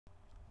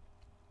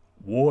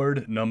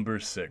Ward Number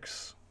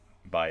 6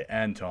 by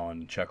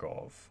Anton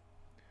Chekhov.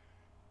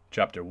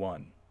 Chapter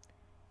 1.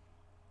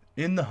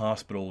 In the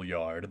hospital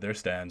yard there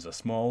stands a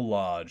small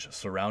lodge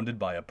surrounded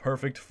by a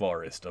perfect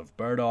forest of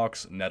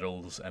burdocks,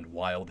 nettles, and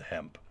wild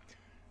hemp.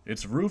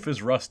 Its roof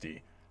is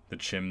rusty, the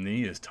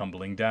chimney is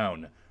tumbling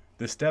down,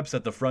 the steps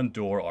at the front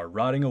door are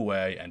rotting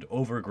away and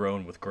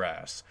overgrown with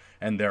grass,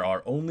 and there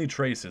are only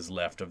traces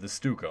left of the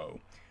stucco.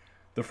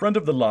 The front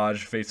of the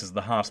lodge faces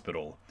the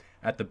hospital.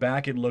 At the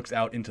back it looks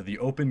out into the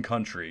open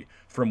country,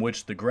 from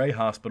which the gray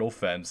hospital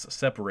fence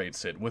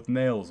separates it with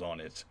nails on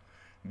it.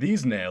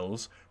 These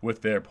nails,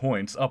 with their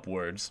points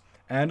upwards,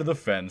 and the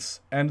fence,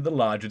 and the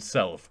lodge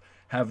itself,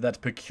 have that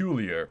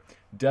peculiar,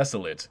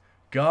 desolate,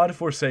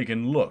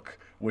 God-forsaken look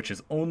which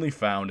is only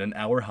found in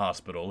our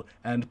hospital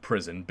and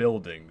prison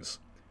buildings.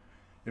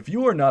 If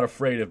you are not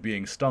afraid of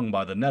being stung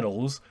by the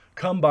nettles,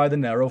 come by the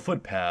narrow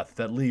footpath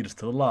that leads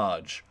to the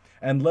lodge,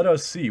 and let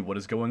us see what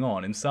is going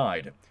on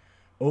inside.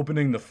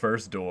 Opening the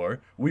first door,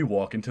 we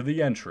walk into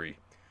the entry.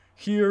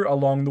 Here,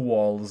 along the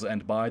walls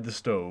and by the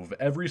stove,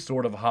 every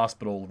sort of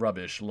hospital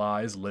rubbish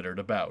lies littered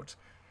about.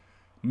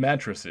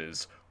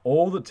 Mattresses,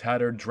 old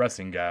tattered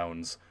dressing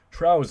gowns,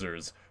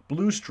 trousers,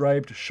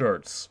 blue-striped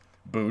shirts,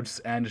 boots,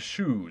 and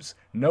shoes,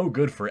 no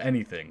good for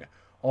anything.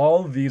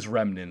 All these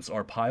remnants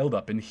are piled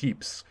up in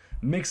heaps,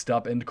 mixed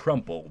up and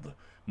crumpled,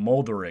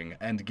 moldering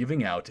and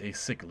giving out a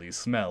sickly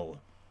smell.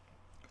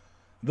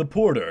 The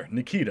porter,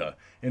 Nikita,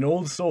 an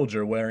old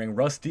soldier wearing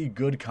rusty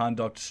good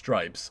conduct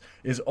stripes,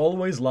 is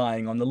always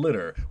lying on the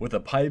litter with a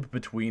pipe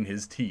between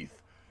his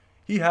teeth.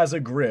 He has a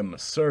grim,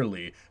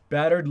 surly,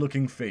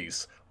 battered-looking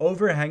face,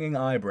 overhanging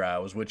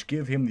eyebrows which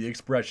give him the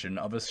expression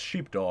of a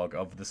sheepdog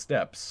of the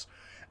steppes,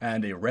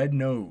 and a red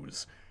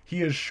nose.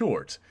 He is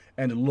short,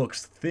 and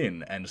looks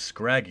thin and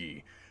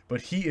scraggy,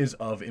 but he is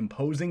of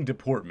imposing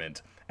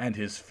deportment, and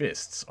his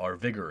fists are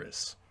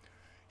vigorous.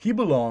 He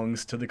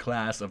belongs to the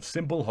class of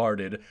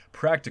simple-hearted,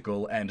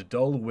 practical, and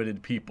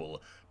dull-witted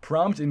people,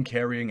 prompt in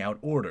carrying out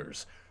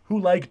orders, who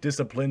like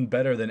discipline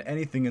better than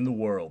anything in the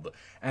world,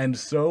 and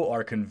so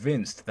are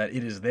convinced that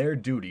it is their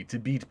duty to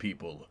beat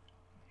people.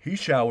 He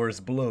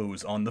showers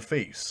blows on the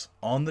face,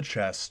 on the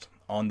chest,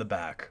 on the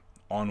back,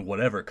 on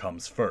whatever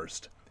comes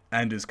first,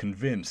 and is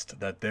convinced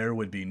that there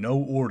would be no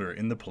order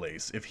in the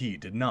place if he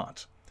did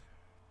not.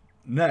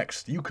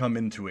 Next, you come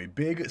into a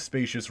big,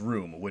 spacious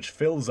room which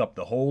fills up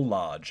the whole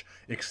lodge,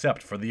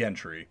 except for the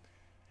entry.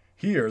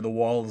 Here the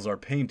walls are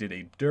painted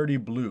a dirty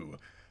blue.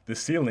 The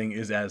ceiling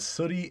is as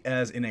sooty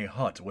as in a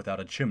hut without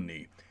a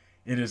chimney.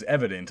 It is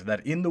evident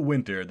that in the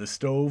winter the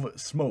stove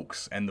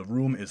smokes and the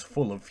room is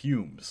full of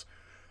fumes.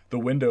 The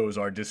windows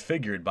are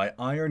disfigured by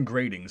iron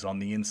gratings on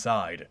the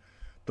inside.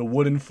 The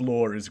wooden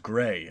floor is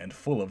gray and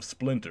full of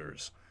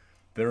splinters.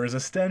 There is a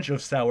stench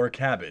of sour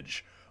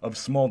cabbage, of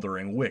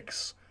smoldering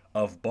wicks,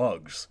 of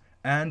bugs,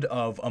 and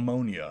of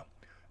ammonia,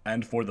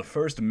 and for the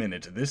first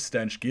minute this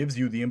stench gives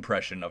you the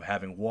impression of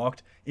having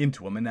walked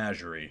into a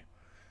menagerie.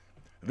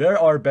 There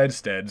are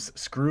bedsteads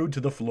screwed to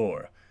the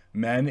floor.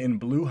 Men in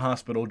blue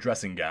hospital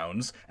dressing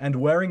gowns, and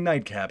wearing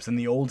nightcaps in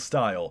the old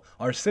style,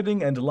 are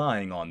sitting and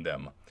lying on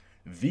them.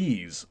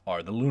 These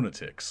are the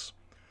lunatics.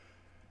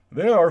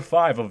 There are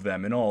 5 of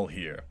them in all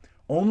here.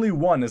 Only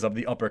one is of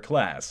the upper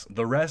class,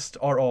 the rest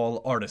are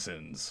all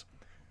artisans.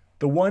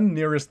 The one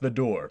nearest the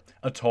door,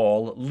 a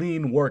tall,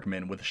 lean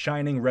workman with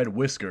shining red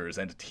whiskers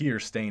and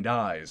tear-stained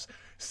eyes,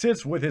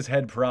 sits with his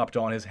head propped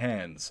on his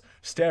hands,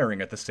 staring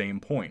at the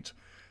same point.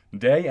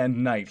 Day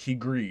and night he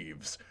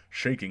grieves,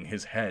 shaking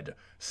his head,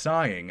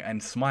 sighing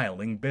and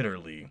smiling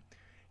bitterly.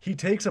 He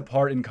takes a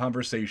part in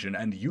conversation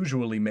and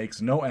usually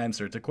makes no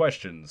answer to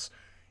questions.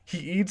 He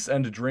eats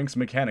and drinks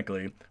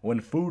mechanically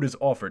when food is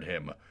offered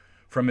him.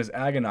 From his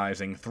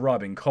agonizing,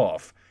 throbbing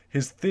cough,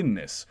 his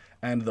thinness,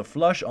 and the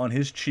flush on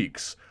his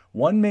cheeks,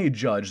 one may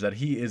judge that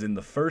he is in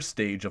the first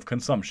stage of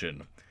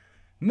consumption.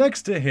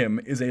 Next to him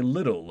is a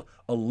little,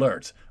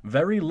 alert,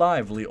 very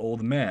lively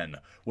old man,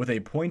 with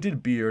a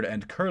pointed beard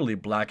and curly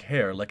black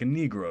hair like a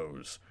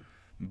Negro's.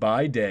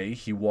 By day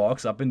he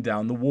walks up and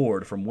down the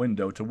ward from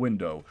window to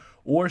window,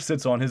 or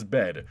sits on his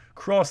bed,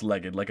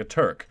 cross-legged like a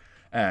Turk,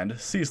 and,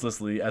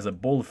 ceaselessly as a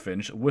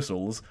bullfinch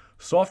whistles,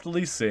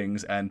 softly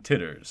sings and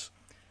titters.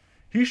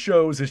 He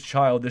shows his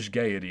childish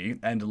gaiety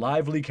and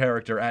lively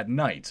character at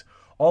night,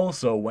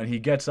 also when he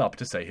gets up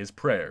to say his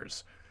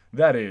prayers.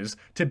 That is,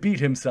 to beat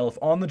himself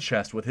on the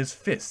chest with his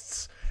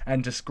fists,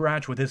 and to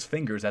scratch with his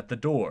fingers at the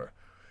door.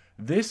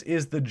 This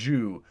is the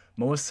Jew,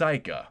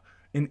 Moisaika,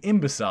 an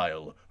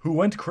imbecile, who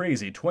went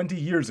crazy 20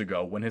 years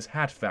ago when his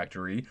hat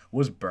factory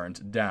was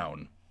burnt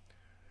down.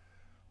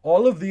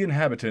 All of the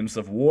inhabitants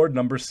of Ward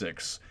Number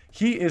 6,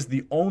 he is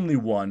the only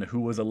one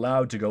who was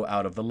allowed to go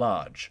out of the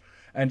lodge,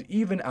 and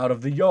even out of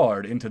the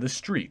yard into the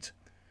street.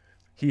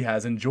 He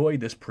has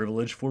enjoyed this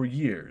privilege for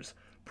years,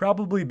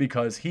 probably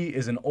because he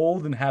is an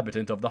old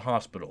inhabitant of the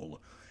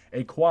hospital,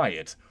 a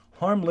quiet,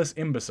 harmless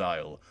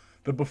imbecile,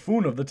 the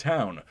buffoon of the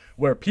town,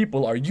 where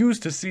people are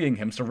used to seeing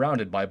him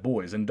surrounded by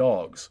boys and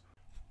dogs.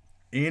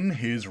 In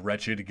his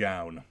wretched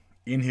gown,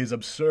 in his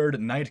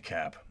absurd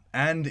nightcap,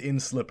 and in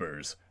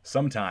slippers,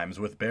 sometimes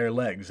with bare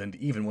legs and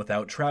even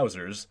without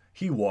trousers,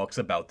 he walks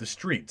about the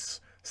streets,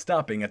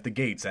 stopping at the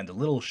gates and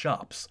little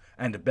shops,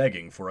 and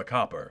begging for a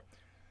copper.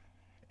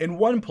 In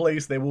one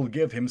place they will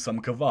give him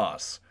some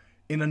kvass,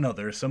 in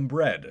another some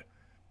bread,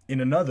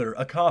 in another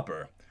a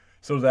copper,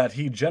 so that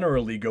he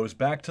generally goes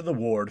back to the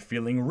ward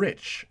feeling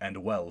rich and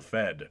well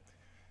fed.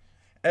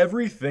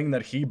 Everything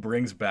that he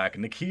brings back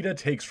Nikita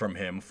takes from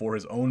him for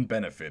his own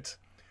benefit.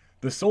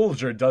 The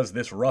soldier does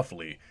this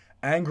roughly,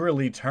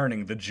 angrily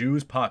turning the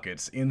Jew's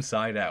pockets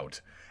inside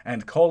out,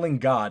 and calling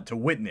God to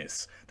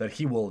witness that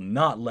he will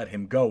not let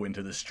him go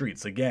into the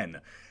streets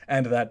again,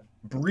 and that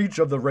breach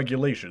of the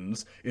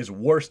regulations is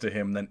worse to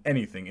him than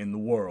anything in the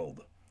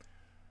world.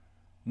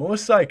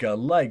 Mosaika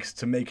likes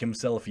to make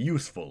himself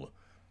useful.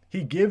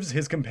 He gives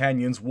his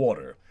companions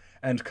water,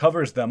 and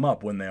covers them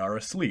up when they are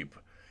asleep.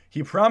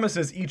 He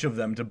promises each of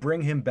them to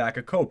bring him back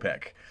a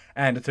kopeck,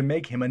 and to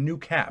make him a new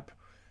cap.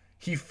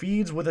 He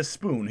feeds with a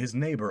spoon his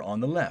neighbor on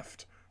the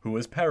left, who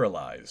is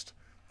paralyzed.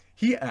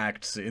 He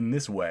acts in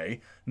this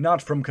way,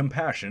 not from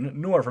compassion,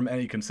 nor from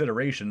any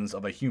considerations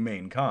of a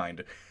humane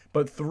kind,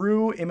 but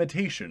through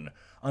imitation,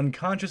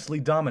 unconsciously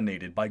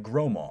dominated by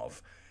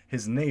Gromov,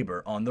 his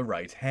neighbor on the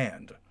right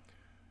hand.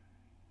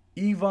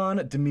 Ivan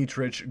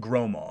Dmitrich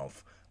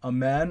Gromov, a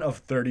man of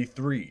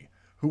 33,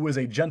 who was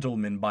a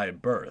gentleman by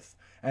birth,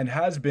 and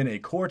has been a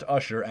court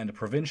usher and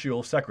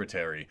provincial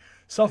secretary,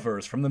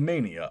 suffers from the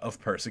mania of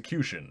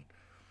persecution.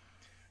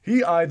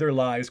 He either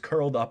lies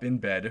curled up in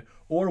bed,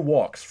 or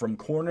walks from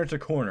corner to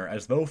corner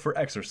as though for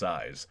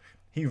exercise.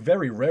 He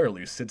very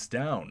rarely sits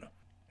down.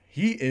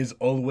 He is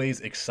always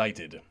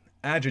excited,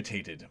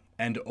 agitated,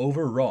 and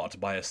overwrought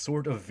by a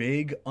sort of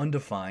vague,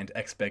 undefined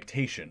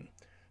expectation.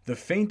 The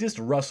faintest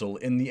rustle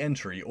in the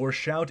entry or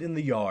shout in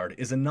the yard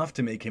is enough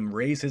to make him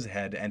raise his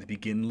head and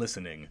begin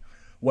listening,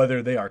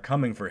 whether they are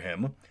coming for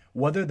him,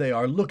 whether they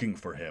are looking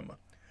for him.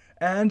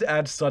 And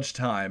at such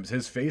times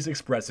his face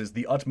expresses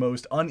the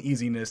utmost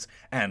uneasiness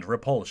and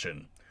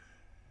repulsion.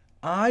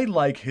 I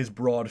like his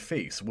broad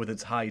face with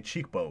its high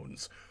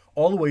cheekbones,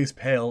 always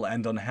pale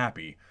and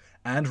unhappy,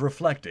 and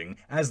reflecting,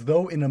 as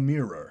though in a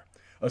mirror,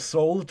 a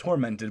soul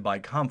tormented by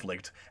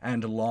conflict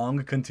and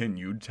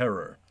long-continued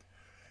terror.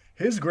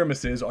 His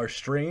grimaces are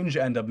strange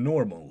and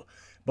abnormal,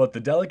 but the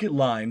delicate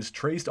lines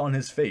traced on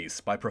his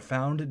face by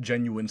profound,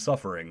 genuine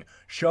suffering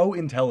show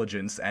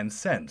intelligence and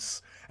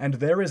sense, and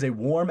there is a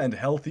warm and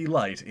healthy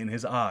light in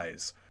his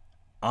eyes.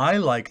 I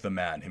like the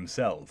man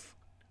himself,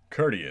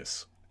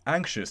 courteous,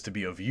 anxious to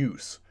be of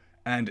use,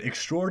 and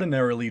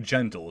extraordinarily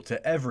gentle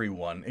to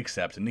everyone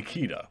except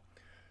Nikita.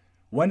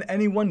 When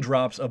anyone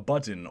drops a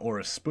button or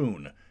a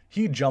spoon,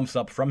 he jumps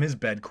up from his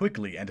bed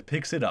quickly and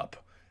picks it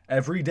up.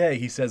 Every day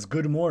he says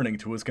good morning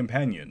to his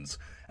companions,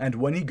 and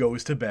when he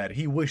goes to bed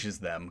he wishes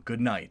them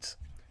good night.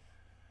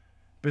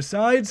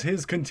 Besides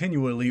his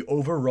continually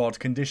overwrought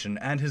condition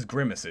and his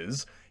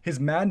grimaces, his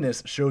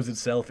madness shows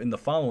itself in the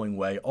following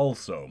way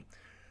also.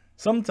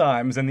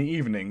 Sometimes in the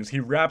evenings he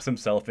wraps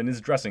himself in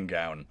his dressing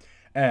gown,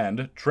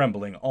 and,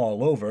 trembling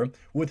all over,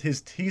 with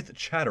his teeth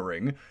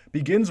chattering,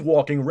 begins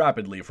walking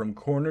rapidly from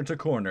corner to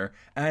corner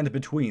and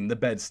between the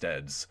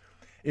bedsteads.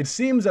 It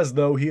seems as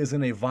though he is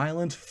in a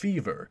violent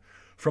fever.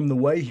 From the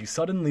way he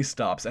suddenly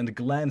stops and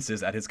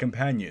glances at his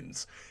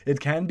companions, it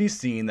can be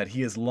seen that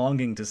he is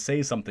longing to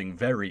say something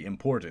very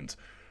important,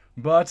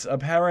 but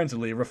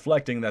apparently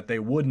reflecting that they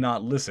would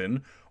not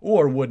listen,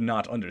 or would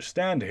not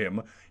understand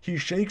him, he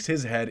shakes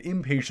his head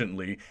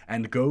impatiently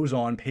and goes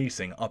on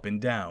pacing up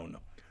and down.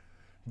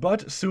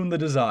 But soon the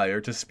desire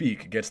to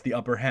speak gets the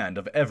upper hand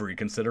of every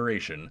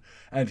consideration,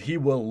 and he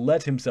will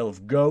let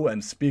himself go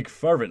and speak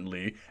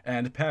fervently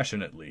and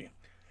passionately.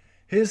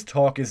 His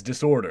talk is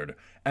disordered,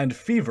 and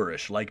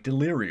feverish like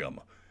delirium,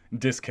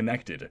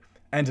 disconnected,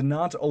 and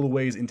not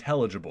always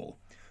intelligible.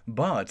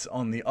 But,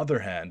 on the other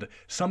hand,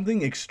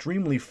 something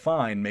extremely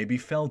fine may be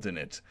felt in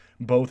it,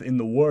 both in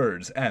the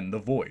words and the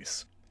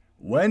voice.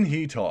 When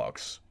he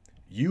talks,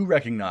 you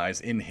recognize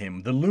in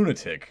him the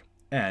lunatic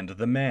and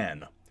the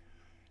man.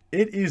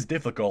 It is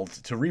difficult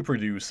to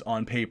reproduce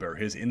on paper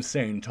his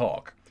insane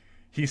talk.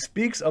 He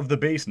speaks of the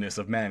baseness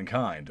of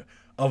mankind,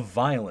 of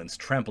violence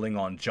trampling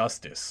on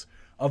justice,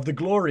 of the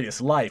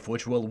glorious life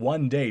which will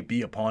one day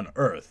be upon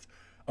earth,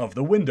 of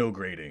the window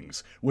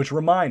gratings, which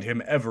remind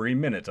him every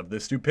minute of the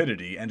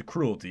stupidity and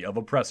cruelty of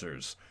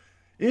oppressors.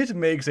 It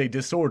makes a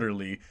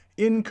disorderly,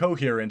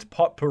 incoherent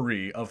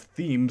potpourri of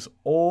themes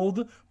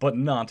old but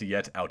not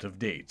yet out of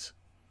date.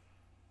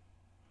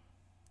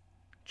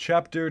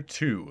 Chapter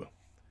 2.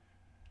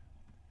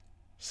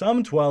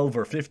 Some 12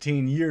 or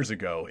 15 years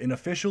ago, an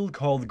official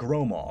called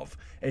Gromov,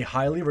 a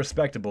highly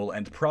respectable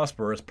and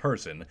prosperous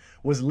person,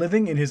 was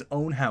living in his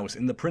own house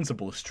in the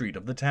principal street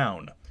of the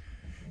town.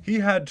 He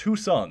had 2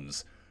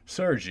 sons,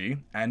 Sergei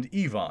and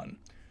Ivan.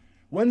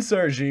 When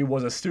Sergei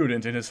was a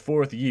student in his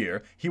 4th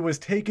year, he was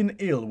taken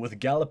ill with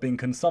galloping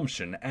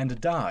consumption and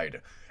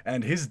died,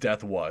 and his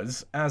death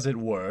was, as it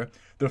were,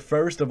 the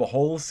first of a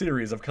whole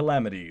series of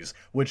calamities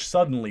which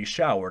suddenly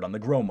showered on the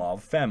Gromov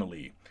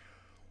family.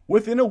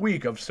 Within a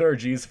week of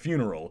Sergei's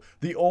funeral,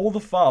 the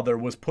old father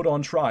was put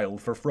on trial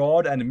for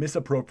fraud and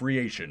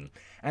misappropriation,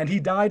 and he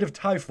died of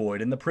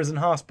typhoid in the prison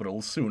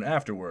hospital soon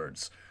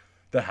afterwards.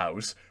 The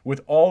house,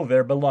 with all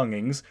their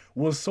belongings,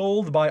 was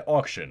sold by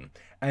auction,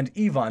 and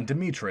Ivan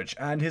Dmitrich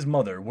and his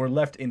mother were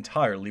left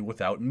entirely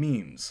without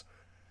means.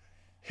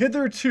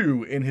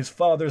 Hitherto in his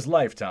father's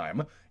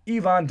lifetime,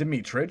 Ivan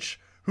Dmitrich,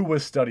 who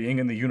was studying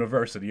in the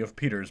University of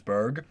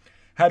Petersburg,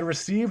 had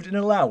received an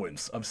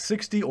allowance of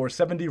 60 or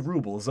 70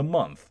 rubles a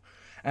month,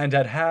 and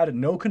had had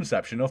no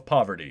conception of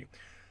poverty.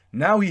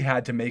 Now he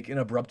had to make an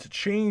abrupt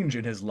change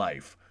in his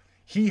life.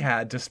 He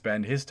had to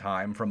spend his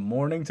time from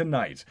morning to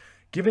night,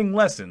 giving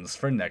lessons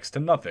for next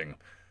to nothing,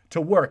 to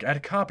work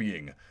at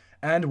copying,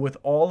 and with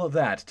all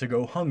that to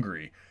go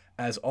hungry,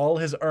 as all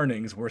his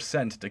earnings were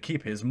sent to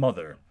keep his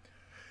mother.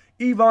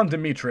 Ivan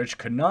Dmitrich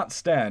could not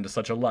stand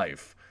such a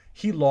life.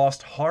 He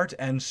lost heart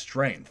and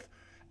strength,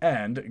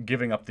 and,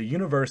 giving up the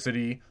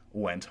university,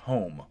 went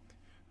home.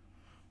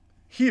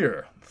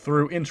 Here,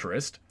 through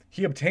interest,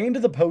 he obtained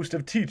the post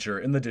of teacher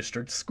in the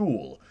district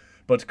school,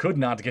 but could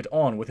not get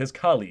on with his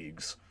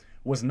colleagues,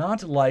 was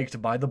not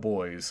liked by the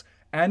boys,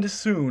 and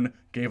soon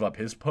gave up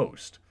his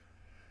post.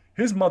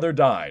 His mother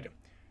died.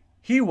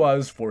 He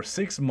was for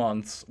 6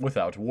 months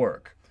without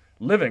work,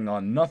 living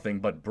on nothing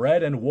but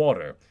bread and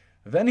water.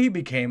 Then he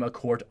became a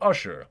court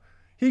usher.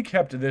 He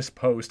kept this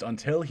post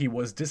until he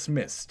was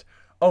dismissed,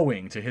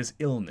 owing to his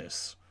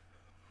illness.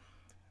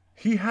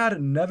 He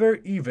had never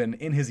even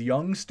in his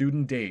young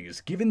student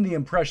days given the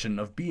impression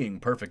of being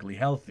perfectly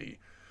healthy.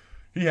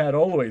 He had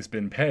always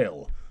been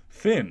pale,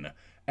 thin,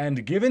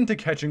 and given to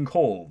catching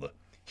cold.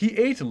 He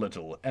ate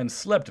little and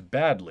slept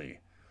badly.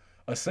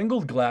 A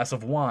single glass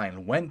of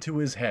wine went to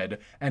his head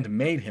and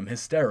made him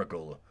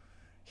hysterical.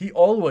 He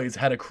always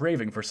had a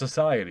craving for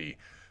society,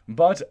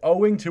 but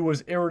owing to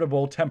his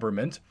irritable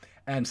temperament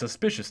and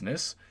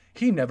suspiciousness,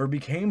 he never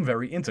became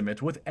very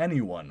intimate with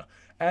anyone,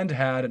 and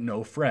had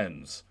no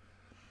friends.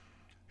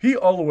 He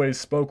always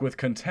spoke with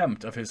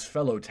contempt of his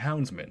fellow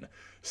townsmen,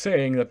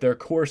 saying that their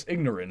coarse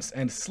ignorance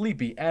and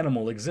sleepy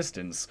animal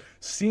existence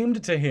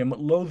seemed to him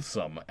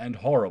loathsome and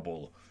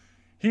horrible.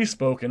 He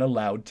spoke in a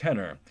loud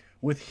tenor,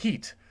 with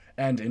heat,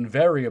 and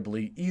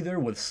invariably either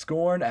with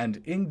scorn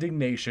and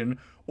indignation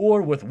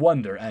or with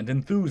wonder and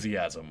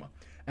enthusiasm,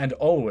 and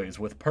always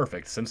with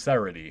perfect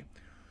sincerity.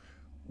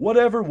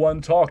 Whatever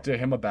one talked to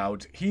him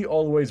about, he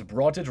always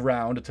brought it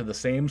round to the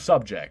same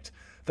subject,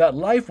 that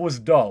life was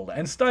dull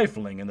and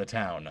stifling in the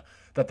town,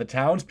 that the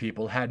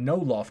townspeople had no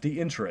lofty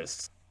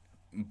interests,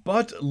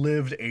 but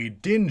lived a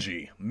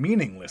dingy,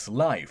 meaningless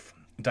life,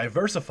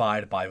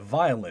 diversified by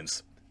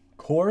violence,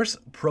 coarse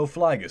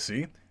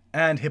profligacy,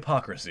 and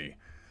hypocrisy,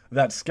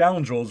 that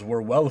scoundrels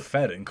were well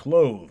fed and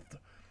clothed,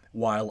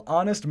 while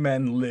honest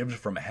men lived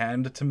from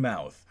hand to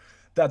mouth,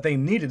 that they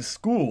needed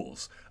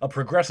schools, a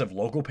progressive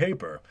local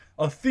paper,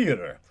 a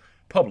theater,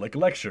 public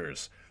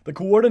lectures, the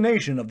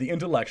coordination of the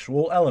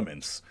intellectual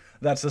elements,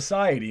 that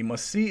society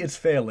must see its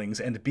failings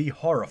and be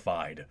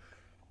horrified.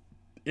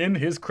 In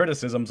his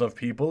criticisms of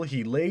people,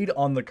 he laid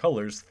on the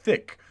colors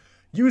thick,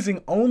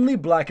 using only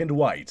black and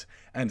white,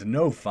 and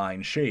no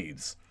fine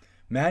shades.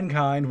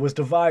 Mankind was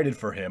divided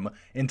for him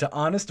into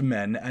honest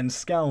men and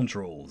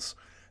scoundrels.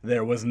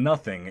 There was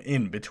nothing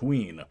in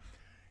between.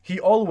 He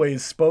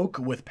always spoke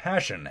with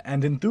passion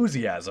and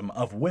enthusiasm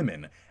of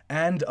women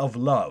and of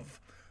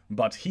love,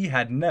 but he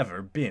had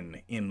never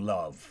been in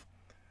love.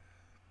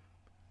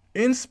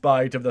 In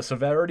spite of the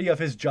severity of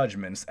his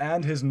judgments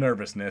and his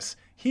nervousness,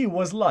 he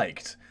was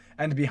liked,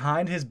 and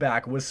behind his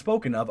back was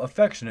spoken of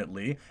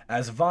affectionately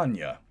as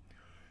Vanya.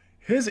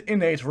 His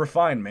innate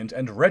refinement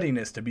and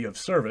readiness to be of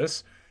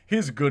service,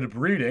 his good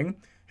breeding,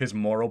 his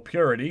moral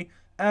purity,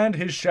 and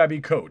his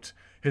shabby coat,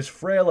 his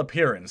frail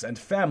appearance and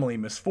family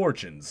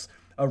misfortunes,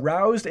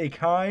 aroused a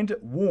kind,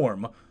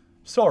 warm,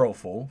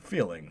 sorrowful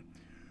feeling.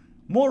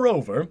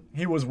 Moreover,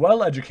 he was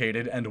well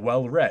educated and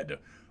well read.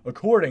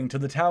 According to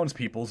the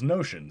townspeople's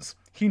notions,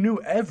 he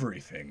knew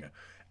everything,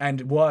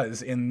 and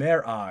was, in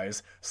their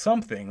eyes,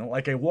 something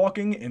like a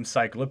walking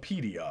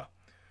encyclopedia.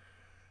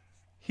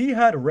 He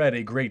had read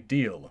a great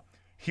deal.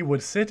 He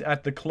would sit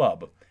at the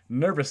club,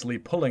 nervously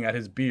pulling at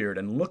his beard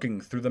and looking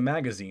through the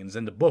magazines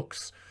and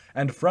books,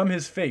 and from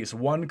his face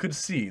one could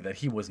see that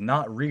he was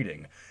not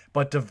reading,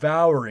 but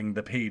devouring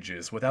the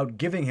pages without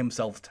giving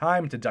himself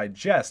time to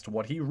digest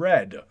what he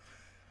read.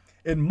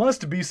 It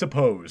must be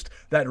supposed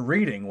that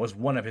reading was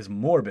one of his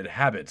morbid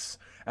habits,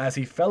 as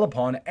he fell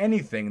upon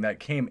anything that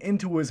came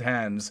into his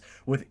hands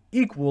with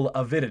equal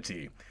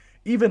avidity,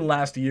 even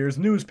last year's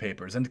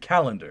newspapers and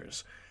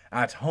calendars.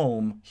 At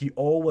home he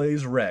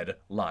always read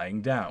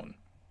lying down.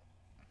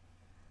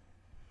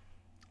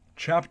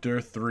 Chapter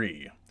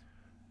 3.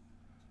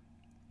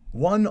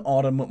 One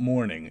autumn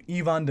morning,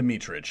 Ivan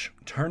Dmitrich,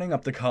 turning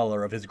up the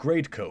collar of his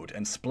greatcoat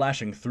and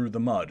splashing through the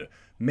mud,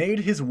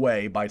 made his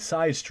way by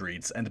side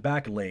streets and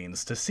back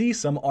lanes to see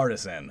some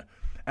artisan,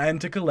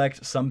 and to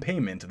collect some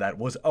payment that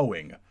was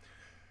owing.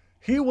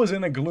 He was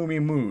in a gloomy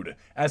mood,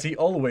 as he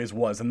always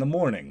was in the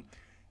morning.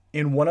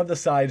 In one of the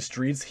side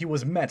streets, he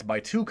was met by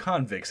 2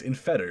 convicts in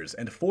fetters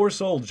and 4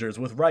 soldiers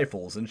with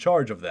rifles in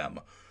charge of them.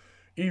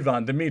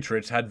 Ivan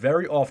Dmitritch had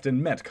very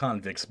often met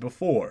convicts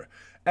before,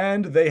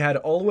 and they had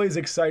always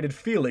excited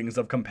feelings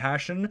of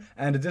compassion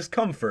and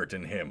discomfort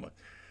in him.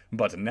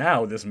 But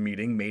now this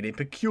meeting made a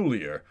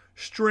peculiar,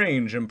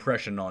 strange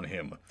impression on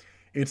him.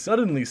 It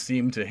suddenly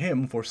seemed to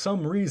him for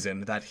some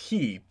reason that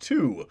he,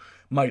 too,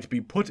 might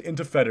be put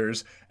into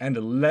fetters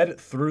and led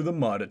through the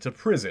mud to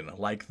prison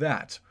like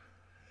that.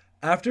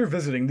 After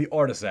visiting the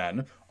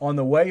artisan, on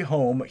the way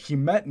home he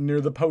met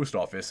near the post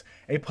office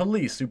a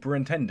police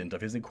superintendent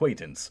of his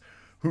acquaintance,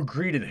 who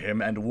greeted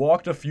him and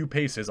walked a few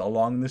paces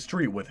along the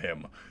street with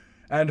him,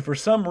 and for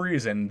some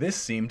reason this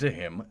seemed to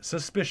him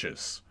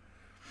suspicious.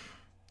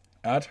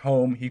 At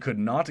home he could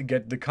not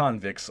get the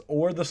convicts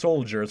or the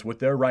soldiers with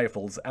their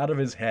rifles out of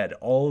his head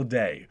all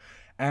day,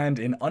 and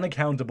an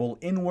unaccountable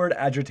inward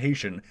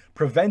agitation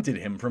prevented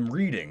him from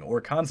reading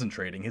or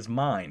concentrating his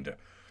mind.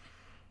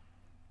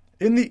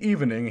 In the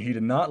evening he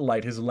did not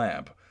light his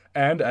lamp,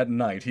 and at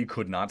night he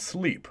could not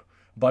sleep,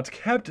 but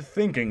kept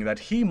thinking that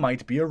he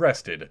might be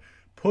arrested,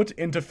 put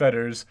into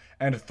fetters,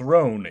 and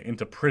thrown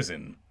into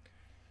prison.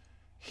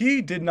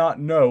 He did not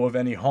know of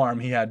any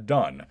harm he had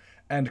done,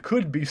 and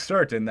could be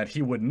certain that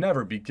he would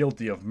never be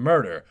guilty of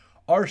murder,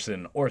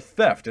 arson, or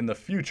theft in the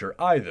future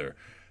either.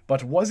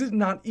 But was it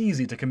not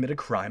easy to commit a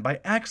crime by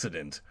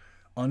accident,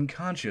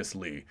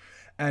 unconsciously,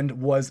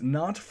 and was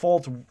not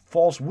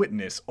false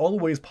witness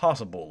always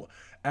possible,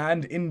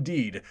 and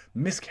indeed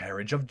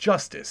miscarriage of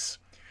justice?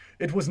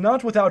 It was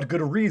not without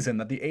good reason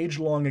that the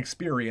age-long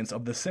experience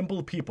of the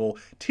simple people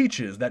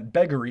teaches that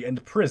beggary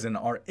and prison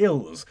are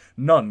ills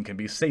none can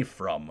be safe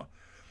from.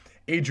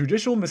 A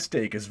judicial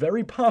mistake is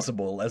very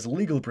possible as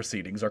legal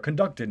proceedings are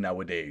conducted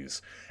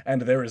nowadays,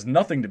 and there is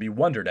nothing to be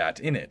wondered at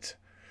in it.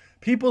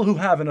 People who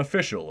have an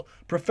official,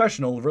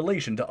 professional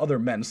relation to other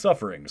men's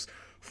sufferings,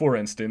 for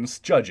instance,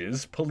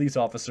 judges, police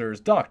officers,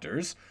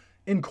 doctors,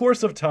 in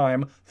course of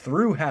time,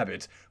 through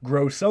habit,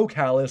 grow so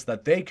callous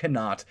that they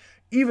cannot,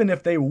 even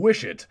if they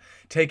wish it,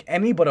 take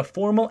any but a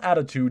formal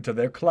attitude to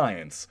their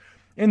clients.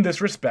 In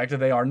this respect,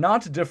 they are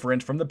not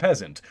different from the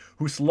peasant,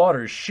 who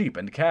slaughters sheep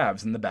and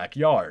calves in the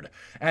backyard,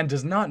 and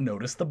does not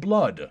notice the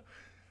blood.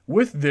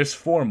 With this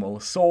formal,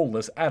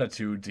 soulless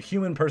attitude to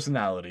human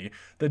personality,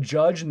 the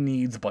judge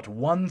needs but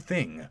one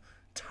thing: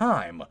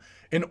 time,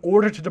 in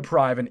order to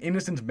deprive an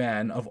innocent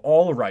man of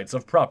all rights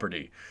of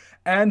property,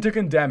 and to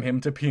condemn him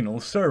to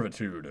penal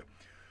servitude.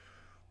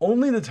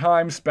 Only the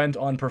time spent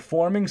on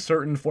performing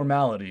certain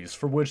formalities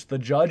for which the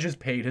judge is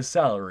paid his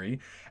salary,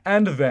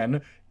 and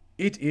then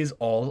it is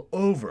all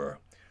over.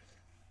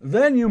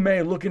 Then you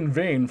may look in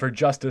vain for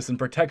justice and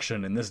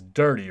protection in this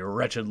dirty,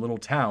 wretched little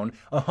town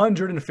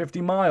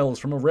 150 miles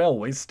from a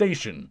railway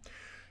station.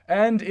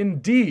 And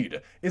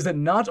indeed, is it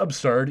not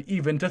absurd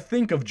even to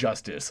think of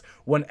justice,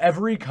 when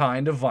every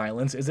kind of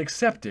violence is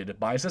accepted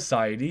by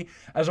society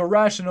as a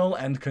rational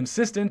and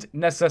consistent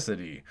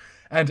necessity,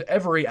 and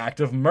every act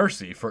of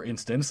mercy, for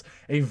instance,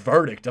 a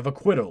verdict of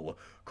acquittal,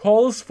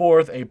 calls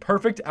forth a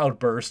perfect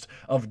outburst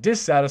of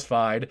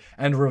dissatisfied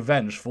and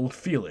revengeful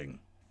feeling?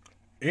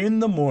 In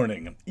the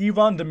morning,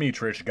 Ivan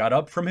Dmitritch got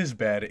up from his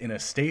bed in a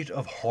state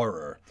of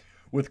horror,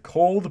 with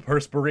cold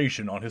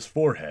perspiration on his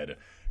forehead,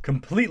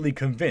 completely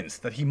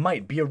convinced that he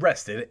might be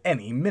arrested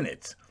any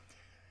minute.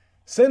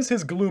 Since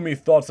his gloomy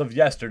thoughts of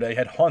yesterday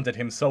had haunted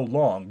him so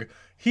long,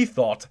 he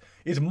thought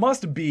it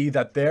must be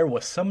that there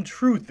was some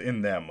truth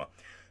in them.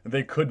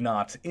 They could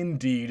not,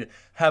 indeed,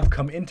 have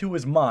come into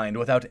his mind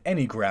without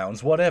any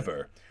grounds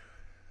whatever.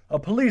 A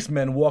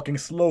policeman walking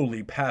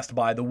slowly passed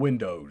by the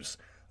windows.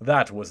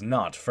 That was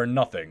not for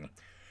nothing.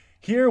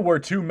 Here were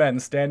 2 men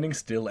standing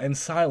still and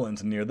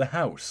silent near the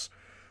house.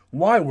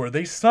 Why were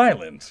they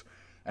silent?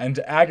 And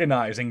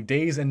agonizing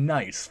days and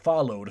nights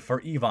followed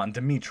for Ivan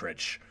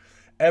Dmitritch.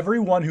 Every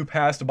one who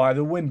passed by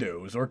the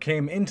windows or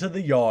came into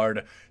the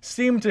yard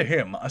seemed to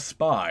him a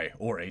spy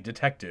or a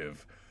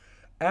detective.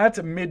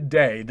 At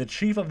midday, the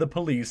chief of the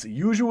police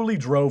usually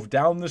drove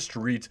down the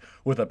street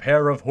with a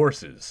pair of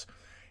horses.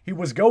 He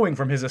was going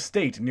from his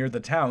estate near the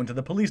town to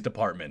the police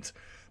department,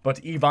 but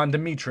Ivan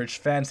Dmitritch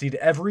fancied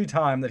every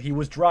time that he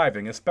was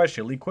driving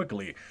especially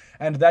quickly,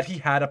 and that he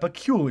had a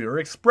peculiar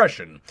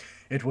expression.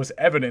 It was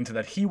evident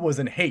that he was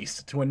in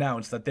haste to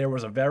announce that there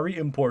was a very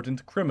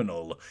important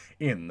criminal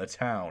in the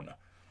town.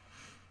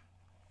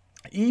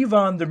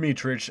 Ivan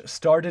Dmitritch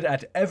started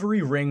at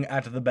every ring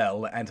at the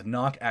bell and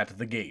knock at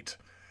the gate,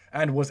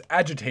 and was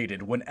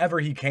agitated whenever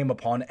he came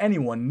upon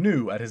anyone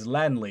new at his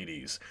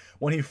landlady's.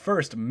 When he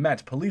first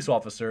met police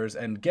officers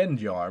and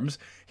gendarmes,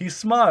 he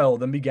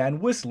smiled and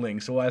began whistling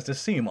so as to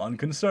seem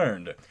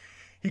unconcerned.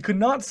 He could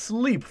not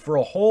sleep for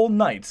a whole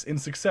night in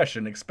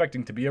succession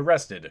expecting to be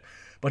arrested,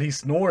 but he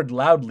snored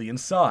loudly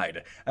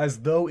inside,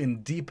 as though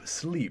in deep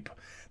sleep,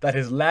 that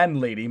his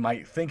landlady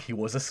might think he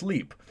was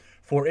asleep,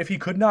 for if he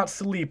could not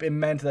sleep it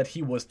meant that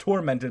he was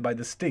tormented by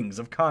the stings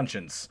of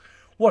conscience.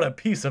 What a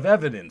piece of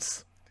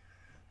evidence!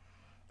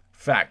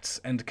 Facts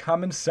and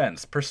common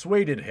sense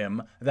persuaded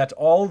him that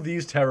all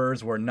these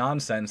terrors were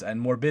nonsense and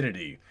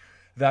morbidity,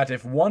 that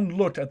if one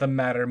looked at the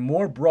matter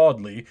more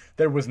broadly,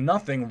 there was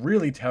nothing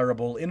really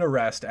terrible in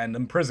arrest and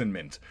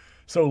imprisonment,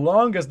 so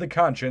long as the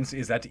conscience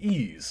is at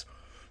ease.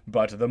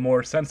 But the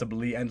more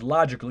sensibly and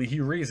logically he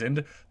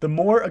reasoned, the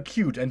more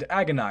acute and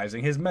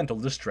agonizing his mental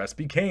distress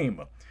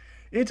became.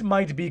 It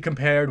might be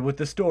compared with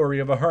the story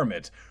of a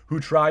hermit who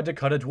tried to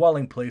cut a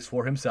dwelling place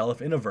for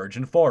himself in a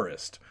virgin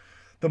forest.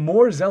 The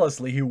more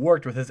zealously he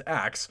worked with his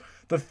axe,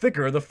 the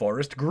thicker the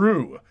forest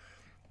grew.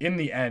 In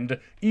the end,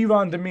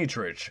 Ivan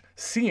Dmitrich,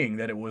 seeing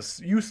that it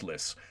was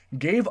useless,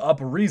 gave up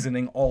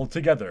reasoning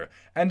altogether,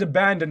 and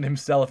abandoned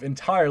himself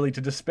entirely to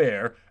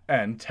despair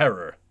and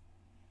terror.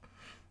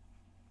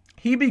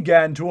 He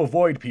began to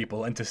avoid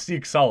people and to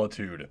seek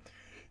solitude.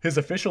 His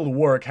official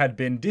work had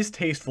been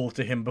distasteful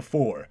to him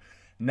before.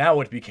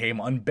 Now it became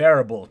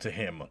unbearable to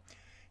him.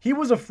 He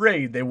was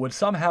afraid they would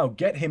somehow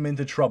get him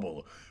into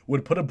trouble,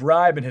 would put a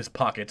bribe in his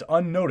pocket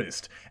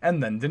unnoticed,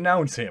 and then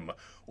denounce him,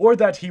 or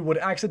that he would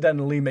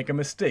accidentally make a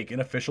mistake in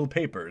official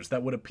papers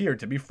that would appear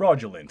to be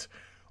fraudulent,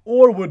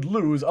 or would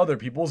lose other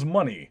people's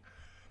money.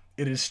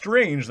 It is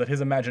strange that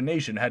his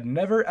imagination had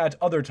never at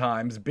other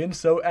times been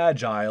so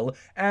agile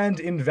and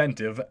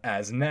inventive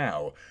as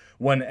now,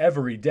 when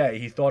every day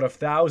he thought of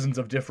thousands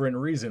of different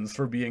reasons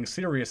for being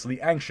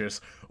seriously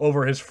anxious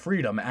over his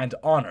freedom and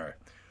honor.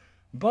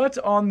 But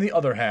on the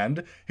other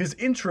hand, his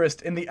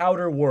interest in the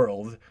outer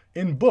world,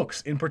 in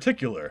books in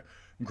particular,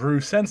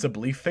 grew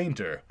sensibly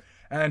fainter,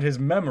 and his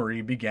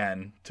memory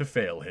began to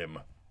fail him.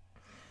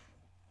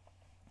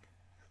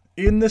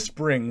 In the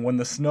spring, when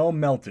the snow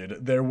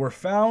melted, there were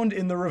found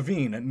in the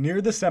ravine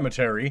near the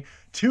cemetery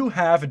 2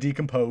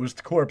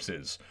 half-decomposed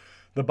corpses,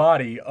 the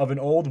body of an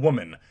old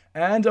woman,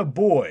 and a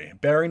boy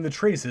bearing the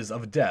traces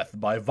of death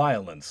by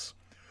violence.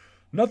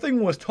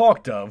 Nothing was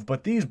talked of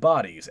but these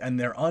bodies and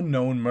their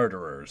unknown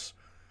murderers.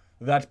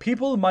 That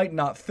people might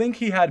not think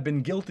he had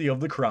been guilty of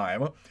the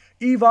crime,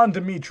 Ivan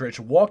Dmitrich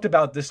walked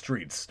about the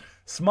streets,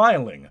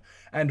 smiling,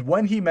 and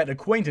when he met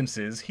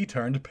acquaintances he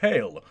turned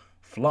pale,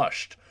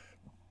 flushed,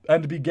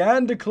 and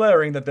began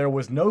declaring that there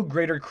was no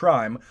greater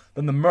crime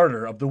than the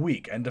murder of the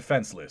weak and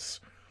defenseless.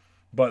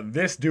 But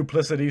this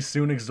duplicity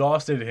soon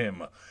exhausted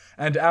him,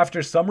 and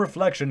after some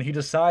reflection he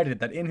decided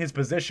that in his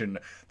position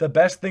the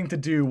best thing to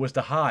do was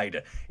to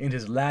hide in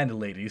his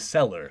landlady's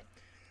cellar.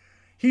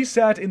 He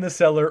sat in the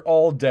cellar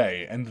all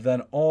day, and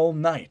then all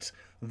night,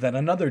 then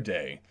another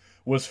day,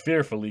 was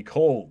fearfully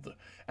cold,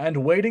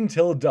 and waiting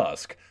till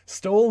dusk,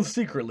 stole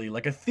secretly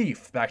like a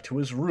thief back to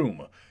his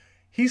room.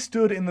 He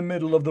stood in the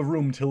middle of the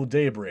room till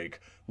daybreak,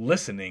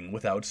 listening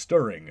without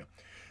stirring.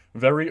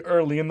 Very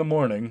early in the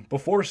morning,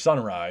 before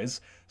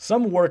sunrise,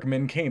 some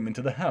workmen came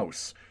into the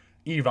house.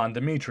 Ivan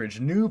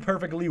Dmitrich knew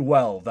perfectly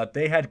well that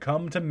they had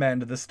come to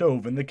mend the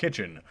stove in the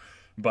kitchen,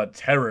 but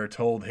terror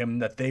told him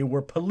that they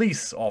were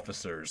police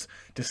officers,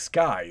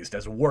 disguised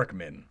as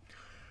workmen.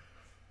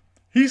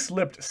 He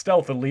slipped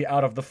stealthily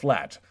out of the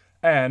flat,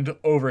 and,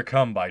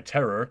 overcome by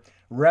terror,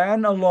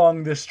 ran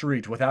along the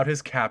street without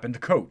his cap and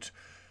coat.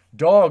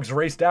 Dogs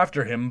raced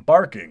after him,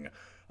 barking.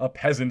 A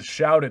peasant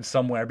shouted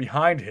somewhere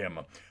behind him.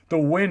 The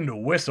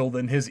wind whistled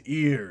in his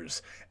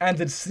ears, and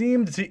it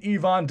seemed to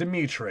Ivan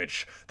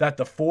Dmitrich that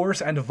the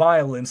force and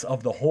violence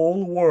of the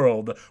whole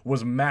world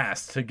was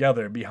massed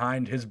together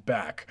behind his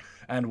back,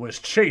 and was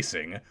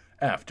chasing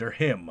after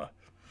him.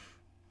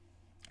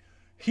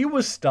 He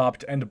was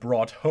stopped and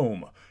brought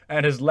home,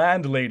 and his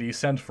landlady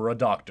sent for a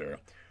doctor.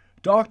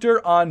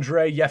 Dr.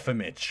 Andrei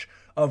Yefimych,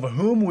 of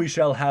whom we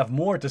shall have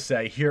more to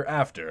say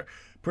hereafter,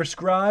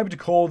 prescribed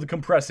cold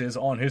compresses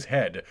on his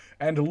head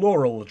and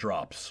laurel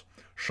drops,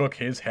 shook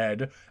his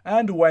head,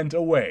 and went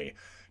away,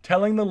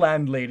 telling the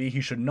landlady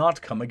he should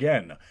not come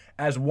again,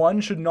 as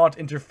one should not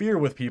interfere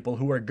with people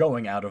who are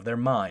going out of their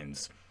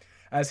minds.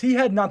 As he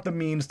had not the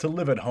means to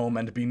live at home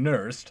and be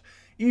nursed,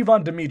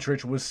 Ivan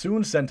Dmitrich was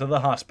soon sent to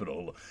the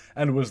hospital,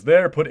 and was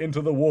there put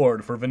into the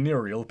ward for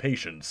venereal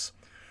patients.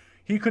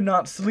 He could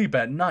not sleep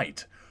at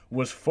night,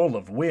 was full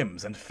of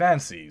whims and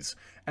fancies,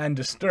 and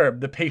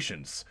disturbed the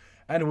patients,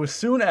 and was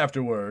soon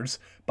afterwards,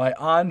 by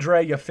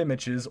Andrei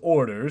Yefimich's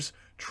orders,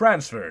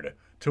 transferred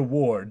to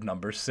Ward No.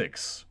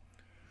 6.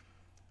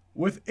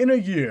 Within a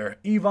year,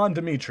 Ivan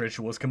Dmitrich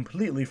was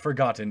completely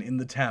forgotten in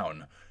the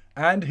town,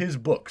 and his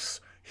books,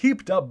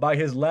 heaped up by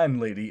his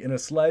landlady in a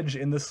sledge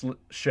in the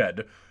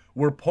shed,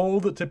 were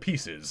pulled to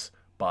pieces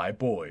by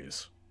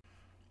boys.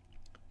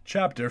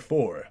 Chapter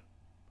 4.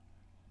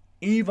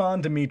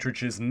 Ivan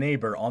Dmitrich's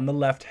neighbor on the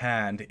left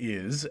hand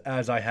is,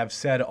 as I have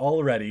said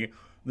already,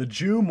 the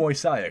Jew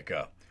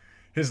Moisaika.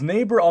 His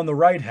neighbor on the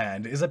right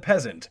hand is a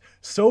peasant,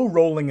 so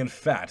rolling and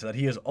fat that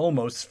he is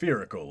almost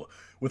spherical,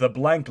 with a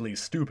blankly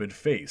stupid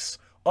face,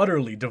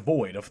 utterly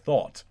devoid of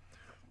thought.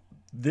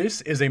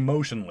 This is a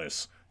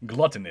motionless,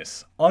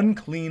 gluttonous,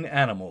 unclean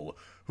animal,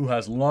 who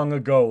has long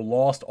ago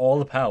lost all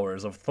the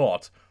powers of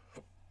thought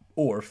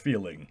or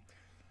feeling.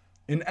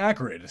 An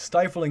acrid,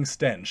 stifling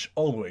stench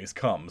always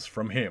comes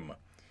from him.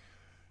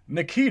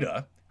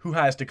 Nikita, who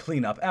has to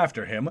clean up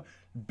after him,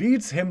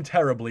 beats him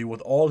terribly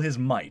with all his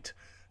might,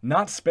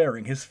 not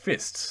sparing his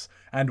fists,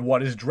 and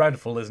what is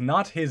dreadful is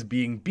not his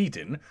being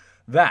beaten,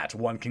 That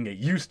one can get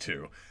used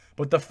to.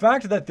 But the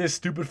fact that this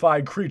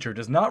stupefied creature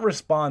does not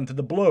respond to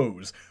the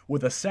blows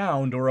with a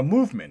sound or a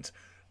movement,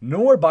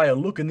 nor by a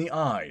look in the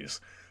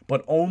eyes,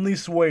 but only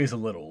sways a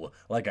little,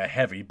 like a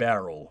heavy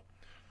barrel.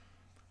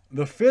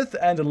 The fifth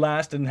and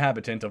last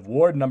inhabitant of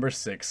Ward Number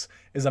 6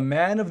 is a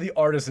man of the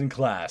artisan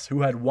class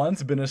who had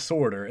once been a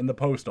sorter in the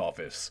post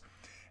office.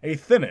 A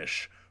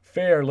thinnish,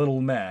 fair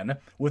little man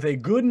with a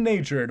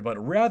good-natured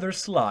but rather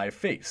sly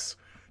face.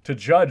 To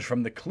judge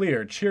from the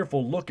clear,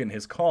 cheerful look in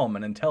his calm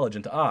and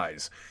intelligent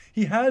eyes,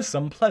 he has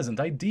some pleasant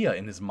idea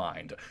in his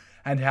mind,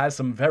 and has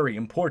some very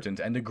important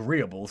and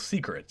agreeable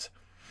secret.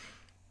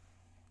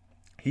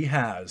 He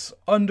has,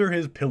 under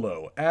his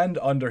pillow and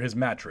under his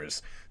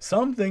mattress,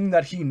 something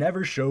that he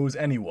never shows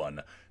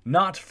anyone,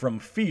 not from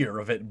fear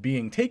of it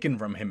being taken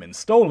from him and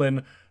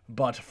stolen,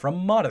 but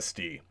from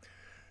modesty.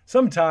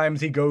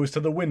 Sometimes he goes to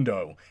the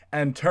window,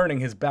 and turning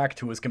his back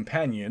to his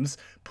companions,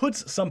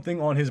 puts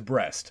something on his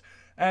breast,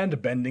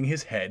 and bending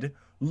his head,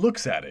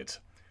 looks at it.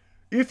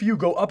 If you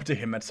go up to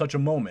him at such a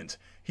moment,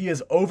 he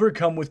is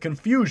overcome with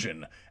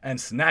confusion, and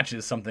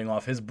snatches something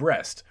off his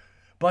breast,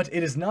 but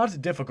it is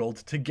not difficult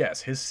to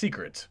guess his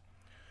secret.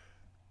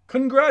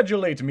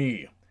 "Congratulate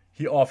me,"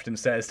 he often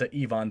says to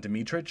Ivan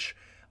Dmitrich.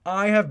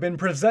 "I have been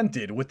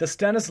presented with the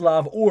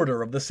Stanislav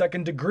Order of the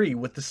Second Degree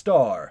with the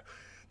Star.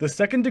 The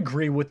Second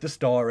Degree with the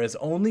Star is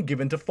only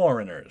given to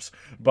foreigners,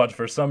 but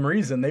for some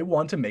reason they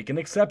want to make an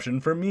exception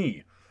for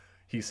me,"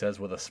 he says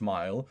with a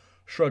smile,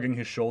 shrugging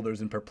his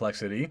shoulders in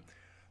perplexity.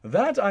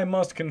 "That, I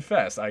must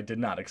confess, I did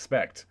not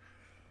expect."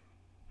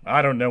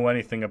 "I don't know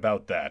anything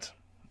about that,"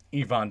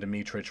 Ivan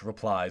Dmitrich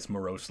replies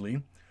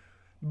morosely.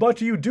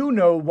 "But you do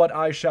know what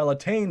I shall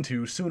attain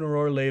to sooner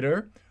or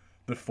later,"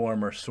 the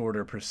former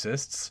sorter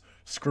persists,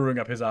 screwing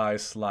up his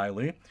eyes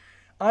slyly.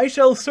 "I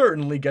shall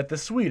certainly get the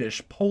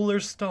Swedish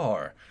Polar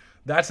Star.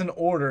 That's an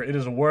order it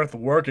is worth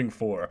working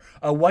for,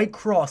 a white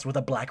cross with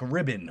a black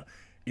ribbon.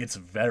 It's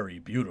very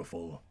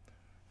beautiful."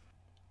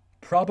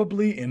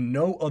 Probably in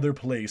no other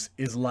place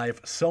is life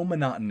so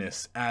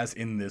monotonous as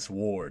in this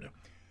ward.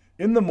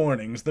 In the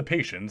mornings, the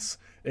patients,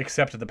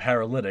 except the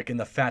paralytic and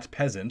the fat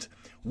peasant,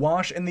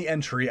 wash in the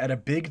entry at a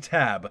big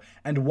tab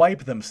and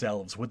wipe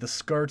themselves with the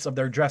skirts of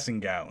their dressing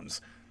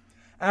gowns.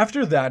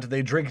 After that,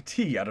 they drink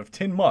tea out of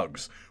tin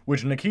mugs,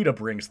 which Nikita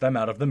brings them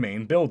out of the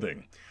main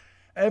building.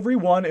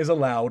 Everyone is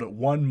allowed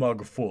 1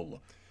 mug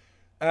full.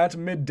 At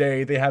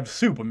midday, they have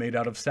soup made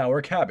out of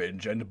sour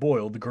cabbage and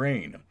boiled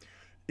grain.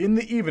 In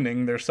the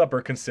evening, their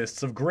supper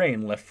consists of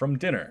grain left from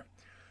dinner.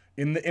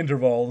 In the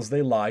intervals,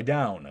 they lie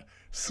down,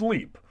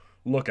 sleep,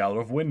 look out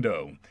of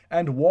window,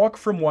 and walk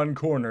from one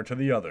corner to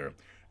the other,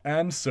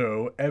 and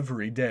so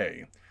every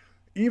day.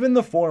 Even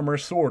the former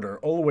sorter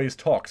always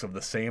talks of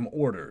the same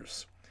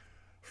orders.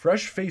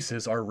 Fresh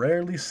faces are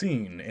rarely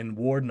seen in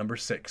Ward Number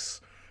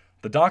 6.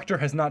 The doctor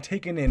has not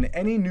taken in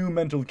any new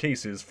mental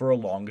cases for a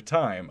long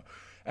time,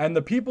 and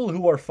the people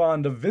who are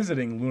fond of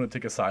visiting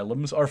lunatic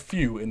asylums are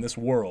few in this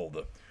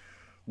world.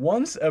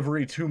 Once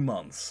every 2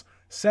 months,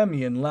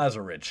 Semyon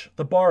Lazarich,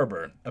 the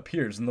barber,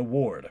 appears in the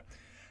ward.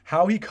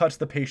 How he cuts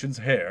the patient's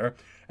hair,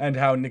 and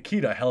how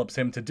Nikita helps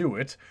him to do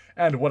it,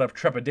 and what a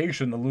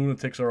trepidation the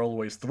lunatics are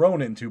always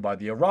thrown into by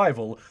the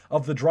arrival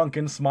of the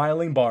drunken,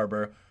 smiling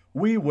barber,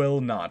 we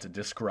will not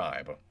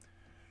describe.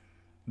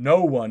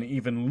 No one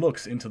even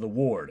looks into the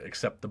ward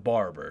except the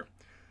barber.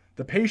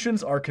 The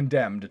patients are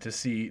condemned to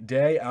see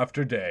day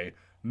after day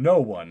no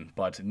one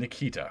but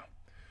Nikita.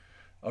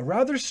 A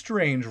rather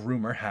strange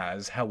rumor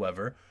has,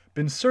 however,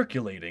 been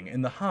circulating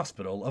in the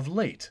hospital of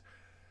late.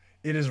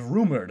 It is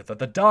rumored that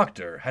the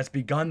doctor has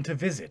begun to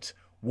visit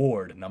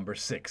Ward Number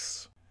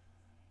 6.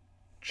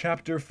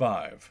 Chapter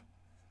 5.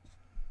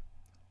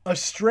 A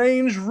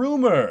strange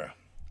rumor!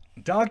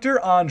 Dr.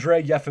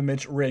 Andrei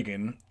Yefimich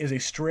Reagan is a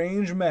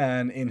strange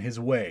man in his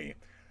way.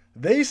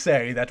 They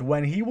say that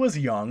when he was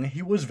young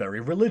he was very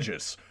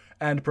religious,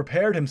 and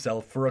prepared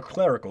himself for a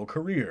clerical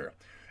career,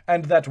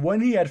 and that when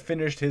he had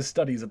finished his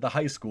studies at the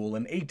high school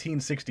in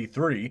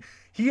 1863,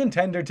 he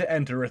intended to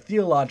enter a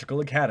theological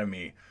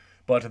academy,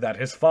 but that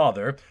his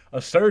father,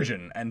 a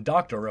surgeon and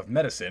doctor of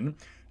medicine,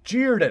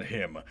 jeered at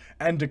him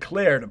and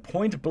declared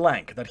point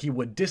blank that he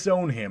would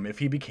disown him if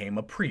he became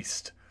a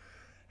priest.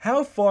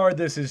 How far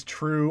this is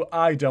true,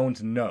 I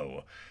don't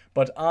know,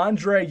 but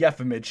Andrei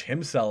Yefimich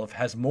himself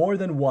has more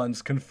than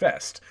once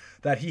confessed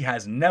that he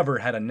has never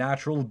had a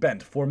natural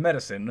bent for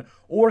medicine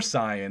or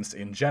science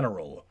in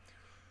general.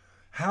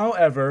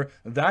 However,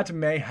 that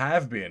may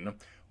have been.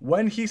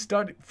 When he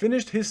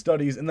finished his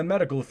studies in the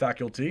medical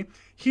faculty,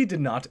 he did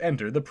not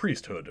enter the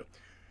priesthood.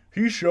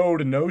 He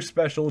showed no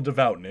special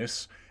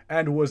devoutness,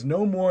 and was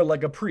no more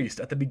like a priest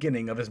at the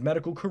beginning of his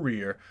medical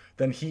career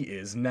than he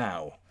is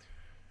now.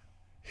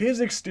 His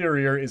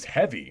exterior is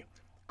heavy,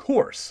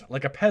 coarse,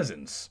 like a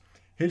peasant's.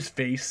 His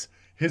face,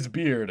 his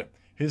beard,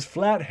 his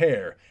flat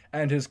hair,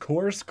 and his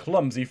coarse,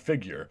 clumsy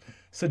figure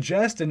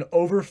suggest an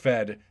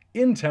overfed,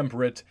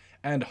 intemperate,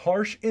 and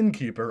harsh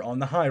innkeeper on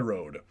the high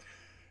road.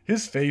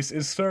 His face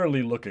is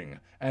surly-looking,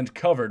 and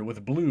covered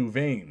with blue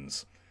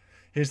veins.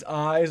 His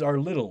eyes are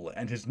little,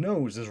 and his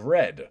nose is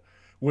red.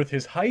 With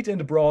his height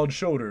and broad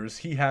shoulders,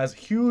 he has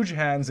huge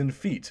hands and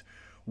feet.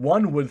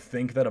 One would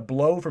think that a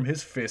blow from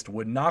his fist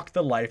would knock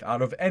the life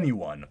out of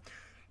anyone.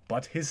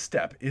 But his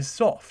step is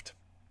soft,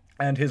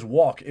 and his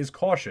walk is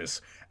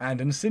cautious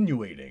and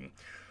insinuating.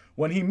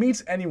 When he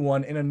meets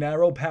anyone in a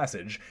narrow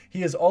passage,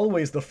 he is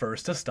always the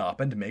first to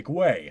stop and make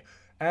way,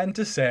 and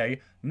to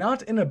say,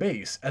 not in a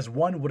bass as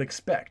one would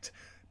expect,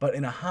 but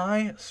in a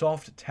high,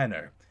 soft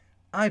tenor,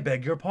 "I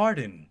beg your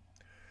pardon."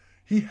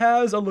 He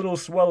has a little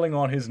swelling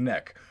on his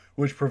neck,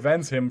 which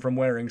prevents him from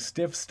wearing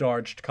stiff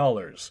starched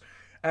collars,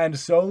 and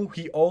so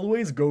he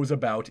always goes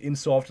about in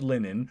soft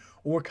linen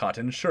or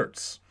cotton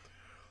shirts.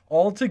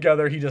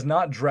 Altogether, he does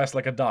not dress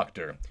like a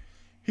doctor.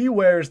 He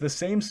wears the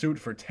same suit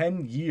for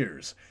 10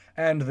 years,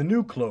 and the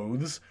new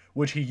clothes,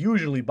 which he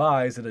usually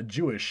buys at a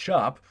Jewish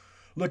shop,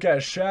 look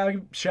as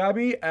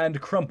shabby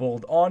and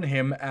crumpled on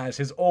him as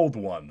his old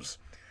ones.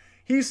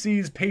 He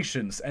sees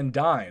patients and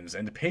dines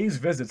and pays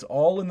visits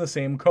all in the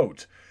same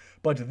coat,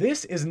 but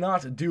this is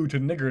not due to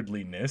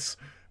niggardliness,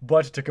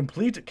 but to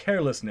complete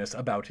carelessness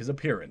about his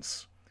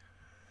appearance.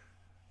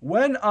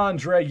 When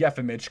Andrei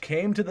Yefimych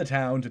came to the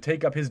town to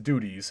take up his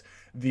duties,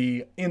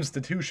 the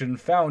institution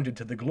founded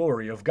to the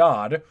glory of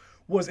God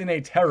was in a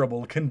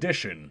terrible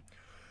condition.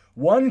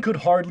 One could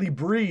hardly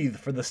breathe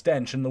for the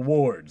stench in the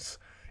wards,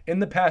 in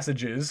the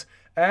passages,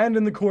 and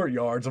in the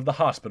courtyards of the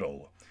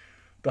hospital.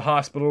 The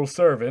hospital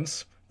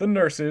servants, the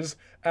nurses,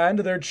 and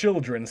their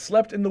children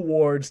slept in the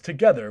wards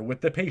together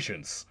with the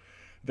patients.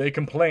 They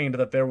complained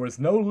that there was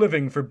no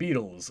living for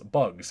beetles,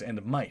 bugs,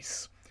 and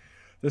mice.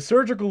 The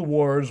surgical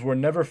wards were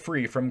never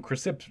free from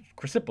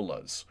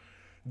crysipelas.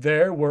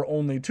 There were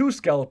only 2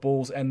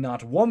 scalpels and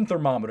not 1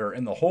 thermometer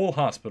in the whole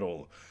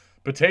hospital.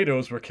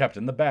 Potatoes were kept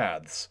in the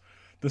baths.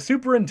 The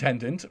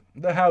superintendent,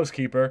 the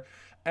housekeeper,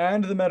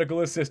 and the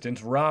medical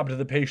assistant robbed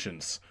the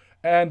patients,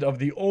 and of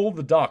the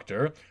old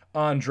doctor,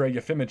 Andrei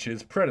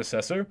Yefimich's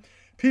predecessor,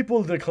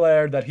 people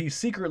declared that he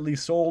secretly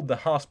sold the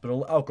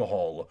hospital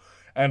alcohol,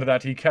 and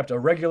that he kept a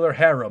regular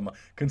harem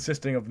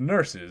consisting of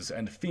nurses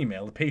and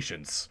female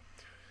patients.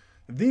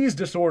 These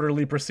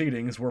disorderly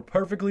proceedings were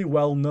perfectly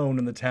well known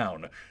in the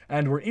town,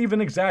 and were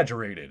even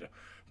exaggerated,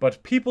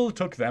 but people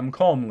took them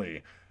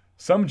calmly.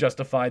 Some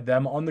justified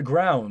them on the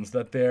grounds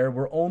that there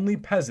were only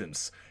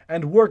peasants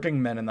and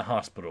working men in the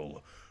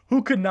hospital,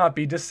 who could not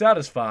be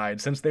dissatisfied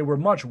since they were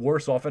much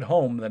worse off at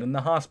home than in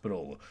the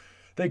hospital.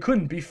 They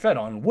couldn't be fed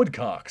on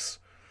woodcocks.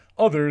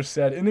 Others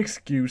said in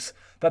excuse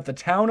that the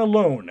town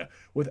alone,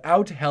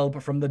 without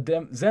help from the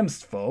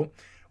zemstvo,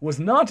 was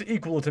not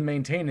equal to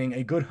maintaining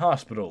a good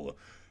hospital.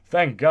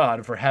 Thank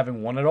God for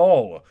having one at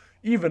all,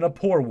 even a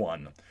poor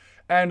one.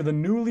 And the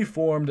newly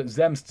formed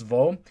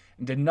zemstvo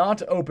did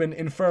not open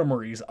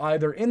infirmaries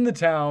either in the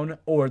town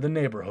or the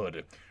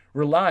neighborhood,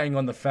 relying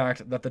on the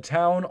fact that the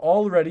town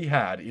already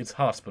had its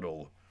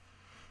hospital.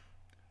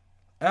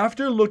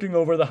 After looking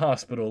over the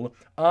hospital,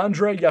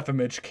 Andrei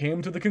Yefimych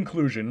came to the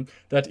conclusion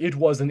that it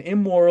was an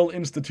immoral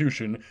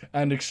institution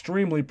and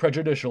extremely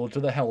prejudicial to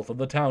the health of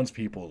the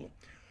townspeople.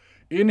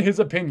 In his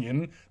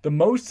opinion, the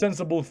most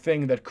sensible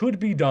thing that could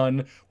be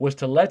done was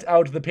to let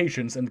out the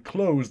patients and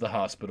close the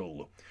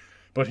hospital.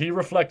 But he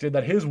reflected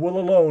that his will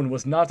alone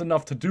was not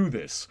enough to do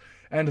this,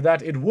 and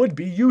that it would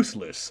be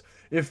useless.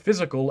 If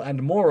physical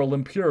and moral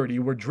impurity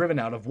were driven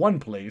out of one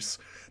place,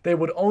 they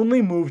would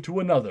only move to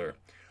another.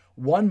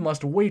 One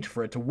must wait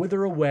for it to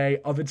wither away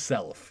of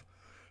itself.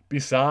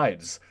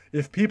 Besides,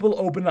 if people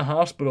open a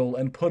hospital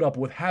and put up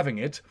with having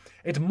it,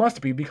 it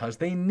must be because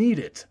they need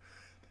it.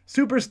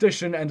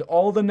 Superstition and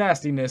all the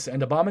nastiness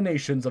and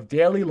abominations of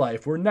daily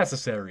life were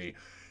necessary,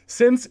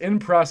 since in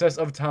process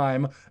of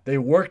time they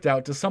worked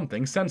out to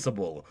something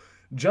sensible,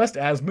 just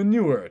as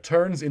manure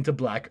turns into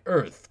black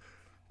earth.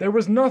 There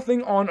was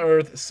nothing on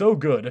earth so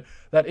good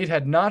that it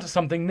had not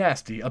something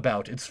nasty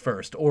about its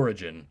first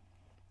origin.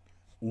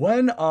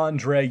 When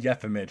Andrei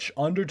Yefimych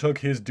undertook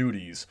his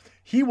duties,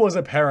 he was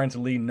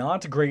apparently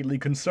not greatly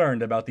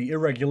concerned about the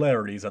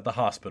irregularities at the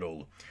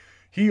hospital.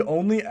 He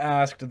only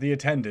asked the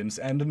attendants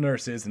and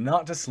nurses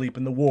not to sleep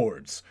in the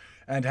wards,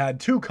 and had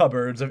 2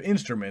 cupboards of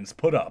instruments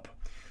put up.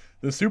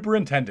 The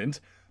superintendent,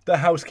 the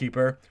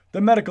housekeeper,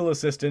 the medical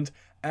assistant,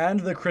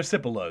 and the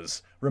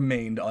crysipelas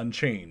remained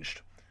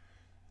unchanged.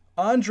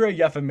 Andrei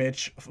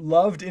Yefimych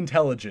loved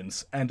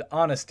intelligence and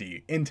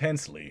honesty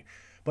intensely,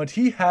 but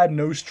he had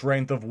no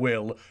strength of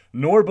will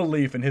nor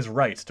belief in his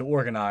right to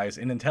organize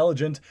an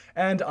intelligent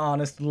and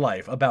honest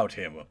life about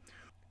him.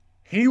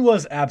 He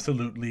was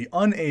absolutely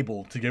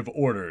unable to give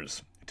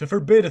orders, to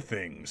forbid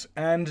things,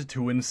 and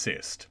to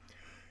insist.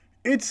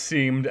 It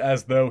seemed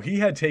as though he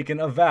had taken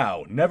a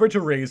vow never to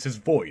raise his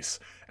voice,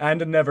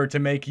 and never to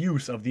make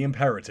use of the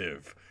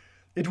imperative.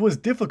 It was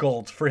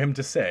difficult for him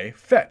to say,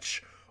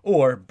 "Fetch,"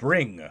 or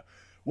 "Bring."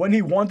 When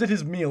he wanted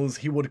his meals,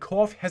 he would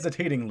cough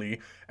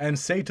hesitatingly, and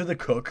say to the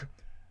cook,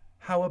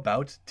 "How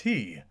about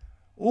tea?"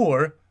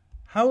 or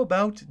 "How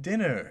about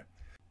dinner?"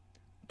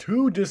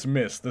 To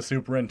dismiss the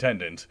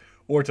superintendent,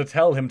 or to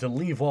tell him to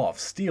leave off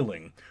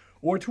stealing,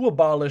 or to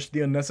abolish the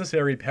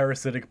unnecessary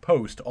parasitic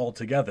post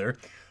altogether,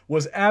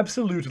 was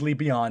absolutely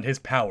beyond his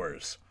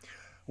powers.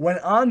 When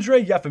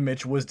Andrei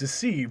Yefimych was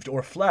deceived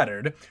or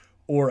flattered,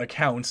 or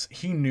accounts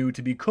he knew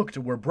to be cooked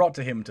were brought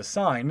to him to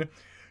sign,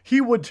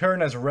 he would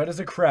turn as red as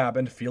a crab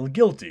and feel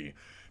guilty,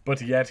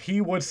 but yet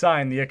he would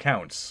sign the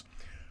accounts.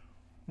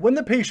 When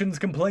the patients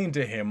complained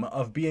to him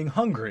of being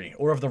hungry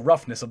or of the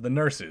roughness of the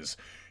nurses,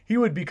 he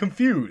would be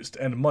confused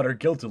and mutter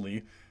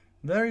guiltily,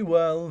 very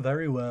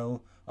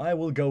well, I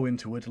will go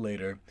into it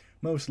later.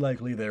 Most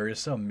likely there is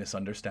some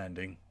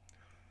misunderstanding."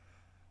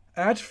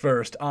 At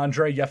first,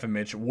 Andrei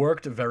Yefimych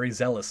worked very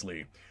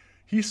zealously.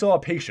 He saw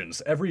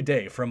patients every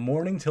day from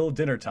morning till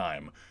dinner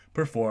time,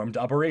 performed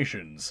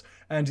operations,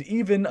 and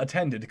even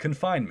attended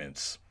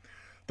confinements.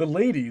 The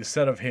ladies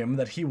said of him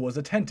that he was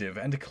attentive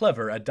and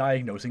clever at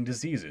diagnosing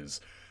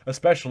diseases,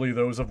 especially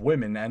those of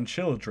women and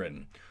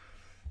children.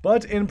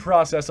 But in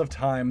process of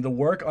time, the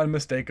work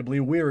unmistakably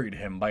wearied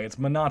him by its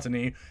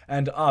monotony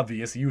and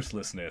obvious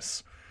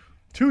uselessness.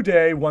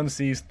 Today one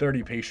sees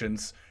 30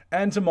 patients,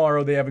 and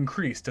tomorrow they have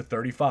increased to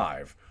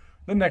 35.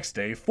 The next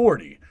day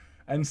 40,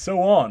 and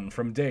so on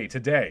from day to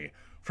day,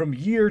 from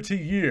year to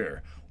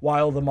year,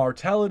 while the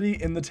mortality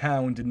in the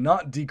town did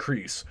not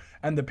decrease,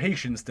 and the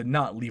patients did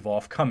not leave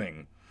off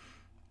coming.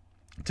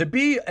 To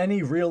be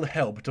any real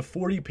help to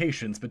 40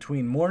 patients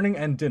between morning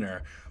and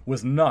dinner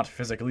was not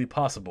physically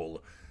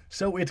possible,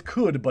 so it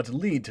could but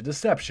lead to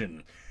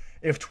deception.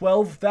 If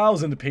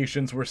 12,000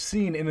 patients were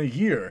seen in a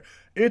year,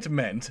 it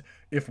meant,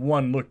 if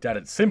one looked at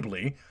it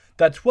simply,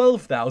 that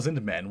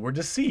 12,000 men were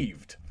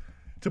deceived.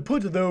 To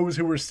put those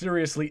who were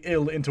seriously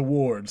ill into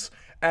wards,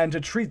 and to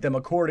treat them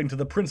according to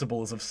the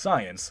principles of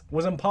science,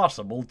 was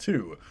impossible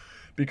too,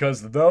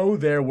 because though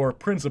there were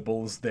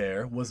principles,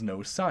 there was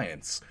no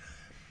science.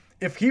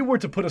 If he were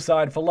to put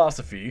aside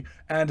philosophy,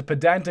 and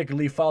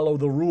pedantically follow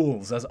the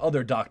rules as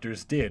other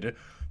doctors did,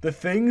 the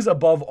things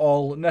above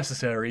all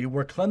necessary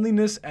were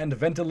cleanliness and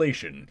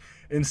ventilation,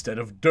 instead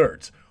of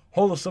dirt,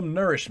 wholesome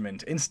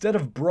nourishment, instead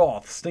of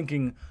broth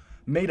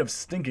made of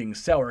stinking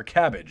sour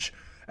cabbage,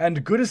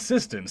 and good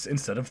assistants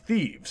instead of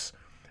thieves.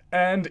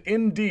 And,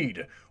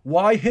 indeed,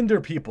 why hinder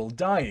people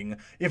dying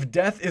if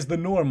death is the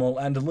normal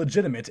and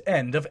legitimate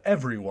end of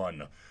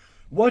everyone?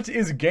 What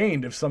is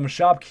gained if some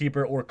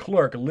shopkeeper or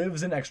clerk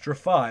lives an extra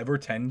 5 or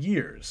 10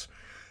 years?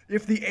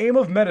 If the aim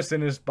of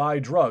medicine is by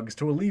drugs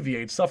to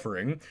alleviate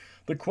suffering,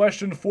 the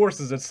question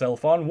forces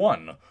itself on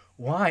one: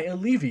 why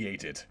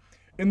alleviate it?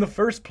 In the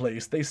first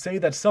place, they say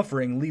that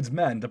suffering leads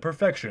man to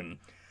perfection.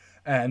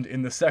 And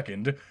in the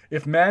second,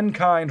 if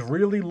mankind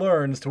really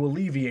learns to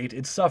alleviate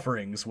its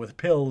sufferings with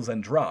pills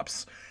and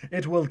drops,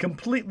 it will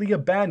completely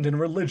abandon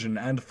religion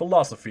and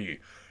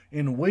philosophy,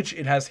 in which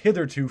it has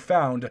hitherto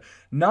found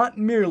not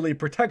merely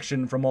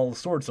protection from all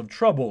sorts of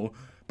trouble,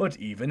 but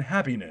even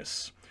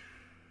happiness.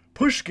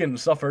 Pushkin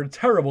suffered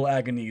terrible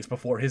agonies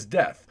before his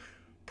death.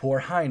 Poor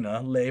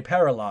Heine lay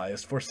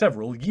paralyzed for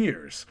several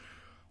years.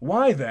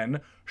 Why,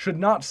 then, should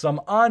not some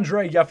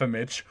Andrei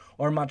Yefimych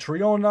or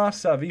Matryona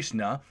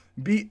Savishna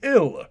be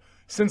ill,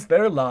 since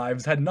their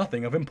lives had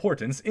nothing of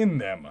importance in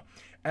them,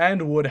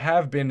 and would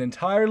have been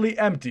entirely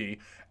empty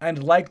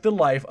and like the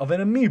life of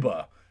an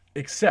amoeba,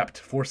 except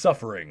for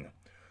suffering?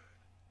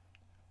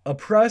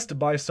 Oppressed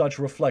by such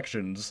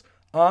reflections,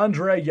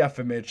 Andrei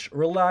Yefimych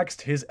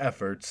relaxed his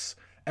efforts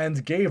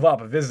and gave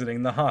up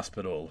visiting the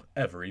hospital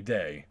every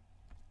day.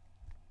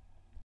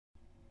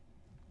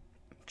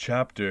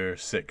 Chapter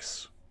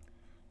 6.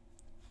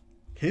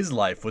 His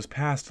life was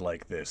passed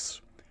like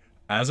this.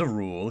 As a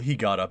rule, he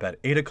got up at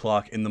 8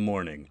 o'clock in the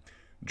morning,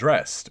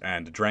 dressed,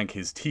 and drank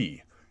his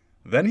tea.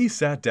 Then he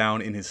sat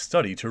down in his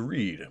study to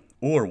read,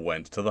 or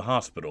went to the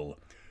hospital.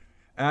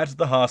 At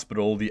the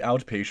hospital, the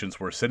outpatients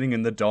were sitting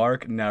in the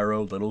dark,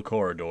 narrow little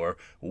corridor,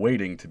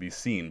 waiting to be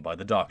seen by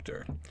the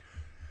doctor.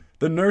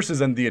 The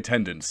nurses and the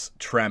attendants,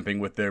 tramping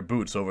with their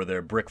boots over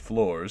their brick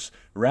floors,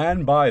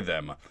 ran by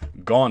them.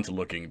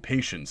 Gaunt-looking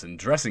patients in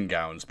dressing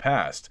gowns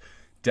passed.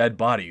 Dead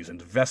bodies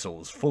and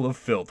vessels full of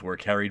filth were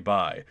carried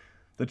by.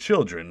 The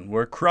children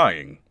were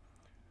crying.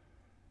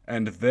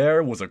 And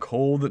there was a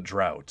cold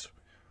drought.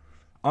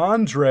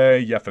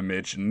 Andrei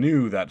Yefimych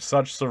knew that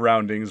such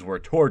surroundings were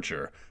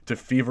torture to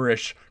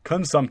feverish,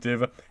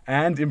 consumptive,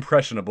 and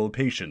impressionable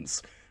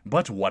patients.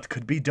 But what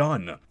could be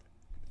done?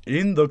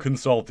 In the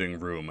consulting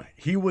room,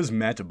 he was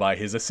met by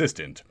his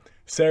assistant,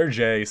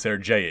 Sergei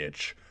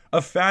Sergeyitch,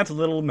 a fat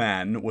little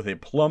man with a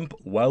plump,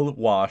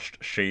 well-washed,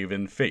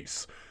 shaven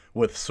face,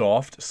 with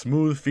soft,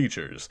 smooth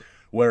features,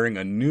 wearing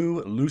a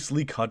new,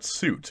 loosely cut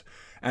suit,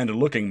 and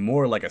looking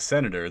more like a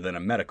senator than a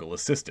medical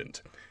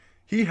assistant.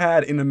 He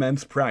had an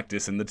immense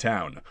practice in the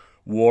town,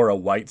 wore a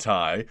white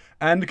tie,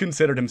 and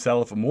considered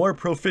himself more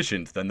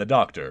proficient than the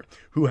doctor,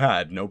 who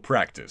had no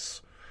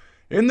practice.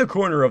 In the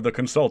corner of the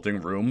consulting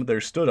room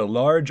there stood a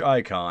large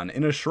icon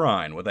in a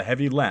shrine with a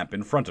heavy lamp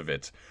in front of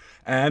it,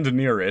 and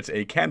near it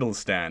a candle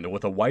stand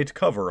with a white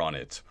cover on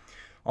it.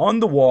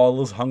 On the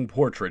walls hung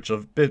portraits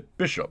of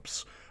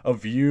bishops, a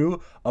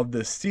view of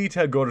the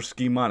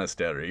Sitagorsky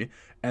Monastery,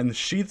 and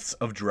sheaths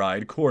of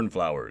dried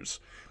cornflowers.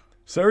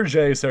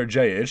 Sergei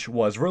Sergeyitch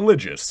was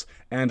religious,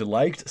 and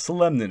liked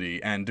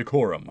solemnity and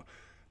decorum.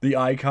 The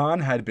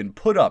icon had been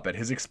put up at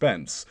his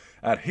expense.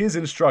 At his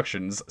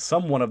instructions,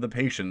 some one of the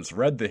patients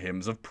read the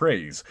hymns of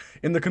praise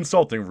in the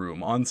consulting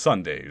room on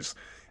Sundays.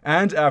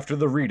 And after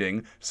the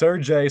reading,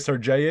 Sergei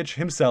Sergeyevich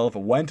himself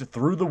went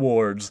through the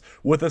wards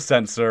with a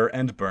censer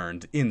and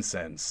burned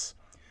incense.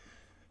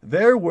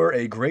 There were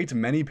a great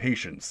many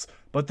patients,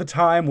 but the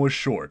time was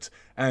short,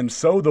 and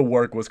so the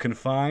work was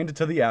confined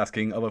to the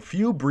asking of a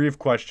few brief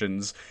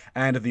questions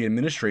and the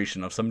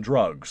administration of some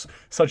drugs,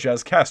 such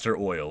as castor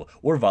oil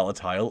or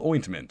volatile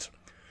ointment.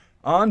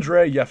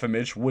 Andrei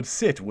Yefimych would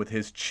sit with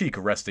his cheek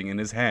resting in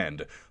his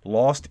hand,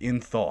 lost in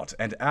thought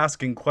and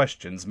asking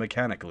questions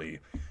mechanically.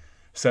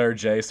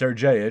 Sergei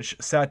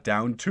Sergeyevich sat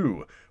down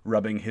too,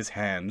 rubbing his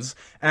hands,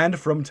 and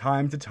from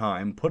time to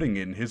time putting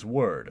in his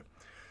word.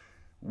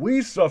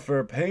 "We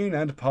suffer pain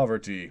and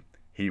poverty,"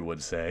 he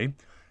would say,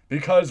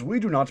 "because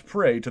we do not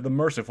pray to the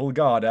merciful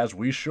God as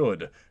we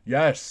should.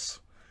 Yes."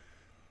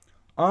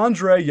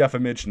 Andrei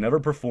Yefimych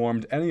never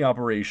performed any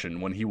operation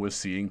when he was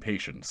seeing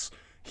patients.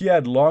 He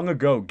had long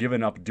ago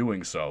given up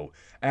doing so,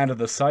 and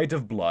the sight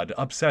of blood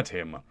upset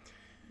him.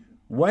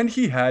 When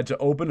he had to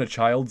open a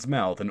child's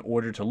mouth in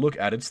order to look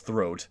at its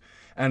throat,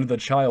 and the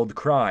child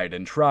cried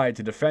and tried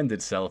to defend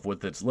itself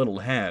with its little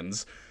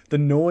hands, the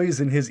noise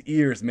in his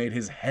ears made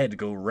his head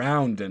go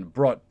round and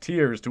brought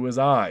tears to his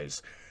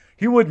eyes.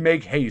 He would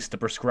make haste to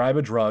prescribe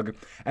a drug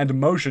and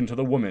motion to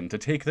the woman to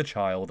take the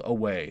child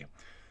away.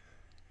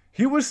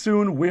 He was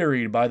soon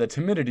wearied by the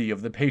timidity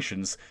of the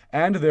patients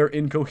and their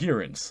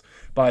incoherence,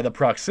 by the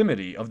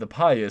proximity of the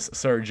pious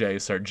Sergei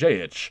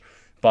Sergeyevich,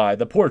 by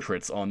the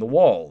portraits on the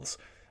walls,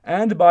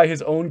 and by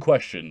his own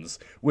questions,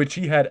 which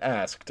he had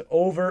asked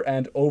over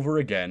and over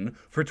again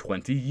for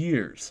 20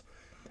 years.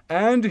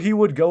 And he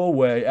would go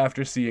away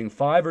after seeing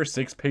 5 or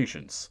 6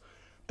 patients.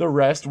 The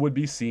rest would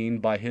be seen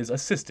by his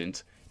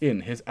assistant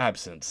in his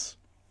absence.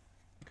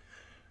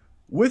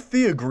 With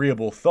the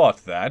agreeable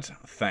thought that,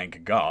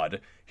 thank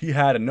God, he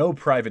had no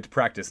private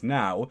practice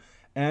now,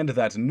 and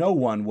that no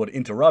one would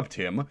interrupt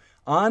him,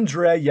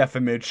 Andrei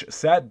Yefimych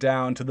sat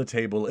down to the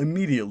table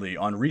immediately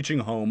on reaching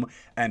home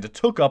and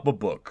took up a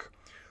book.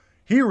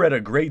 He read a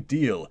great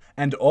deal,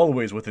 and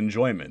always with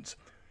enjoyment.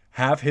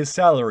 Half his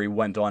salary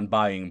went on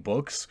buying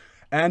books,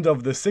 and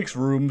of the 6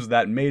 rooms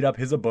that made up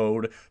his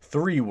abode,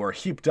 3 were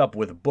heaped up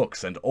with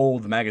books and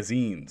old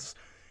magazines.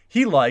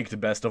 He liked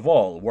best of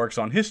all works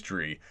on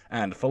history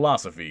and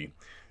philosophy.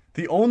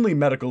 The only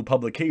medical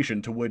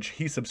publication to which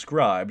he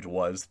subscribed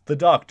was The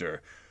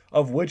Doctor,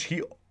 of which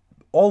he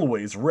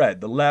always read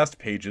the last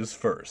pages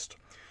first.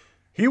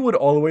 He would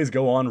always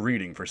go on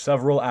reading for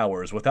several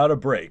hours without a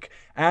break,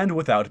 and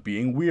without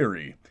being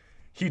weary.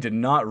 He did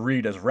not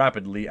read as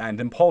rapidly and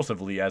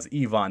impulsively as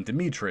Ivan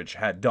Dmitrich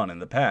had done in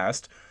the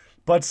past,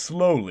 but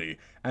slowly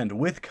and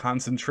with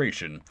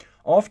concentration,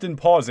 often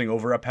pausing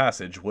over a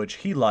passage which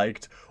he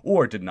liked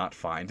or did not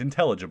find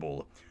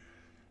intelligible.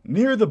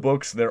 Near the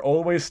books there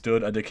always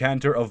stood a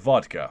decanter of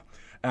vodka,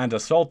 and a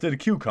salted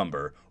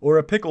cucumber or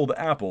a pickled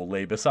apple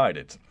lay beside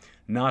it,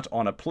 not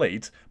on a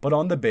plate, but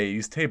on the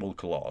baize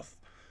tablecloth.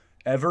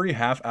 Every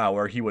half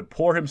hour he would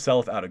pour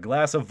himself out a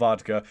glass of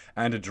vodka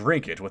and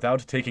drink it without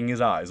taking his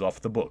eyes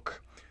off the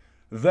book.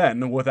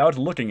 Then, without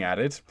looking at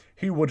it,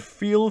 he would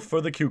feel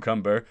for the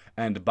cucumber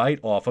and bite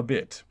off a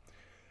bit.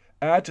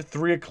 At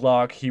 3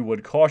 o'clock he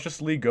would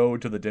cautiously go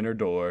to the dinner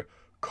door,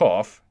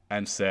 cough,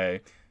 and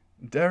say,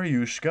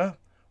 "Daryushka,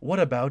 what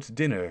about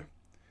dinner?"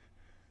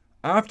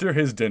 After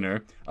his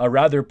dinner, a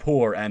rather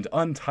poor and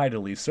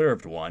untidily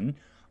served one,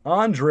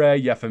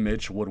 Andrei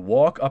Yefimych would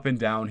walk up and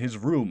down his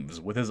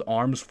rooms with his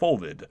arms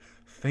folded,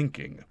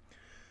 thinking.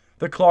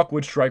 The clock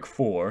would strike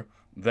 4,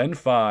 then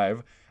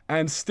 5,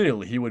 and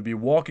still he would be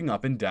walking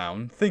up and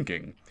down,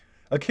 thinking.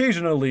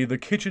 Occasionally the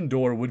kitchen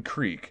door would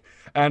creak,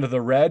 and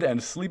the red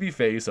and sleepy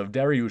face of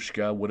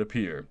Daryushka would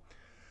appear.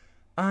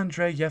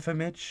 "Andrei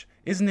Yefimych,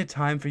 isn't it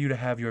time for you to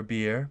have your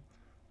beer?"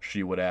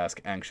 she would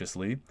ask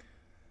anxiously.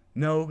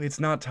 "No, it's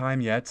not time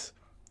yet,"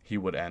 he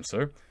would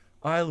answer.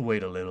 "I'll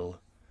wait a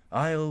little.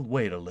 I'll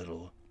wait a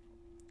little."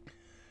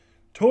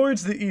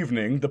 Towards the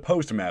evening, the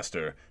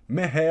postmaster,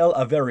 Mihail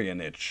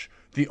Averyanitch,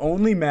 the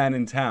only man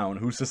in town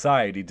whose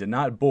society did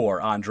not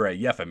bore Andrei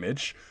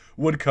Yefimych,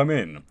 would come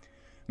in.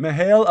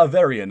 Mihail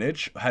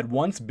Averyanitch had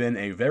once been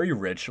a very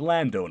rich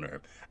landowner,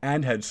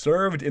 and had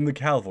served in the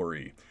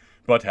cavalry,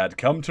 but had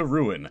come to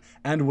ruin,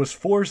 and was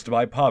forced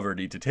by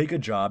poverty to take a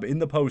job in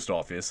the post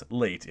office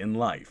late in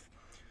life.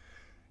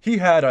 He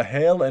had a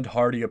hale and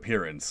hearty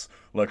appearance,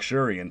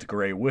 luxuriant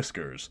grey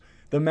whiskers,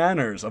 the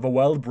manners of a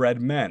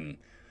well-bred man,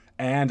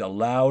 and a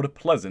loud,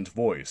 pleasant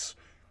voice.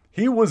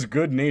 He was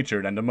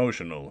good-natured and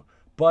emotional,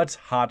 but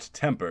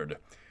hot-tempered.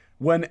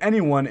 When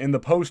anyone in the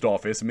post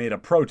office made a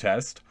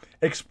protest,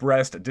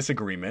 expressed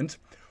disagreement,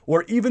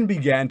 or even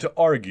began to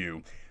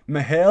argue,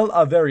 Mihail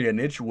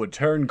Averyanitch would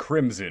turn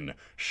crimson,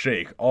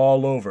 shake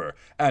all over,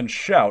 and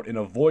shout in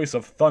a voice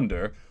of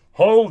thunder,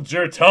 "Hold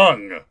your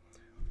tongue!"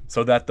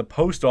 So that the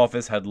post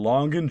office had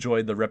long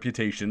enjoyed the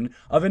reputation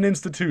of an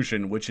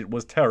institution which it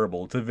was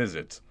terrible to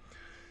visit.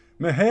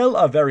 Mikhail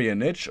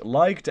Averyanitch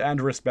liked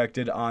and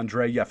respected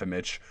Andrei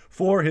Yefimych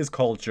for his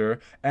culture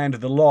and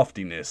the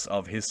loftiness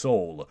of his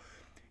soul.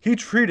 He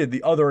treated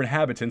the other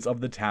inhabitants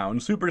of the town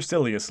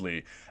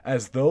superciliously,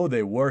 as though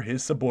they were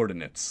his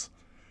subordinates.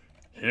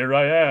 "Here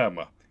I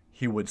am,"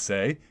 he would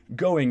say,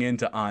 going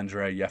into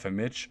Andrei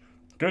Yefimych.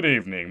 "Good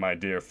evening, my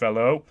dear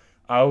fellow.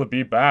 I'll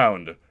be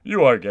bound.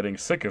 You are getting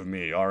sick of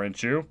me,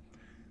 aren't you?"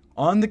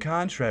 "On the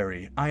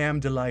contrary, I am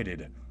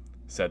delighted,"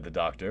 said the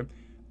doctor.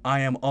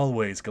 "I am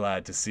always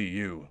glad to see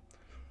you."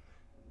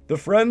 The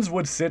friends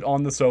would sit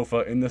on the sofa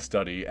in the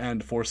study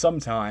and for some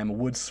time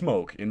would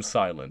smoke in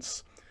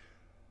silence.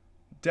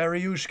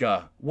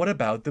 "Daryushka, what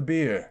about the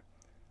beer?"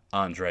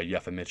 Andrei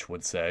Yefimych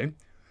would say.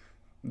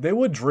 They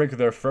would drink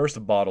their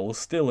first bottle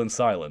still in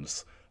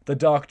silence, the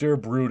doctor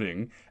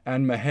brooding,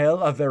 and Mikhail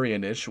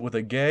Averyanitch with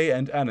a gay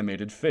and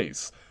animated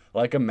face,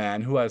 like a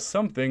man who has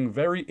something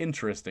very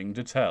interesting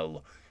to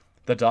tell.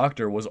 The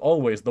doctor was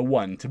always the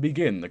one to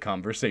begin the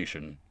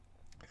conversation.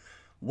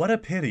 "What a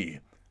pity,"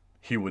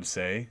 he would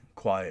say,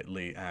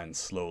 quietly and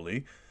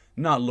slowly,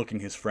 not looking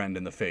his friend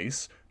in the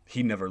face.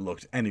 He never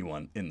looked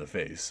anyone in the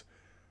face.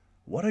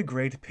 "What a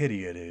great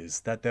pity it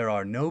is that there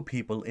are no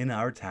people in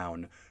our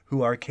town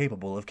who are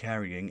capable of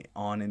carrying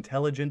on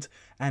intelligent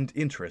and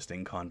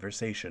interesting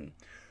conversation,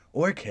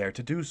 or care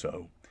to do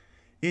so.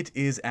 It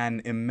is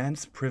an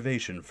immense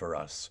privation for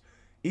us.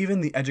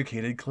 Even the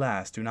educated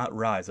class do not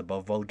rise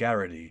above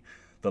vulgarity.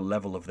 The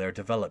level of their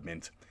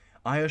development,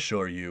 I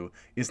assure you,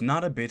 is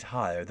not a bit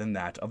higher than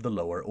that of the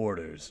lower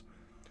orders."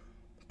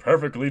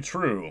 "Perfectly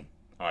true.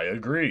 I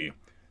agree."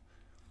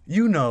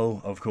 "You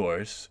know, of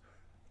course,"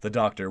 the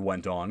doctor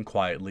went on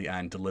quietly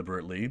and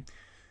deliberately,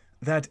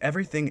 "that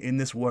everything in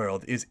this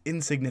world is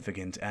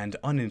insignificant and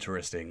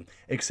uninteresting,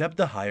 except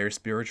the higher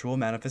spiritual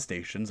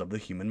manifestations of the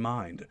human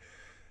mind.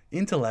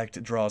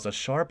 Intellect draws a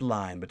sharp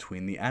line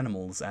between the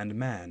animals and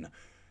man,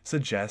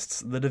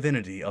 suggests the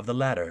divinity of the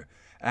latter,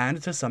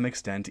 and to some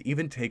extent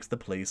even takes the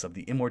place of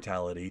the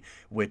immortality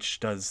which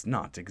does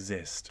not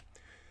exist.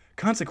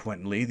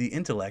 Consequently, the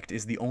intellect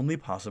is the only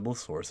possible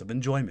source of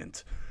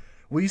enjoyment.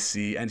 We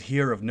see and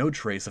hear of no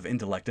trace of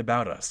intellect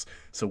about us,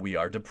 so we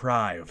are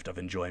deprived of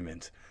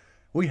enjoyment.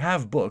 We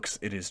have books,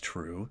 it is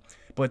true,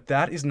 but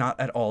that is not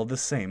at all the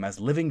same as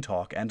living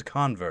talk and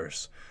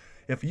converse.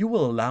 If you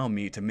will allow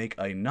me to make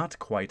a not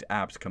quite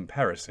apt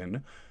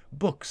comparison,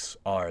 books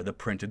are the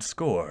printed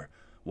score,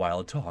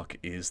 while talk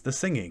is the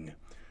singing."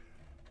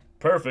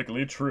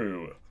 "Perfectly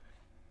true."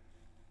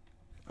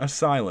 A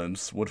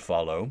silence would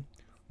follow.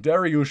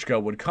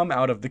 Daryushka would come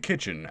out of the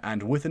kitchen,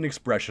 and with an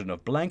expression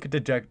of blank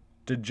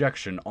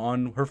dejection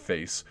on her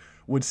face,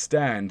 would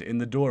stand in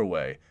the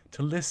doorway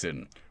to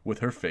listen, with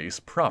her face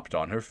propped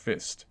on her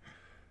fist.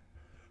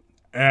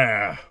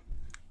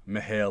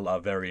 Mikhail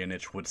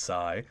Averyanitch would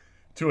sigh,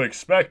 "to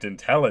expect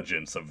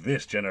intelligence of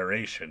this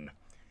generation."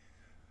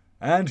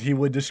 And he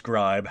would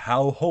describe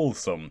how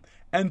wholesome,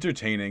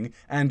 entertaining,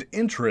 and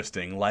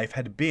interesting life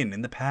had been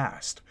in the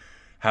past,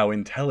 how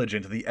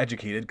intelligent the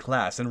educated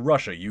class in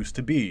Russia used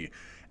to be,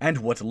 and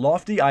what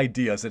lofty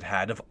ideas it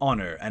had of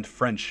honor and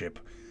friendship,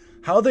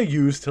 how they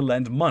used to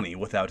lend money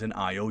without an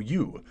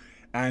IOU,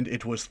 and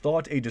it was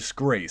thought a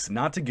disgrace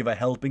not to give a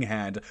helping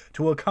hand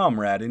to a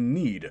comrade in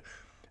need,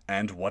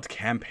 and what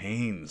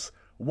campaigns,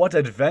 what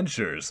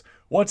adventures,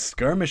 what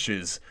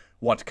skirmishes,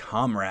 what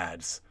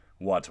comrades,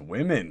 what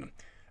women,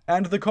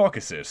 and the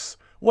Caucasus.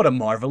 What a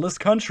marvelous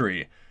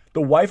country!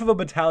 The wife of a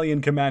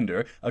battalion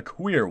commander, a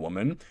queer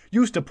woman,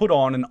 used to put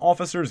on an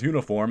officer's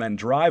uniform and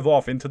drive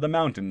off into the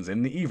mountains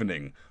in the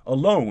evening,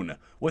 alone,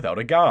 without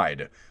a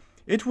guide.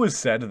 It was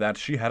said that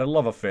she had a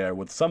love affair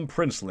with some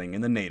princeling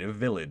in the native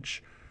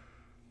village.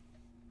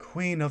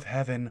 "Queen of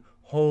Heaven,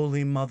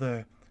 Holy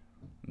Mother,"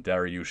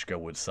 Daryushka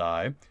would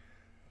sigh.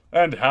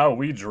 "And how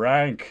we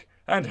drank,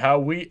 and how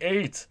we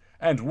ate,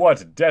 and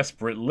what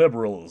desperate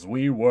liberals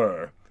we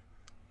were."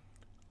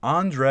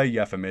 Andrei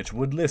Yefimych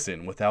would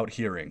listen without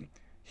hearing.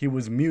 He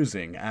was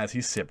musing as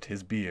he sipped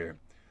his beer.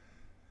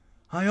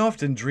 "I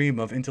often dream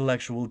of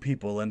intellectual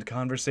people and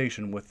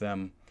conversation with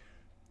them,"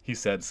 he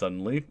said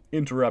suddenly,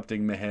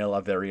 interrupting Mikhail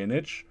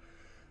Averyanitch.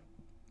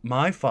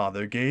 "My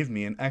father gave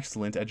me an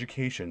excellent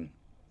education,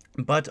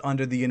 but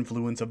under the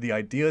influence of the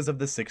ideas of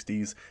the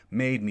 60s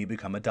made me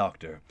become a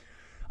doctor.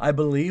 I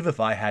believe if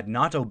I had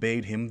not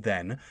obeyed him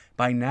then,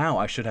 by now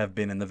I should have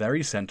been in the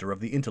very center of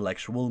the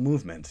intellectual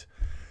movement.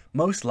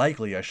 Most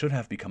likely I should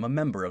have become a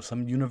member of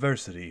some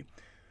university.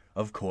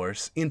 Of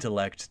course,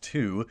 intellect,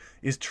 too,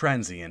 is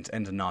transient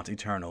and not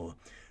eternal,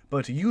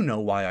 but you know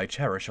why I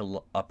cherish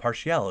a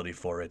partiality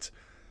for it.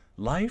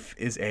 Life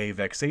is a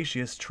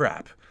vexatious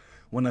trap.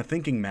 When a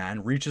thinking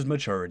man reaches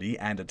maturity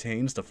and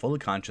attains to full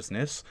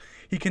consciousness,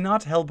 he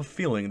cannot help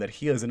feeling that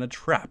he is in a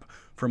trap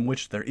from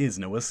which there is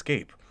no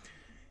escape.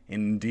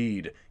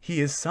 Indeed, he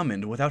is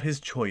summoned without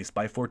his choice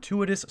by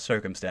fortuitous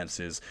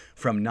circumstances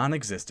from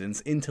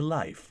non-existence into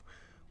life.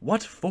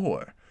 What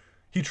for?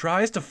 He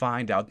tries to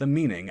find out the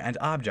meaning and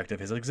object of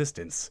his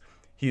existence.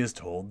 He is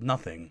told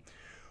nothing.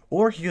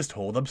 Or he is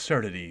told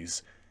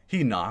absurdities.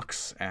 He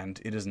knocks, and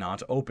it is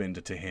not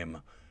opened to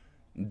him.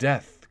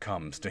 Death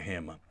comes to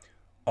him,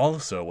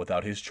 also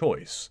without his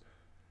choice.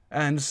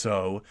 And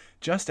so,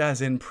 just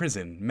as in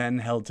prison men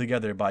held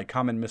together by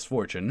common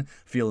misfortune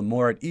feel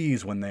more at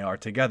ease when they are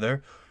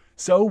together,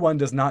 so one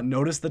does not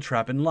notice the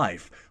trap in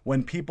life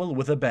when people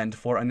with a bent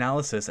for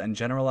analysis and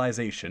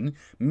generalization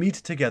meet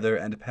together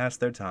and pass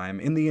their time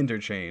in the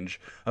interchange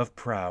of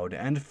proud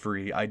and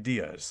free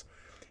ideas.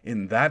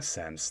 In that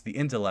sense, the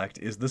intellect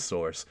is the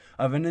source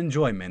of an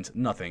enjoyment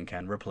nothing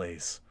can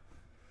replace.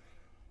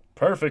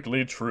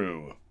 Perfectly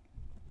true.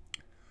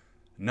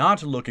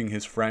 Not looking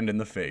his friend in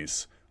the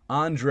face,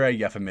 Andrei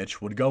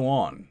Yefimych would go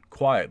on,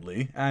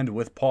 quietly and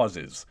with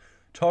pauses,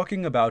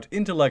 talking about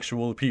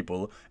intellectual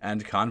people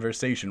and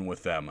conversation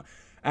with them,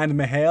 and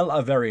Mihail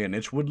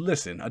Averyanich would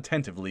listen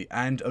attentively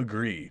and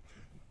agree.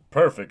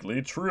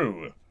 Perfectly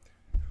true.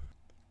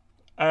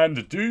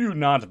 And do you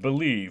not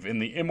believe in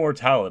the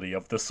immortality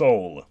of the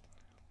soul?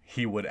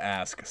 He would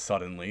ask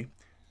suddenly.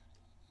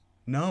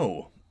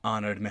 No,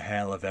 honored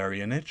Mihail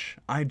Averyanich,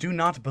 I do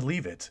not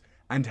believe it,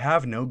 and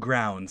have no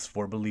grounds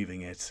for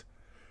believing it.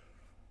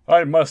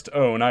 I must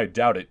own I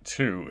doubt it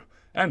too,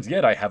 and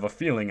yet I have a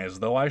feeling as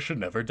though I should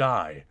never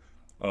die.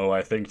 Oh,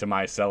 I think to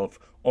myself,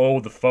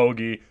 old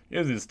fogey,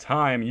 it is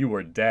time you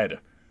were dead.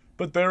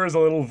 But there is a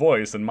little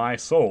voice in my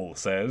soul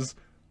says,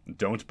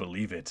 don't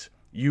believe it,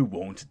 you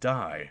won't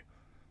die.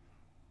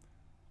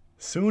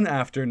 Soon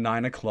after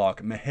 9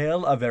 o'clock,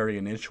 Mihail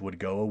Averyanich would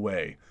go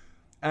away.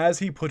 As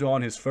he put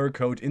on his fur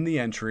coat in the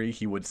entry,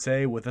 he would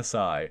say with a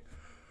sigh,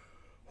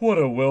 What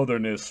a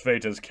wilderness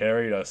fate has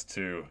carried us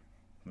to.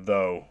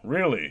 Though,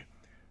 really,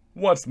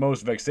 what's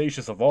most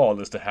vexatious of all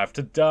is to have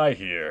to die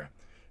here.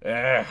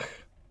 Ugh.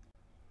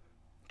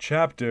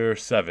 Chapter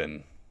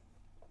 7.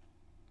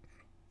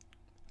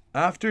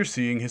 After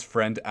seeing his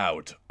friend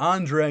out,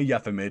 Andrei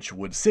Yefimych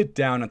would sit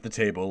down at the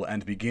table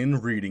and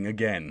begin reading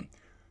again.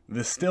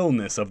 The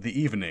stillness of the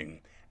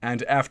evening,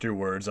 and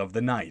afterwards of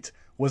the night,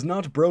 was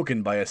not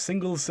broken by a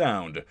single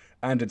sound,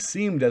 and it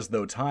seemed as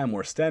though time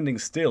were standing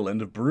still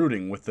and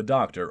brooding with the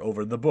doctor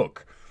over the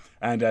book,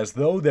 and as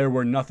though there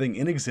were nothing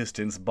in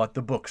existence but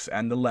the books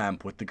and the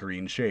lamp with the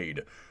green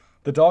shade.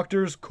 The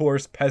doctor's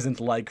coarse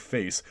peasant-like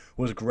face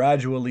was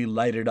gradually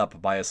lighted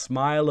up by a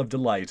smile of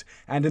delight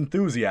and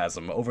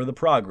enthusiasm over the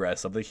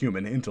progress of the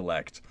human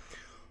intellect.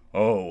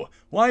 Oh,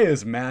 why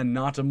is man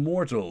not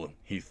immortal?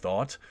 He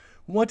thought.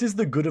 What is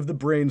the good of the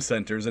brain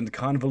centers and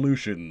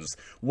convolutions?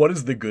 What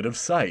is the good of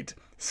sight,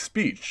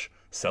 speech,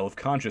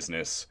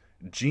 self-consciousness,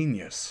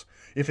 genius,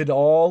 if it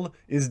all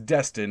is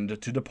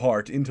destined to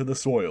depart into the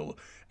soil,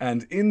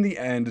 and in the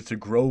end to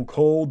grow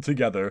cold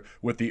together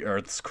with the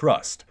earth's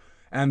crust,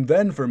 and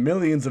then for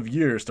millions of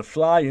years to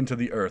fly into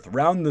the earth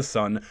round the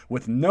sun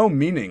with no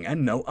meaning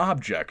and no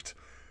object?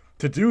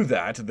 To do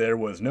that, there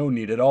was no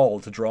need at all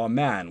to draw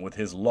man with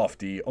his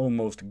lofty,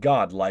 almost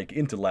godlike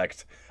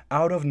intellect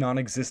out of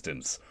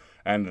non-existence,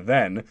 and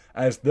then,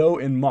 as though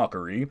in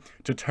mockery,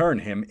 to turn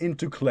him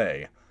into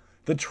clay.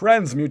 The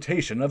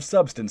transmutation of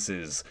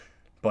substances.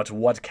 But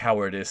what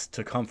cowardice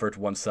to comfort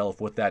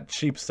oneself with that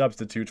cheap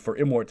substitute for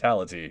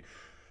immortality.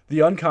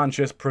 The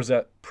unconscious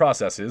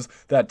processes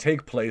that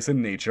take place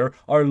in nature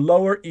are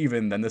lower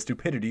even than the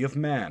stupidity of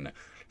man,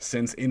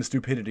 since in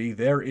stupidity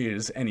there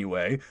is,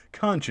 anyway,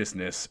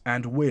 consciousness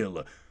and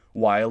will,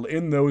 while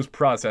in those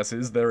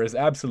processes there is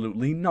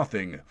absolutely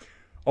nothing.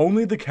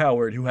 Only the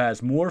coward who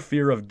has more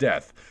fear of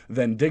death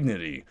than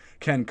dignity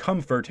can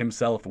comfort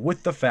himself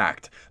with the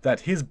fact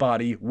that his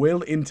body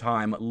will in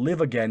time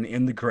live again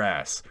in the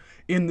grass,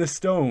 in the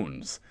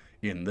stones,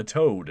 in the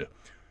toad.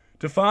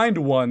 To find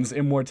one's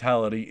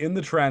immortality in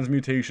the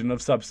transmutation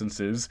of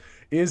substances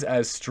is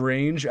as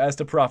strange as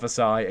to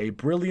prophesy a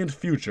brilliant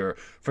future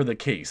for the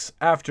case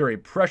after a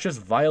precious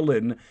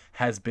violin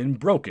has been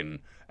broken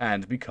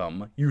and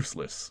become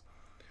useless.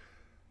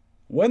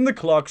 When the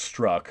clock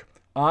struck,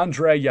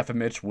 Andrei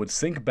Yefimych would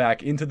sink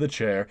back into the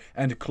chair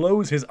and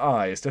close his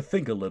eyes to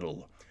think a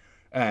little.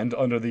 And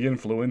under the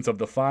influence of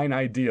the fine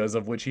ideas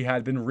of which he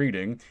had been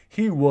reading,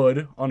 he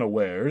would,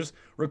 unawares,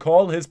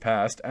 recall his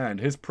past and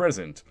his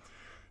present.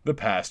 The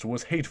past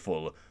was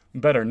hateful,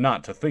 better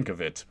not to think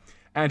of it,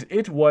 and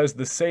it was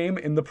the same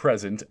in the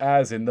present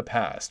as in the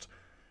past.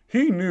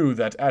 He knew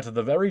that at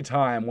the very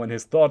time when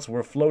his thoughts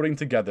were floating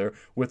together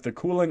with the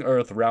cooling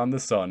earth round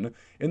the sun,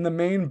 in the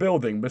main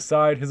building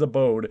beside his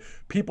abode,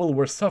 people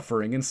were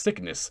suffering in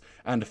sickness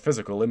and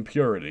physical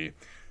impurity.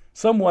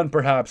 Someone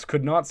perhaps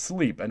could not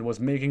sleep and was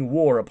making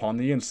war upon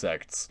the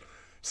insects.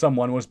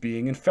 Someone was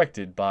being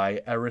infected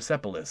by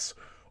erysipelas,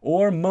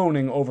 or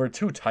moaning over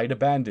too tight a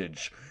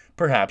bandage.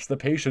 Perhaps the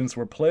patients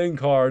were playing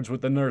cards with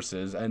the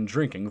nurses and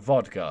drinking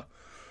vodka.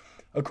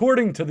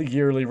 According to the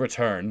yearly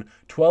return,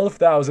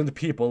 12,000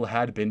 people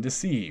had been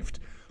deceived.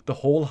 The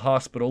whole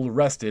hospital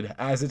rested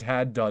as it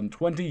had done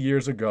 20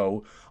 years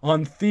ago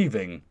on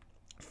thieving,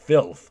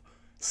 filth,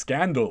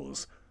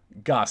 scandals,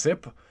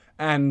 gossip,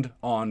 and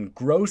on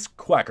gross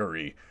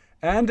quackery.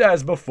 And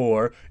as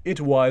before, it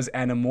was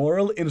an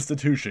immoral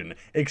institution,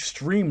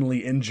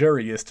 extremely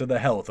injurious to the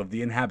health of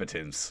the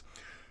inhabitants.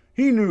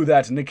 He knew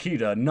that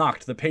Nikita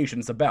knocked the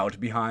patients about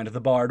behind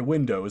the barred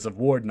windows of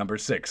Ward Number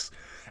 6,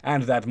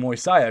 and that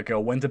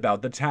Moisaika went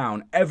about the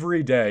town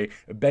every day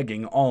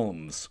begging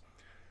alms.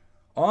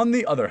 On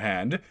the other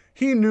hand,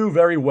 he knew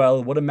very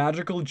well what a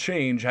magical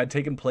change had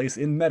taken place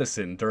in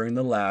medicine during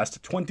the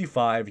last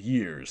 25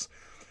 years.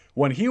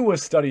 When he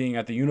was studying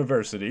at the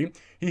university,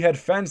 he had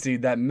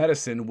fancied that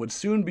medicine would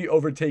soon be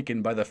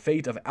overtaken by the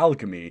fate of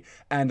alchemy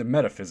and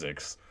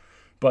metaphysics.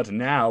 But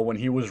now, when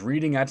he was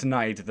reading at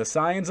night, the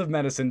science of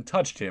medicine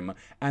touched him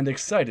and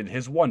excited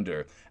his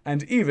wonder,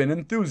 and even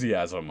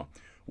enthusiasm.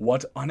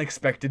 What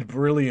unexpected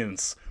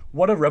brilliance!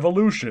 What a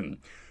revolution!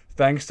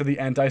 Thanks to the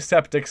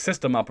antiseptic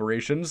system,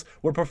 operations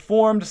were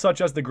performed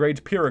such as the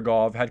great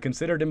Pirogov had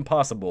considered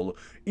impossible,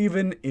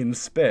 even in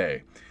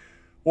spe.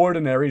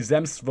 Ordinary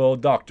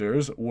Zemstvo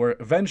doctors were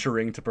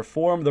venturing to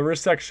perform the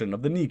resection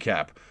of the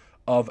kneecap.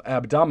 Of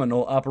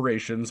abdominal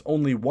operations,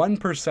 only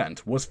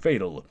 1% was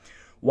fatal,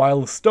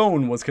 while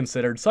stone was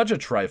considered such a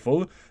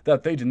trifle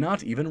that they did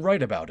not even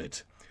write about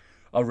it.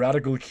 A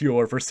radical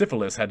cure for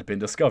syphilis had been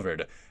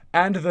discovered,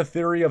 and the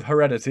theory of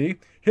heredity,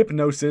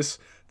 hypnosis,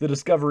 the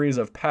discoveries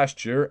of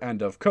Pasteur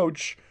and of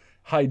Koch,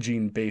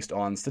 hygiene based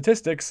on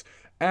statistics,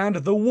 and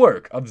the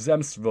work of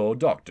Zemstvo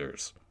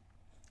doctors.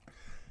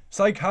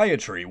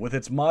 Psychiatry, with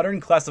its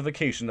modern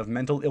classification of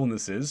mental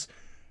illnesses,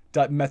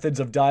 methods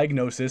of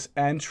diagnosis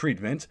and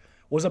treatment,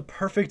 was a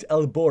perfect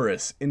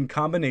Elborus in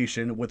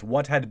combination with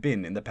what had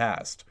been in the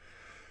past.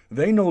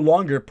 They no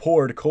longer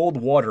poured cold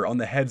water on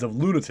the heads of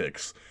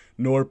lunatics,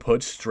 nor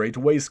put straight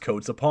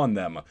waistcoats upon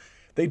them.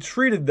 They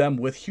treated them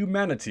with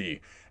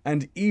humanity,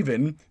 and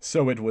even,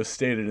 so it was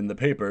stated in the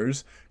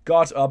papers,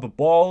 got up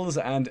balls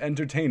and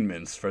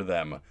entertainments for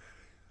them.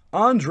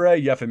 Andrei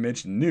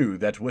Yefimych knew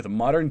that with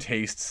modern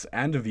tastes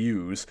and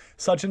views,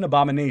 such an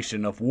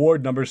abomination of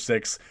Ward Number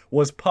 6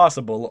 was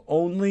possible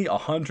only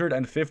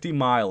 150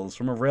 miles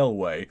from a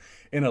railway,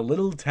 in a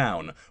little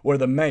town where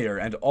the mayor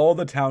and all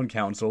the town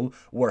council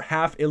were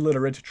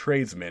half-illiterate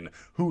tradesmen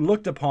who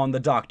looked upon the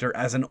doctor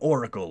as an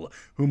oracle,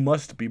 who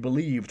must be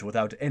believed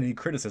without any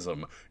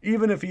criticism,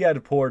 even if he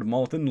had poured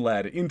molten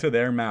lead into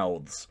their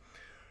mouths.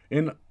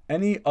 In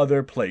any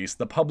other place,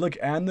 the public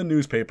and the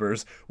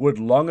newspapers would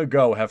long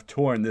ago have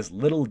torn this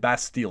little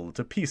Bastille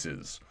to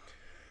pieces.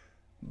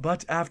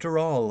 But after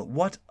all,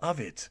 what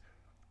of it?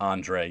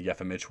 Andrei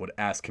Yefimych would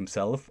ask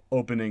himself,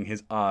 opening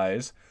his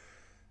eyes.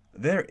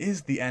 There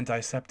is the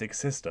antiseptic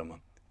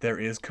system, there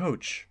is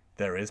Koch,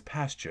 there is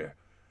Pasteur,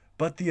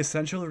 but the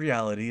essential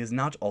reality is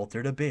not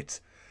altered a bit.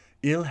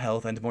 Ill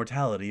health and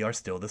mortality are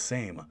still the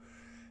same.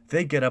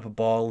 They get up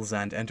balls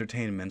and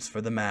entertainments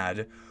for the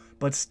mad,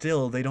 but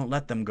still they don't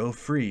let them go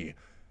free,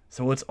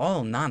 so it's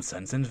all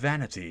nonsense and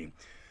vanity.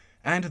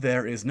 And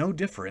there is no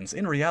difference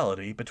in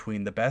reality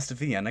between the best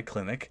Vienna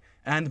clinic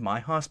and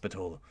my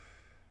hospital.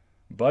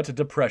 But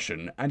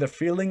depression, and a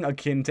feeling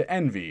akin to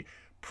envy,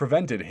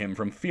 prevented him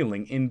from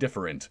feeling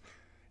indifferent.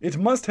 It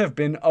must have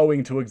been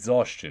owing to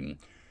exhaustion.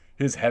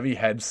 His heavy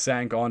head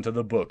sank onto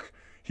the book.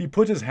 He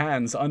put his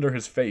hands under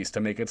his face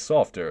to make it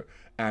softer,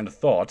 and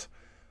thought,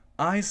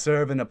 I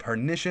serve in a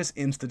pernicious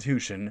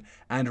institution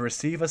and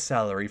receive a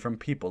salary from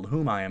people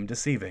whom I am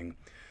deceiving.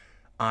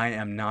 I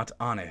am not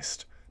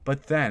honest,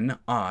 but then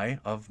I,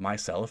 of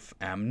myself,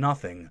 am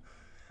nothing.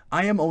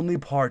 I am only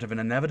part of an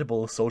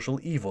inevitable social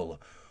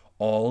evil.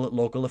 All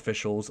local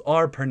officials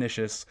are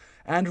pernicious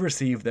and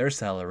receive their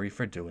salary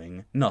for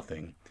doing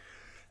nothing.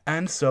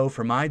 And so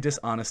for my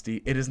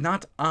dishonesty it is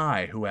not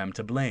I who am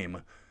to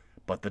blame,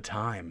 but the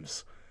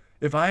times.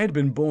 If I had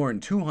been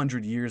born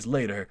 200 years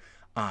later,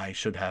 I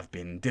should have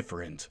been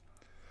different.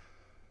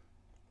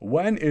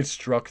 When it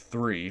struck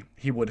 3,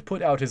 he would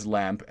put out his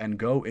lamp and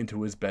go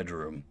into his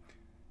bedroom.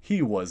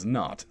 He was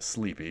not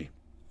sleepy.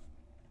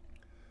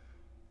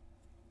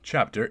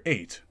 Chapter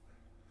 8.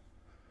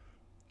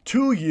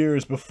 2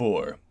 years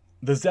before,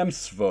 the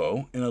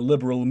Zemstvo, in a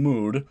liberal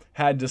mood,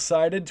 had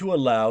decided to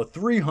allow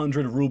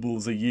 300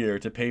 rubles a year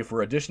to pay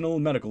for additional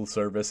medical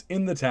service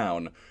in the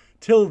town,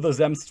 till the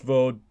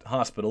Zemstvo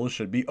hospital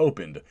should be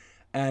opened,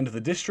 and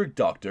the district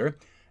doctor,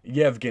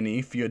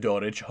 Yevgeny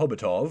Fyodorich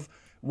Hobotov,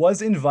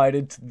 was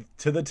invited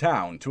to the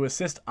town to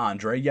assist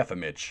Andrei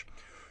Yefimych.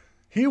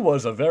 He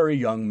was a very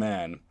young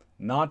man,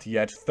 not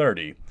yet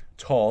 30,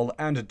 tall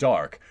and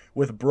dark,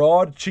 with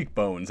broad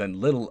cheekbones and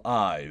little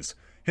eyes.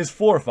 His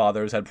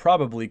forefathers had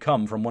probably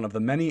come from one of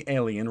the many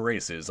alien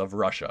races of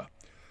Russia.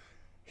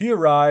 He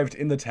arrived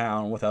in the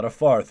town without a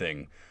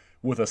farthing,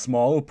 with a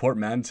small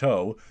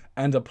portmanteau,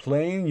 and a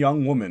plain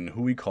young woman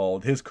who he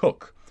called his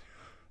cook.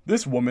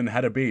 This woman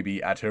had a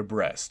baby at her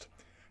breast.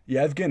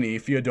 Yevgeny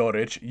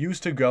Fyodorich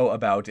used to go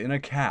about in a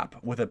cap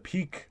with a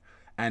peak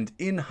and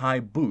in high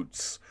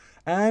boots,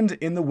 and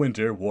in the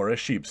winter wore a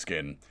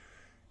sheepskin.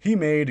 He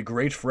made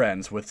great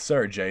friends with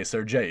Sergei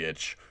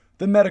Sergeyich,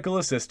 the medical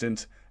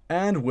assistant,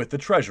 and with the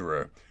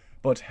treasurer,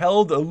 but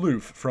held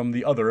aloof from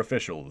the other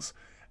officials,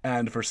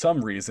 and for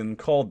some reason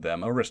called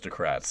them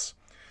aristocrats.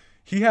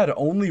 He had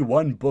only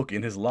one book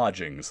in his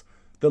lodgings,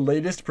 the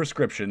latest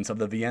prescriptions of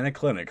the Vienna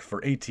Clinic for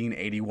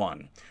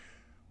 1881.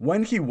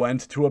 When he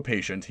went to a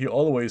patient, he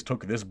always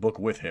took this book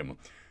with him.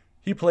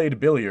 He played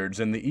billiards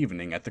in the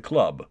evening at the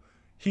club.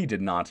 He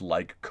did not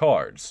like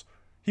cards.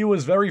 He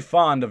was very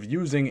fond of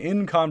using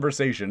in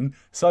conversation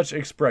such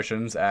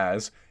expressions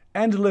as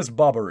endless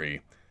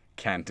bobbery,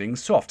 canting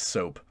soft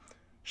soap,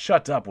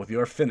 shut up with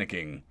your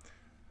finicking.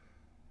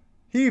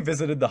 He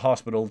visited the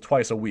hospital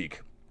twice a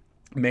week,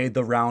 made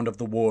the round of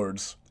the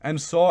wards, and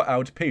saw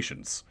out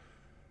patients.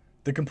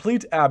 The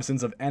complete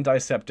absence of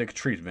antiseptic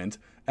treatment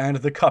and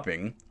the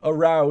cupping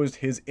aroused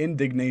his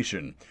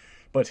indignation,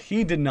 but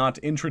he did not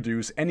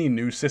introduce any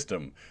new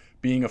system,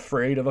 being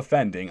afraid of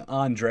offending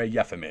Andrei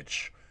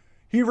Yefimych.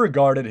 He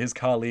regarded his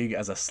colleague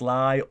as a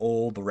sly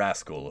old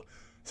rascal,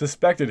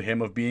 suspected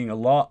him of being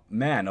a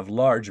man of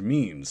large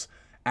means,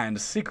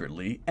 and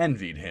secretly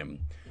envied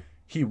him.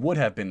 He would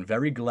have been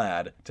very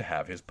glad to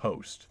have his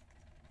post.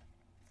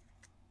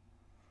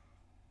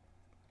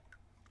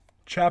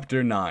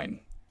 Chapter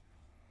 9.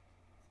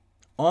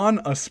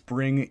 On a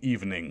spring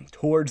evening,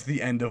 towards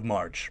the end of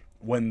March,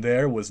 when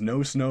there was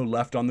no snow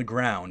left on the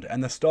ground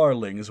and the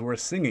starlings were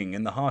singing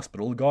in the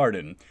hospital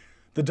garden,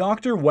 the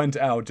doctor went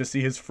out to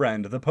see his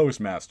friend the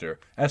postmaster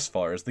as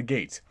far as the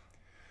gate.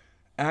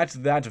 At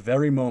that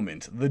very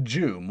moment, the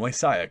Jew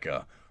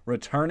Moisaika,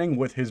 returning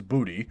with his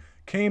booty,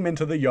 came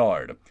into the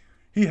yard.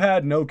 He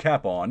had no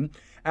cap on,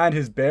 and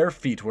his bare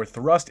feet were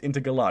thrust into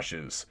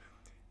galoshes.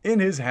 In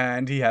his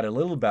hand he had a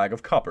little bag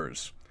of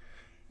coppers.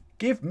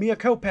 "Give me a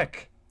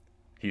kopeck,"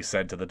 he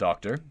said to the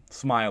doctor,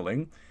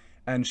 smiling,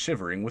 and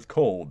shivering with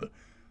cold.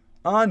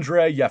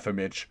 Andrei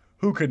Yefimych,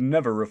 who could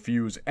never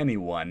refuse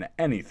anyone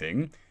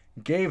anything,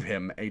 gave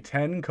him a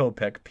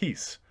 10-kopeck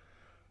piece.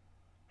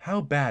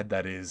 "How bad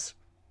that is,"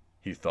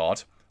 he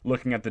thought,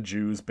 looking at the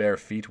Jew's bare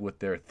feet with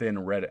their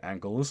thin red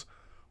ankles.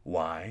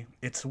 "Why,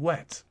 it's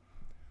wet."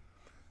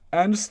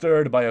 And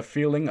stirred by a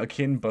feeling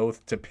akin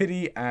both to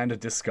pity and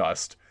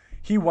disgust,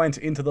 he went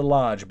into the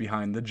lodge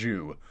behind the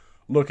Jew,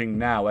 looking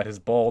now at his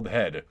bald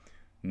head,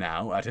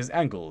 now at his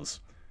ankles.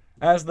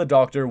 As the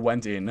doctor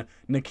went in,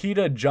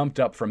 Nikita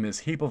jumped up from his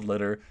heap of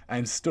litter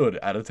and stood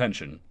at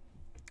attention.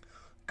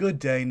 "Good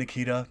day,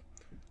 Nikita,"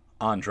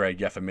 Andrei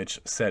Yefimych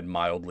said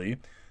mildly.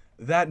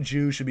 "That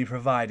Jew should be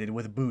provided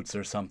with boots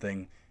or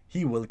something.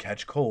 He will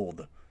catch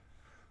cold."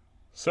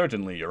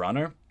 "Certainly, Your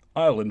Honor.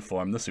 I'll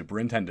inform the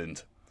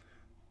superintendent."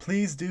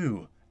 "Please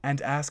do,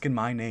 and ask in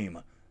my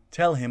name.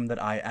 Tell him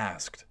that I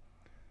asked."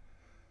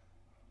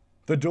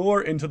 The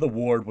door into the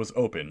ward was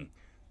open.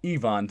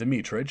 Ivan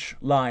Dmitrich,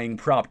 lying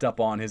propped up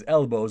on his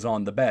elbows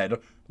on the bed,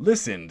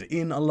 listened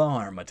in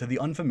alarm to the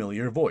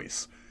unfamiliar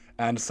voice,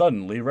 and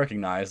suddenly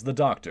recognized the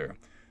doctor.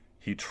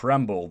 He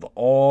trembled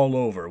all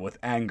over with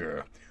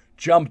anger,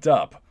 jumped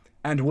up,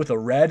 and with a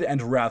red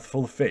and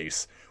wrathful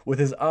face, with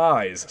his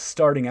eyes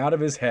starting out of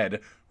his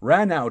head,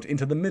 ran out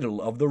into the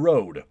middle of the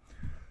road.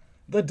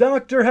 "The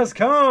doctor has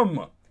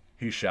come!"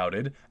 he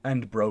shouted,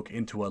 and broke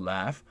into a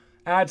laugh.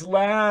 "At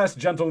last,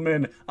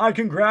 gentlemen, I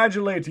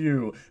congratulate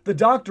you. The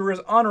doctor is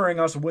honoring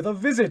us with a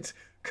visit.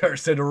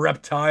 Cursed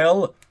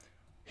reptile!"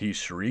 he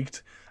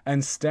shrieked,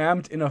 and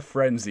stamped in a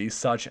frenzy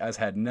such as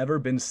had never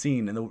been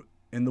seen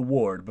in the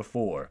ward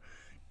before.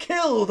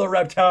 "Kill the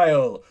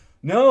reptile!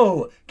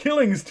 No,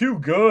 killing's too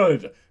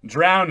good.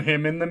 Drown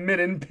him in the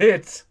midden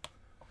pit."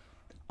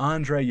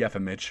 Andrei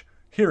Yefimych,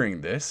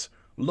 hearing this,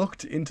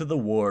 looked into the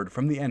ward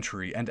from the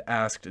entry and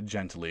asked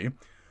gently,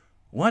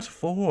 "What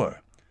for?"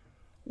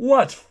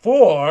 "What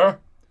for?"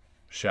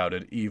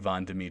 shouted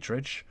Ivan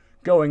Dmitrich,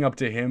 going up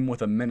to him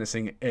with a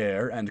menacing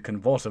air and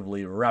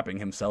convulsively wrapping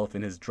himself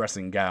in his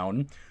dressing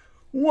gown.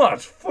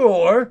 "What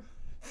for?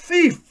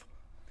 Thief!"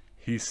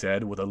 he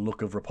said with a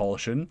look of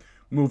repulsion,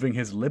 moving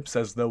his lips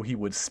as though he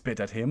would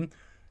spit at him.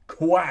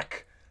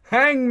 "Quack!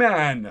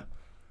 Hangman!"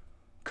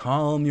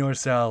 "Calm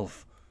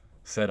yourself,"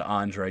 said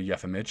Andrei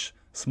Yefimych,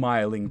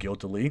 smiling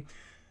guiltily.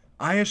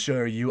 "I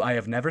assure you I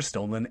have never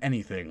stolen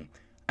anything.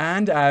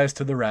 And as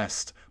to the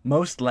rest,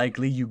 most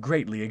likely you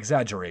greatly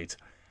exaggerate.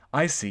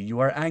 I see you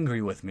are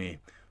angry with me.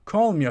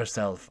 Calm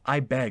yourself, I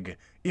beg,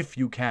 if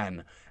you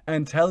can,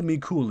 and tell me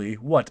coolly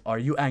what are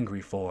you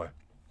angry for."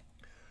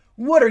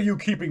 "What are you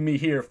keeping me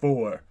here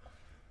for?"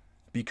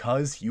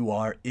 "Because you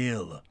are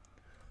ill."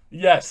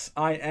 "Yes,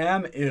 I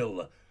am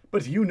ill.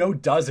 But you know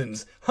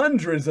dozens,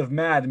 hundreds of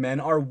madmen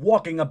are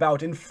walking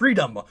about in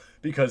freedom,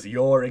 because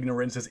your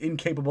ignorance is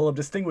incapable of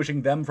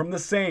distinguishing them from the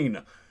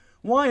sane.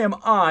 Why am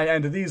I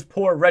and these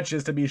poor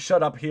wretches to be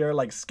shut up here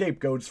like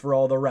scapegoats for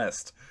all the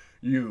rest?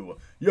 You,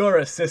 your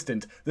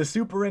assistant, the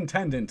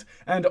superintendent,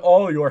 and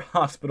all your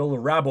hospital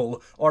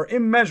rabble are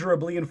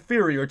immeasurably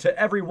inferior to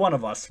every one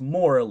of us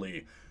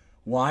morally.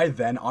 Why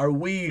then are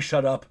we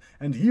shut up,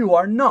 and you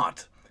are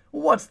not?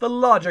 What's the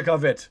logic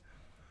of it?"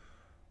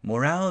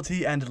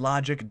 "Morality and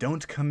logic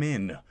don't come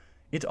in.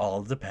 It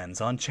all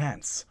depends on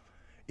chance.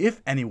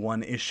 If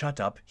anyone is shut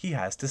up, he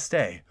has to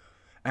stay.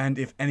 And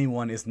if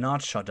anyone is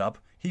not shut up,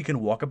 he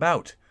can walk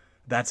about.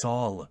 That's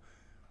all.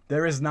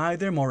 There is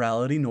neither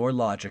morality nor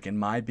logic in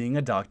my being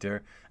a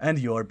doctor and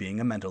your being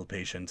a mental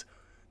patient.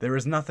 There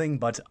is nothing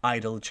but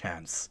idle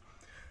chance."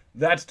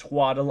 "That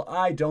twaddle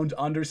I don't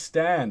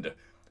understand.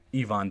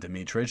 Ivan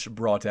Dmitritch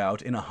brought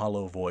out in a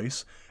hollow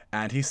voice,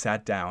 and he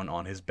sat down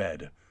on his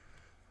bed.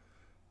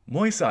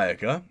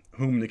 Moisaika,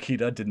 whom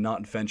Nikita did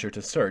not venture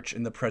to search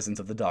in the presence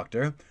of the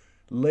doctor,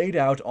 laid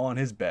out on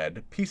his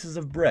bed pieces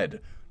of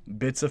bread,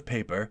 bits of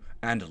paper,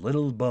 and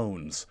little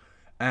bones,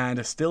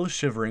 and, still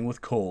shivering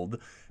with cold,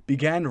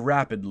 began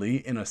rapidly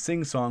in a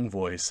sing-song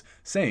voice,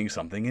 saying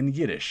something in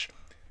Yiddish.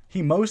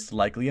 He most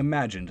likely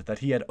imagined that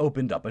he had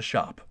opened up a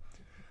shop.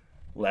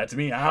 "Let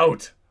me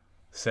out,"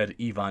 said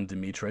Ivan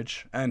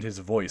Dmitritch, and his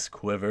voice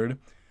quivered.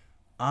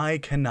 "I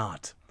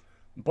cannot."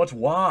 "But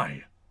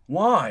why?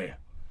 Why?"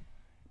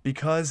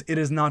 "Because it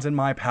is not in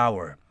my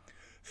power.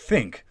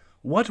 Think,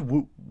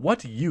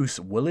 what use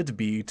will it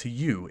be to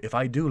you if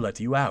I do let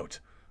you out?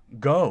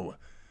 Go.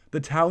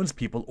 The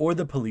townspeople or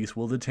the police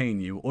will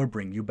detain you or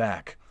bring you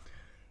back."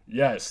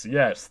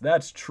 Yes,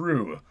 that's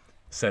true,"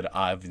 said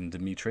Ivan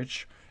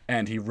Dmitritch,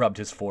 and he rubbed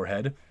his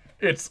forehead.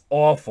 "It's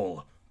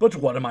awful. But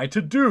what am I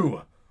to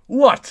do?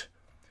 What?"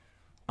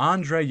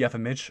 Andrei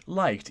Yefimych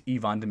liked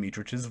Ivan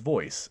Dmitritch's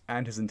voice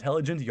and his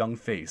intelligent young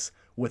face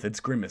with its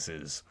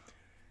grimaces.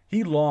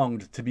 He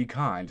longed to be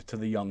kind to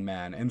the young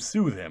man and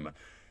soothe him.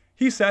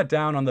 He sat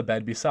down on the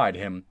bed beside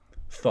him,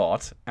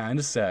 thought,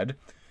 and said,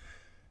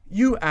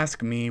 "You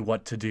ask me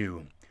what to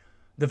do.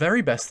 The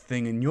very best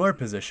thing in your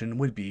position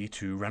would be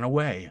to run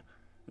away.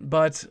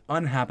 But,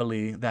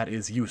 unhappily, that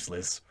is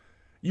useless.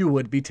 You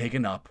would be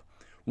taken up.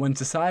 When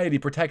society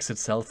protects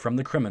itself from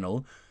the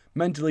criminal,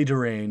 mentally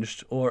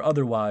deranged, or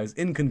otherwise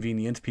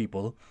inconvenient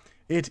people,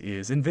 it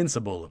is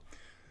invincible.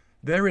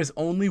 There is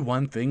only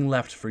one thing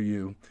left for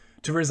you,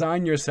 to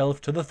resign yourself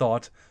to the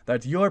thought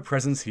that your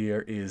presence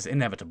here is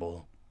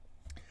inevitable."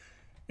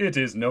 "It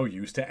is no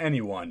use to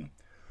anyone."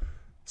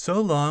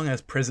 "So long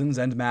as prisons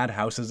and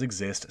madhouses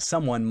exist,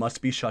 someone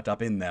must be shut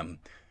up in them.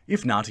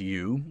 If not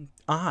you,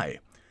 I.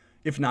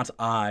 If not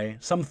I,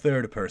 some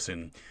third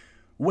person.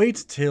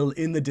 Wait till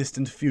in the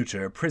distant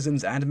future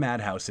prisons and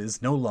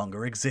madhouses no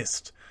longer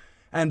exist,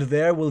 and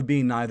there will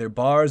be neither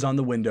bars on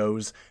the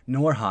windows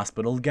nor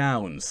hospital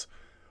gowns.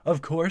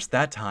 Of course,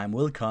 that time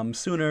will come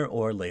sooner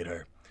or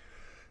later."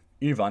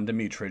 Ivan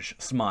Dmitritch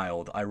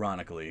smiled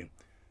ironically.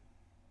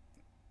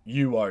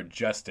 "You are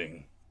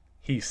jesting,"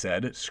 he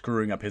said,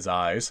 screwing up his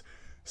eyes.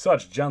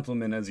 "Such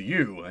gentlemen as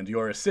you and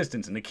your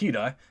assistant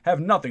Nikita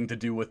have nothing to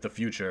do with the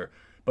future,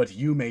 but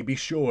you may be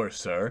sure,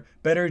 sir,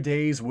 better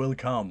days will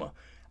come.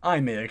 I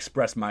may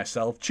express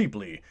myself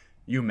cheaply,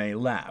 you may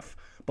laugh,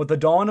 but the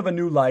dawn of a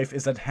new life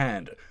is at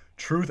hand.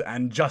 Truth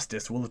and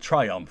justice will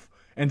triumph,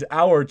 and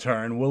our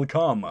turn will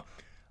come.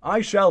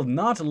 I shall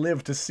not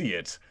live to see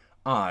it.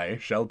 I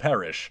shall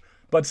perish,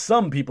 but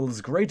some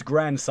people's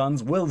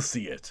great-grandsons will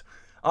see it.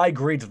 I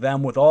greet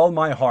them with all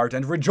my heart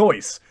and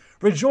rejoice.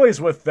 Rejoice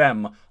with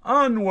them.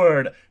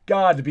 Onward!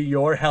 God be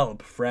your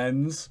help,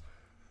 friends."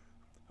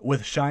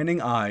 With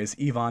shining eyes,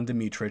 Ivan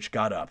Dmitritch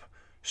got up,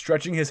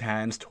 stretching his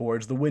hands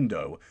towards the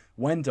window,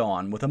 went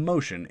on with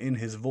emotion in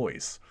his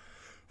voice.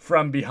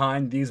 "From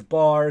behind these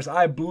bars,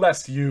 I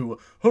bless you.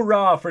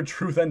 Hurrah for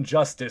truth and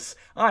justice.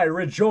 I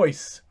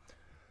rejoice."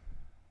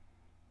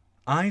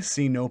 "I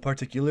see no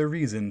particular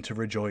reason to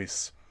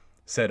rejoice,"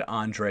 said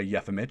Andrei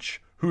Yefimych,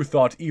 who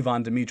thought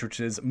Ivan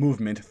Dmitritch's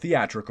movement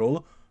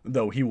theatrical,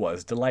 though he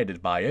was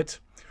delighted by it.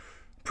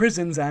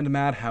 "Prisons and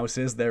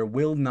madhouses there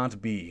will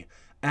not be,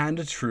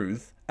 and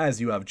truth, as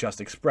you have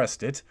just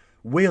expressed it,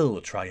 will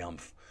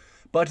triumph.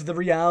 But the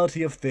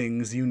reality of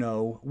things, you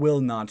know, will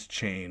not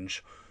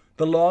change.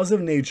 The laws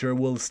of nature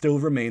will still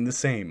remain the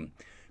same.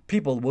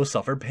 People will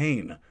suffer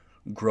pain,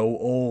 grow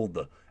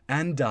old,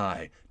 and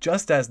die,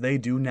 just as they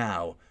do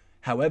now.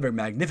 However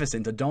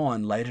magnificent a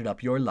dawn lighted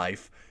up your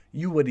life,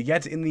 you would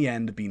yet in the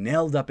end be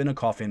nailed up in a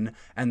coffin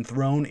and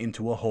thrown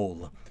into a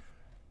hole."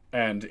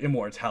 "And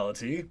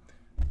immortality?"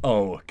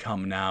 "Oh,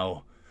 come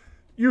now."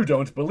 "You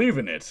don't believe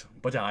in it,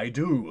 but I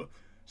do.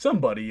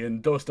 Somebody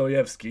in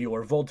Dostoevsky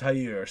or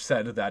Voltaire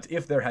said that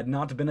if there had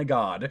not been a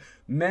God,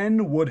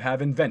 men would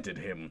have invented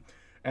him.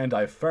 And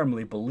I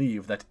firmly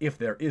believe that if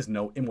there is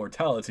no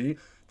immortality,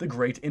 the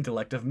great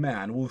intellect of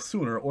man will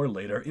sooner or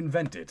later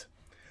invent it."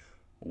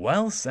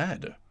 "Well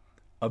said,"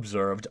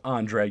 observed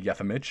Andrei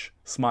Yefimych,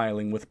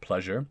 smiling with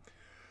pleasure.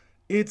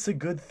 "It's a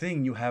good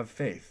thing you have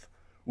faith.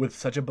 With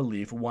such a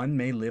belief one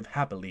may live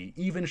happily,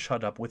 even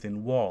shut up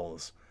within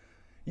walls.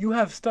 You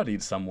have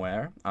studied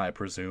somewhere, I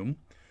presume?"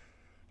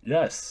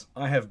 "Yes,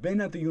 I have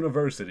been at the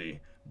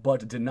university,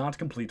 but did not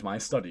complete my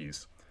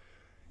studies."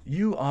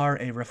 "You are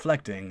a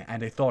reflecting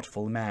and a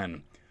thoughtful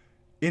man.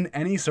 In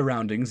any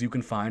surroundings you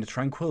can find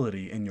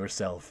tranquility in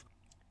yourself.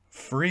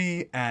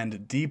 Free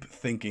and deep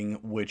thinking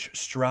which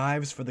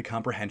strives for the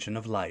comprehension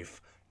of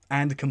life,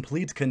 and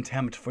complete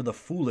contempt for the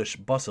foolish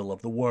bustle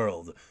of the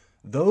world,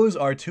 those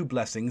are two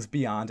blessings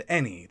beyond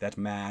any that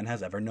man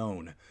has ever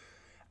known.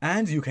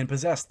 And you can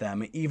possess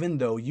them even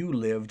though you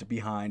lived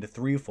behind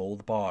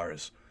threefold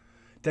bars.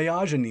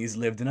 Diogenes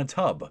lived in a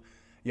tub,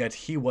 yet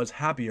he was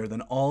happier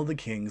than all the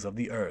kings of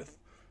the earth."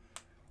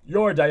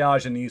 "Your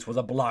Diogenes was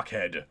a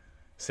blockhead,"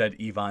 said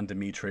Ivan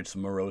Dmitritch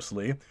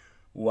morosely.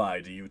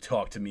 Why do you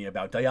talk to me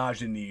about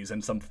Diogenes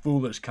and some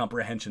foolish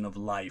comprehension of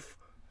life?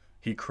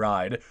 He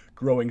cried,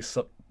 growing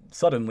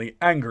suddenly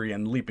angry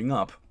and leaping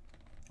up.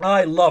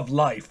 I love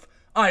life.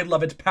 I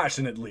love it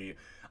passionately.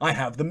 I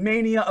have the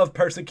mania of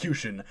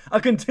persecution,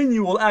 a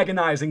continual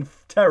agonizing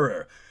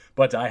terror.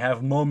 But I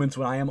have moments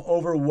when I am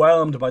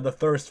overwhelmed by the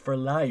thirst for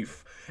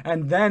life,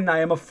 and then I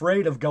am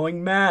afraid of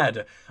going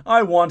mad.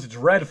 I want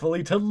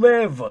dreadfully to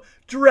live.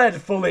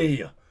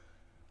 Dreadfully!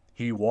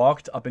 He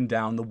walked up and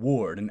down the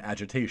ward in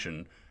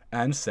agitation,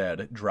 and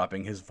said,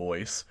 dropping his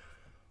voice,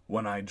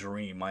 When I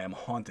dream, I am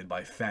haunted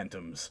by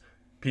phantoms.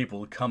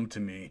 People come to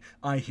me,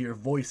 I hear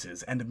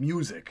voices and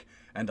music,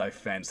 and I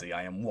fancy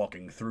I am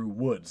walking through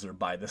woods or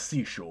by the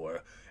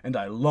seashore, and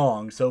I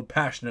long so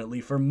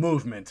passionately for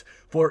movement,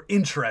 for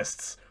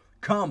interests.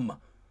 Come,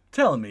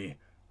 tell me,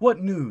 what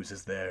news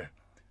is there?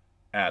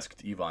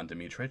 Asked Ivan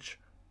Dmitritch.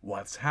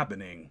 What's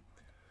happening?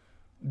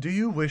 Do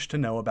you wish to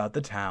know about the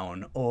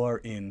town, or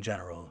in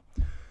general?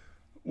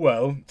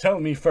 Well, tell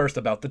me first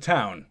about the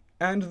town,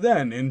 and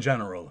then in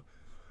general.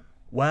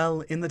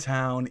 Well, in the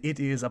town it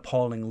is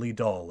appallingly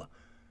dull.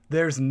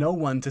 There's no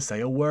one to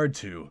say a word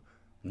to,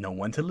 no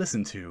one to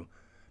listen to.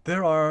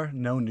 There are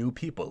no new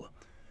people.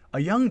 A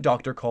young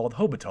doctor called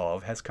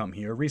Hobotov has come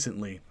here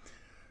recently.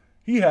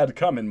 He had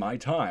come in my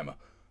time.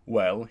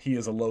 Well, he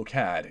is a low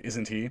cad,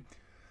 isn't he?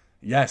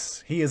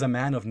 Yes, he is a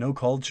man of no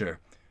culture.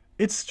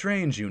 It's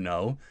strange, you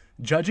know.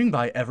 Judging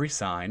by every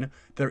sign,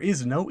 there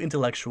is no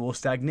intellectual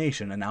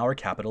stagnation in our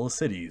capital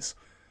cities.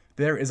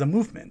 There is a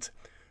movement,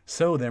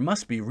 so there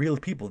must be real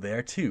people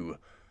there too.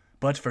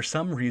 But for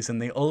some reason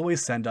they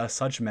always send us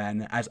such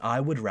men as I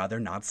would rather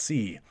not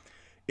see.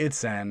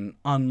 It's an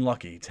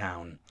unlucky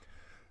town.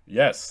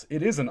 Yes,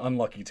 it is an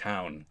unlucky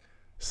town,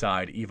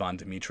 sighed Ivan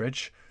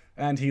Dmitritch,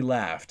 and he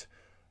laughed.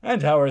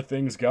 And how are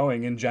things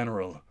going in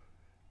general?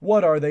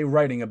 What are they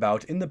writing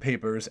about in the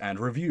papers and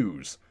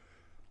reviews?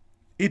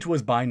 It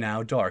was by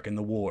now dark in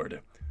the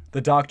ward.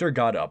 The doctor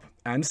got up,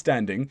 and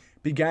standing,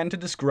 began to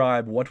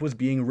describe what was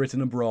being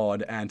written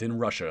abroad and in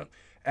Russia,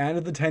 and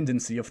the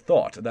tendency of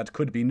thought that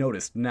could be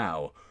noticed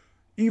now.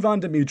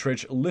 Ivan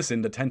Dmitritch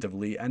listened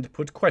attentively and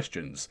put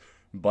questions,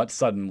 but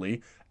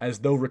suddenly, as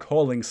though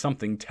recalling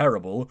something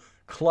terrible,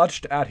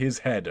 clutched at his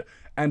head,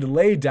 and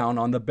lay down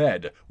on the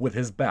bed with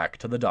his back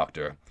to the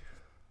doctor.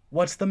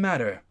 "What's the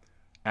matter?"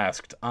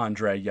 asked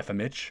Andrei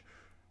Yefimych.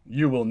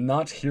 "You will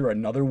not hear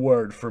another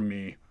word from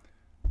me,"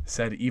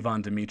 said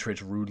Ivan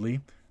Dmitritch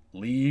rudely.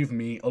 "Leave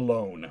me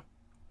alone."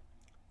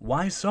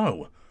 "Why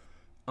so?"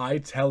 "I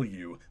tell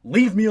you,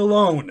 leave me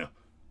alone!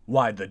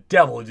 Why the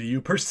devil do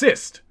you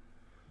persist?"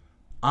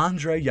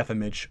 Andrei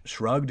Yefimych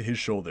shrugged his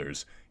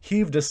shoulders,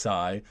 heaved a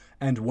sigh,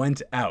 and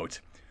went out.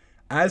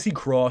 As he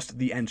crossed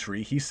the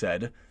entry, he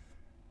said,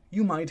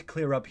 "You might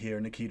clear up here,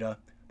 Nikita.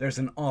 There's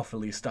an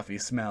awfully stuffy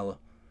smell."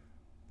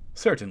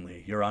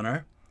 "Certainly, Your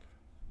Honor."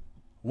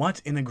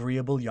 What an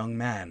agreeable young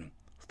man,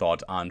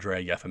 thought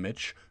Andrei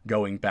Yefimych,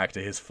 going back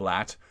to his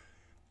flat.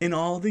 In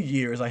all the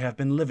years I have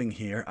been living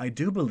here, I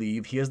do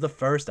believe he is the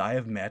first I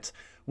have met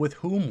with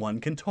whom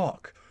one can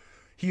talk.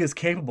 He is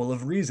capable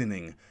of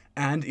reasoning,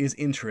 and is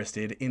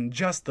interested in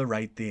just the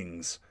right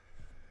things.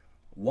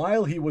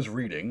 While he was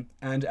reading,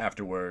 and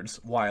afterwards,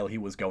 while he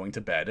was going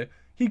to bed,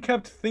 he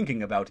kept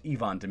thinking about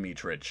Ivan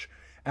Dmitritch,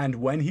 and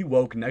when he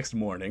woke next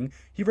morning,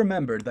 he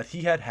remembered that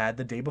he had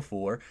the day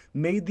before,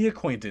 made the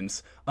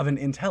acquaintance of an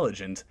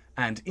intelligent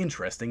and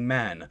interesting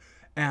man,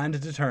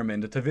 and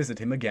determined to visit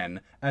him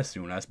again as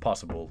soon as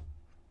possible.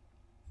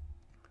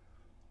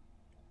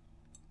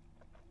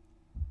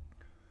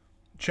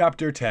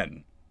 Chapter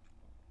 10.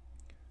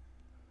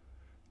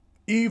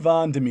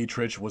 Ivan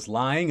Dmitritch was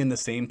lying in the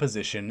same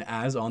position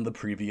as on the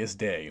previous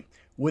day,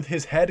 with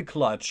his head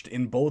clutched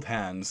in both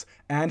hands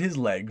and his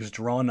legs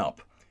drawn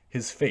up.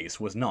 His face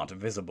was not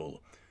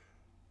visible.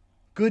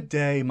 "Good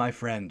day, my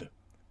friend,"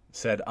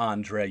 said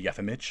Andrei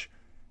Yefimych.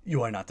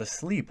 "You are not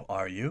asleep,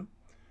 are you?"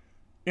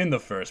 "In the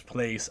first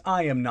place,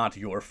 I am not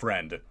your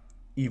friend,"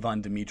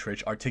 Ivan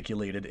Dmitritch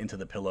articulated into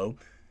the pillow.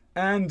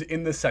 "And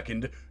in the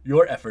second,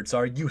 your efforts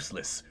are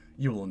useless.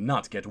 You will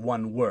not get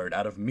one word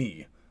out of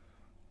me."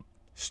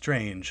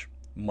 "Strange,"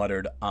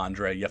 muttered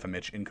Andrei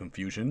Yefimych in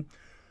confusion.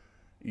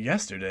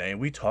 "Yesterday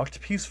we talked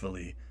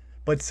peacefully,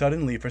 but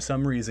suddenly for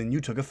some reason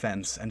you took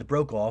offense and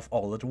broke off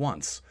all at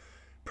once.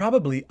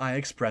 Probably I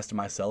expressed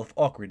myself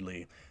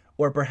awkwardly,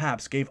 or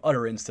perhaps gave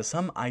utterance to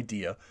some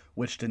idea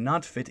which did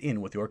not fit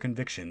in with your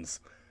convictions."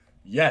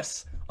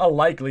 "Yes, a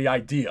likely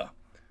idea,"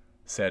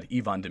 said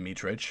Ivan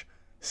Dmitritch,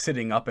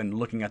 sitting up and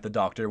looking at the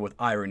doctor with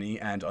irony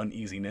and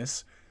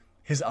uneasiness.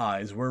 His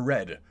eyes were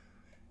red.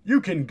 "You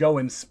can go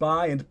and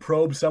spy and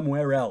probe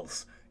somewhere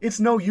else. It's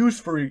no use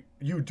for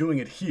you doing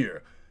it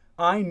here.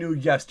 I knew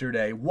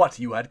yesterday what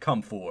you had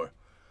come for."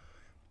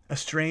 "A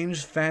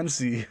strange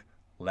fancy,"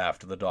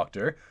 laughed the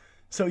doctor.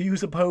 "So you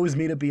suppose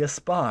me to be a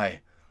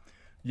spy?"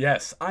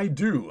 "Yes, I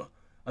do.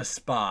 A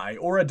spy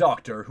or a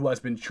doctor who has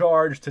been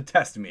charged to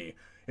test me.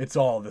 It's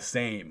all the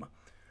same."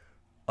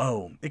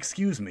 "Oh,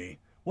 excuse me.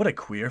 What a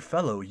queer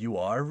fellow you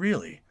are,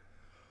 really."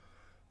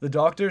 The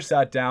doctor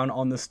sat down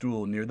on the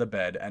stool near the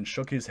bed and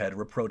shook his head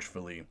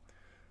reproachfully.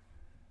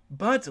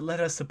 "But let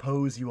us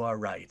suppose you are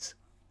right,"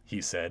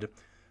 he said.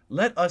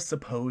 "Let us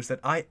suppose that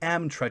I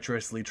am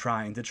treacherously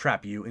trying to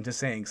trap you into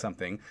saying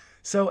something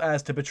so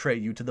as to betray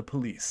you to the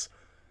police.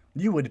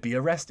 You would be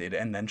arrested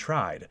and then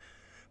tried.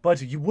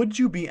 But would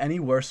you be any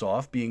worse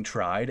off being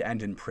tried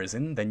and in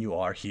prison than you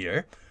are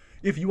here?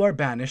 If you are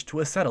banished to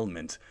a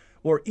settlement,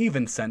 or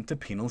even sent to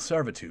penal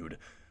servitude,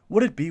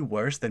 would it be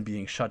worse than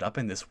being shut up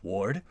in this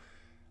ward?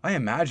 I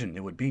imagine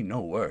it would be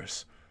no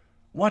worse.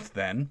 What,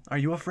 then, are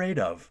you afraid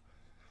of?"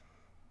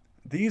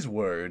 These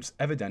words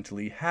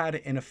evidently had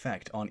an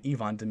effect on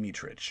Ivan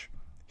Dmitritch.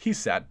 He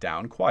sat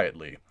down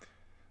quietly.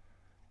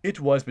 It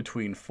was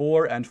between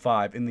 4 and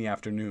 5 in the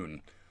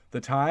afternoon,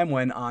 the time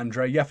when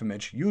Andrei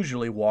Yefimych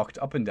usually walked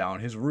up and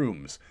down his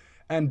rooms,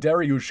 and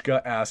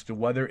Daryushka asked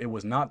whether it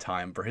was not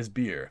time for his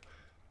beer.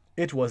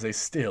 It was a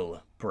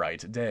still,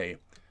 bright day.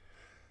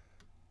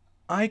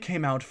 "I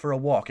came out for a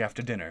walk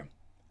after dinner,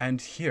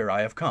 and here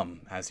I have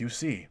come, as you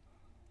see,"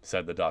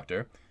 said the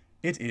doctor.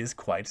 "It is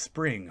quite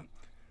spring."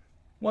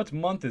 "What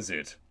month is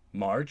it?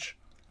 March?"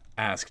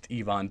 asked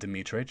Ivan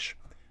Dmitritch.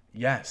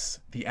 "Yes,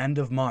 the end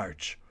of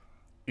March."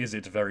 "Is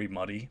it very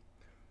muddy?"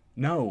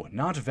 "No,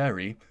 not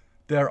very.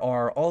 There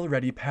are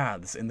already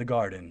paths in the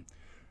garden."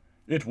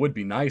 "It would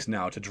be nice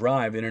now to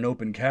drive in an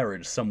open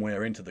carriage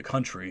somewhere into the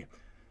country,"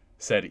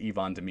 said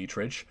Ivan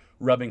Dmitritch,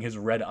 rubbing his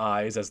red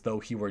eyes as though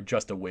he were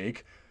just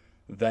awake.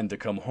 "Then to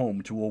come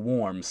home to a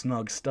warm,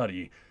 snug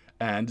study,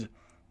 and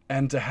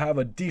to have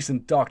a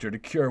decent doctor to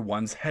cure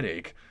one's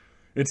headache.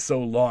 It's so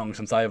long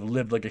since I have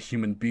lived like a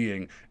human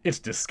being. It's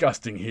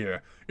disgusting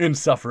here.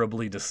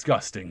 Insufferably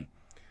disgusting."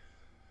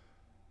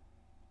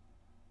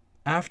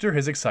 After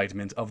his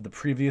excitement of the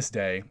previous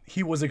day,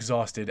 he was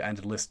exhausted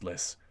and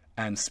listless,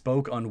 and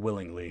spoke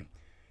unwillingly.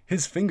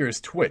 His fingers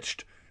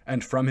twitched,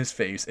 and from his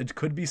face it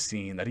could be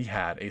seen that he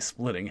had a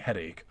splitting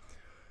headache.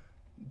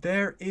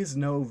 "There is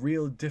no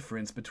real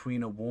difference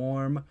between a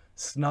warm,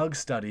 snug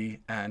study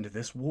and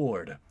this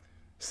ward,"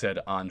 said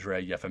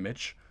Andrei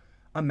Yefimych.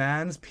 "A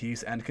man's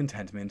peace and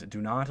contentment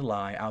do not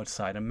lie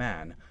outside a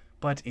man,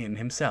 but in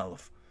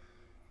himself."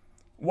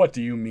 "What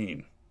do you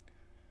mean?"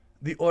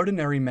 "The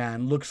ordinary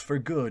man looks for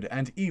good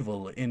and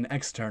evil in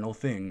external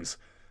things,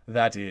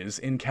 that is,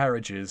 in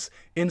carriages,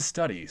 in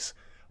studies,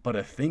 but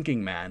a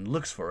thinking man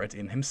looks for it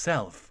in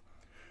himself."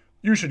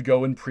 "You should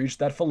go and preach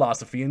that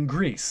philosophy in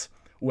Greece,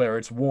 where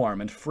it's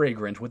warm and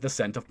fragrant with the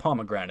scent of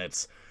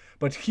pomegranates,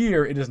 but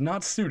here it is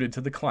not suited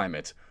to the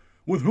climate.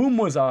 With whom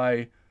was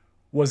I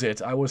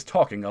was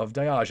talking of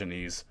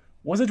Diogenes?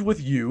 Was it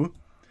with you?"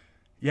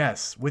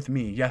 "Yes, with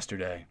me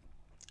yesterday."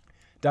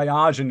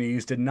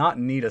 "Diogenes did not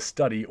need a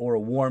study or a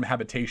warm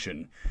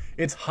habitation.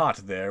 It's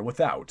hot there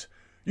without.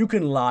 You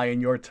can lie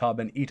in your tub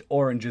and eat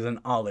oranges and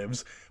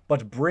olives,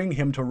 but bring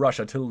him to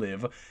Russia to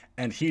live,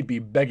 and he'd be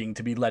begging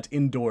to be let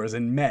indoors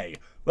in May,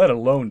 let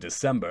alone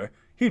December.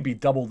 He'd be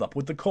doubled up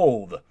with the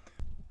cold."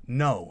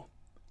 "No.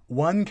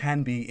 One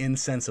can be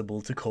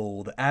insensible to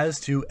cold as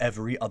to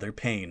every other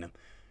pain.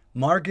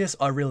 Marcus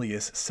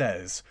Aurelius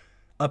says,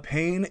 'A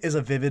pain is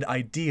a vivid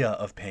idea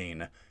of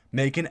pain.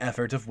 Make an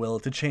effort of will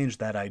to change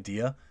that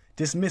idea,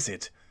 dismiss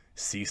it,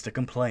 cease to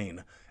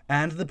complain,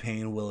 and the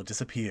pain will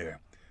disappear.'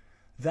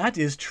 That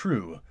is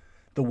true.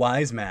 The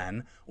wise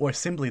man, or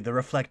simply the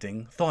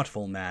reflecting,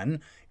 thoughtful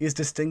man, is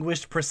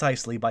distinguished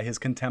precisely by his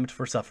contempt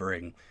for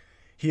suffering.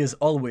 He is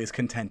always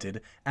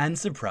contented and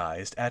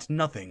surprised at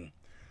nothing."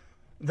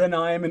 "Then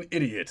I am an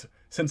idiot,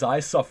 since I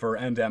suffer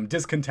and am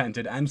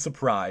discontented and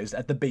surprised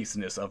at the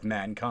baseness of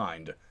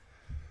mankind."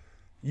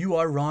 "You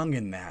are wrong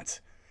in that.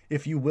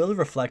 If you will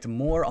reflect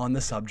more on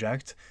the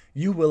subject,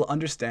 you will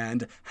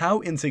understand how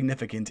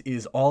insignificant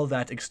is all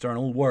that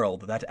external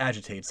world that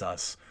agitates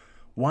us.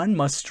 One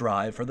must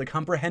strive for the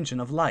comprehension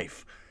of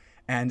life,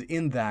 and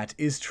in that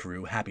is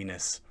true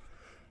happiness."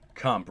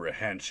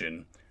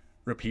 "Comprehension,"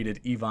 repeated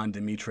Ivan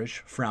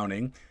Dmitritch,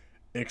 frowning.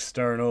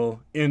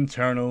 "External,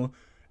 internal.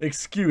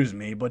 Excuse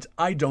me, but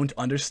I don't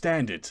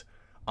understand it.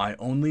 I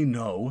only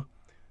know,"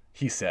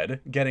 he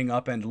said, getting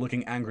up and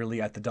looking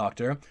angrily at the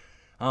doctor,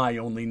 "I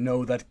only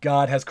know that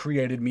God has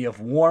created me of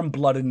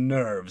warm-blooded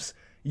nerves.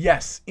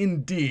 Yes,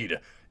 indeed.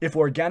 If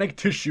organic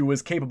tissue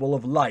is capable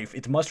of life,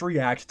 it must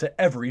react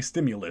to every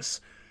stimulus.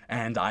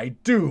 And I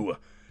do.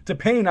 To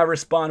pain I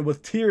respond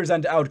with tears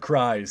and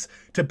outcries,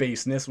 to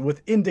baseness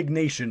with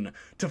indignation,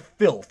 to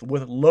filth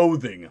with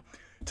loathing.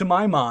 To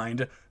my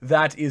mind,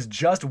 that is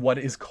just what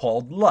is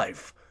called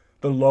life.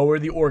 The lower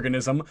the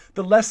organism,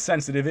 the less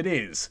sensitive it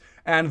is,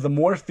 and the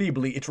more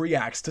feebly it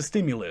reacts to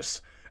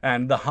stimulus.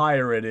 And the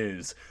higher it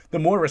is, the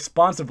more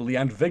responsively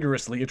and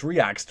vigorously it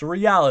reacts to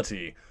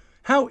reality.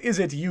 How is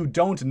it you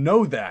don't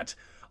know that?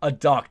 A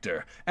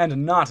doctor,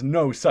 and not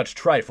know such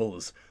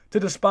trifles. To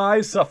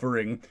despise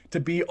suffering, to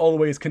be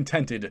always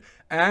contented,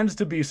 and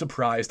to be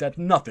surprised at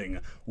nothing,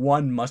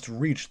 one must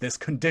reach this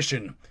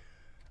condition."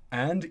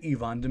 And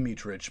Ivan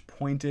Dmitritch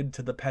pointed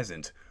to the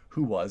peasant,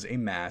 who was a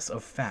mass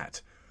of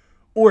fat.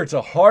 "Or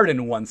to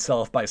harden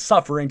oneself by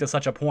suffering to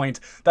such a point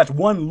that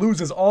one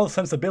loses all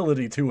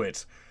sensibility to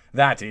it.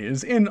 That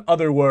is, in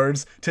other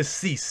words, to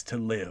cease to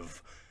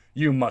live.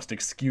 You must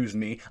excuse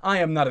me, I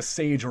am not a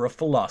sage or a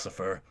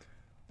philosopher,"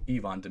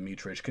 Ivan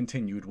Dmitritch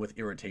continued with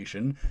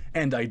irritation,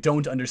 "and I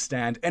don't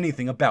understand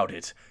anything about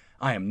it.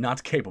 I am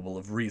not capable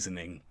of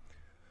reasoning."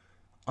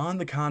 "On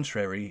the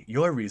contrary,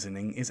 your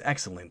reasoning is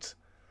excellent.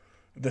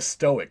 The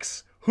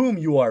Stoics, whom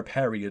you are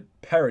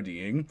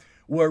parodying,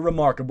 were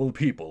remarkable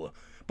people,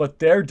 but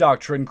their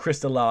doctrine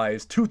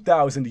crystallized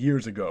 2,000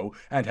 years ago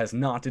and has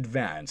not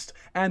advanced,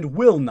 and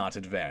will not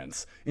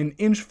advance, an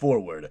inch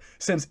forward,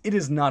 since it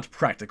is not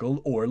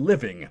practical or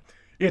living.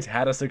 It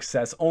had a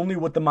success only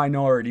with the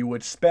minority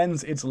which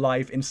spends its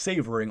life in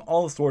savoring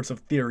all sorts of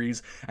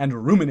theories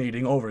and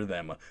ruminating over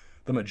them.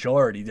 The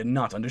majority did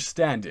not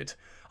understand it.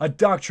 A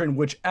doctrine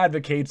which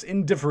advocates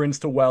indifference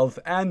to wealth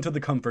and to the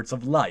comforts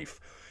of life,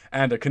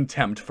 and a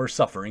contempt for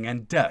suffering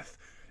and death,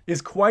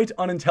 is quite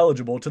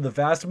unintelligible to the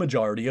vast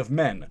majority of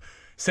men,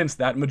 since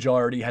that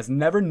majority has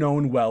never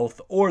known wealth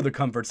or the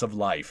comforts of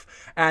life,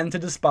 and to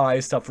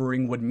despise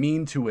suffering would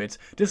mean to it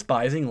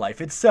despising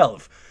life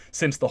itself,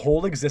 since the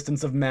whole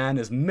existence of man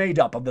is made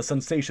up of the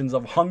sensations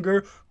of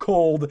hunger,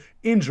 cold,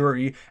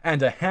 injury,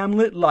 and a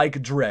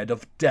Hamlet-like dread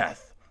of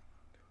death.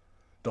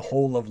 The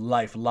whole of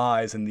life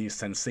lies in these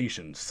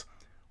sensations.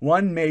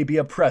 One may be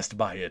oppressed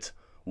by it,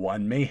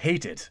 one may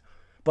hate it,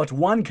 but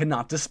one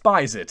cannot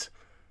despise it.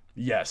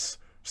 Yes,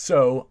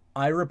 so,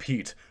 I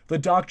repeat, the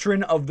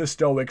doctrine of the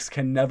Stoics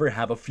can never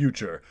have a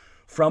future.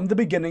 From the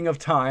beginning of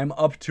time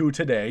up to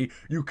today,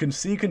 you can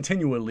see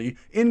continually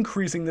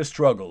increasing the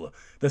struggle,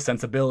 the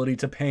sensibility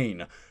to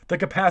pain, the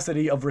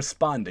capacity of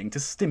responding to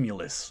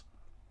stimulus."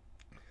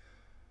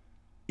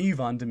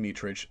 Ivan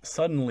Dmitritch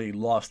suddenly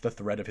lost the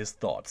thread of his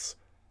thoughts,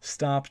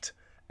 stopped,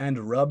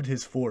 and rubbed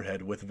his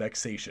forehead with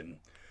vexation.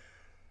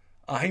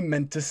 "I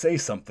meant to say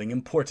something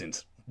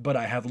important, but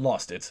I have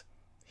lost it,"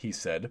 he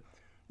said.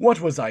 "What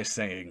was I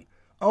saying?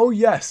 Oh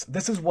yes,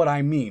 this is what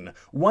I mean.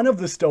 One of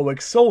the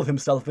Stoics sold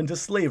himself into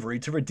slavery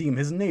to redeem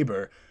his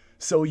neighbor.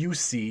 So you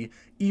see,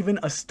 even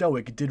a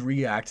Stoic did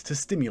react to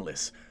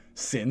stimulus,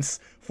 since,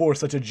 for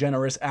such a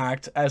generous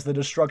act as the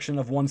destruction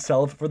of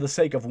oneself for the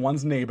sake of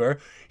one's neighbor,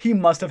 he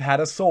must have had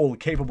a soul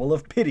capable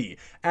of pity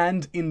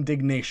and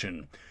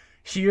indignation.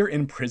 Here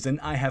in prison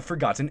I have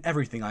forgotten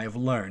everything I have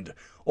learned,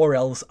 or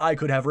else I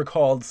could have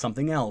recalled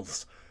something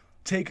else.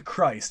 Take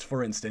Christ,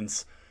 for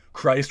instance.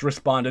 Christ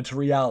responded to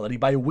reality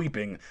by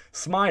weeping,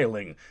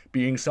 smiling,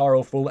 being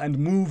sorrowful and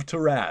moved to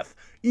wrath,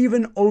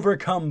 even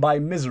overcome by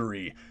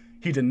misery.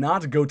 He did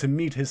not go to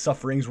meet his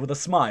sufferings with a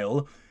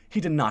smile.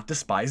 He did not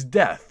despise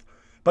death,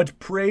 but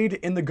prayed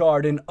in the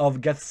Garden of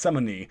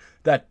Gethsemane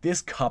that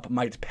this cup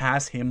might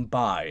pass him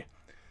by."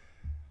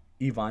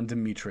 Ivan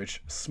Dmitritch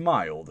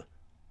smiled,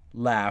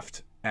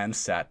 laughed, and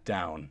sat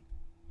down.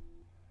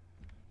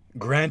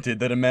 "Granted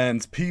that a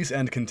man's peace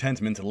and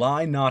contentment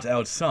lie not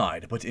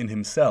outside, but in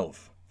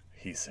himself,"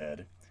 he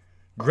said.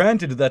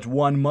 "Granted that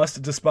one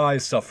must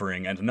despise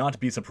suffering and not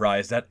be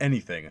surprised at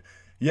anything.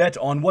 Yet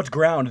on what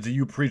ground do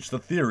you preach the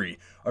theory?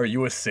 Are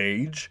you a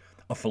sage?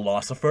 A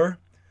philosopher?"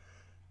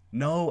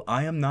 "No,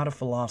 I am not a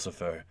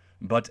philosopher,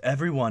 but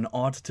everyone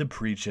ought to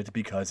preach it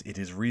because it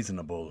is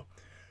reasonable."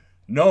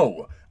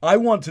 "No, I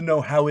want to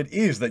know how it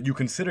is that you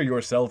consider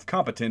yourself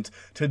competent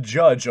to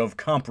judge of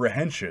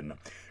comprehension,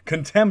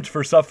 contempt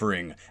for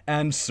suffering,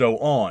 and so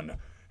on.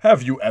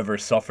 Have you ever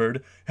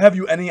suffered? Have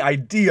you any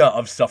idea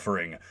of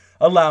suffering?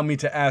 Allow me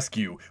to ask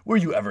you, were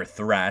you ever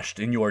thrashed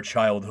in your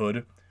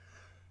childhood?"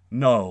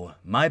 "No,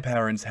 my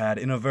parents had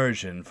an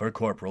aversion for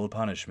corporal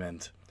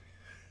punishment."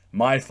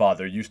 "My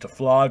father used to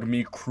flog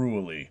me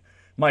cruelly.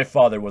 My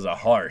father was a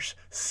harsh,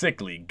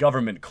 sickly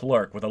government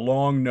clerk with a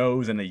long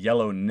nose and a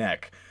yellow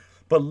neck.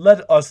 But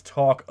let us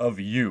talk of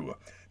you.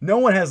 No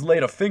one has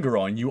laid a finger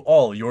on you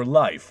all your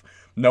life.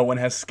 No one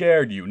has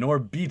scared you nor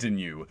beaten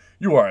you.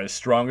 You are as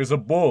strong as a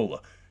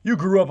bull. You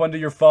grew up under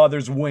your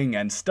father's wing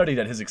and studied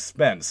at his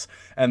expense,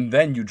 and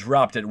then you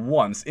dropped at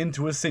once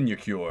into a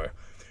sinecure.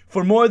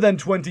 For more than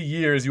 20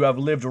 years you have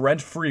lived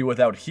rent-free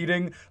without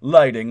heating,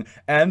 lighting,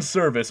 and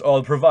service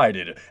all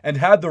provided, and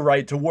had the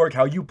right to work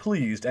how you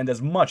pleased and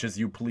as much as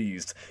you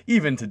pleased,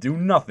 even to do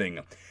nothing.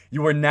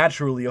 You were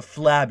naturally a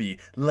flabby,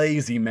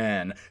 lazy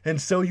man,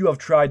 and so you have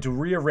tried to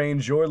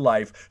rearrange your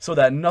life so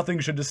that nothing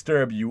should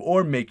disturb you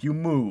or make you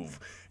move.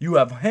 You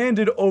have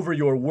handed over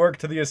your work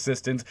to the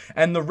assistant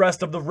and the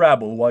rest of the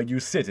rabble while you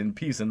sit in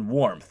peace and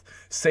warmth.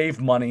 Save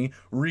money,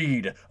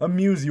 read,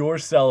 amuse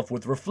yourself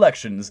with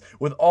reflections,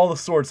 with all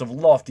sorts of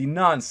lofty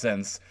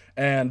nonsense,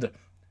 and—"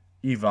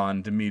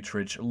 Ivan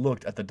Dmitritch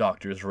looked at the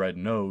doctor's red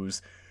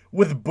nose.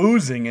 "With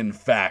boozing, in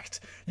fact.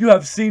 You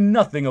have seen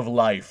nothing of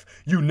life.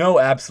 You know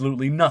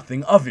absolutely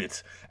nothing of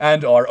it,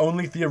 and are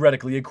only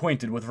theoretically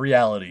acquainted with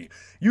reality.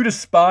 You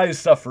despise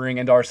suffering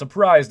and are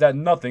surprised at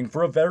nothing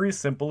for a very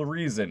simple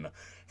reason.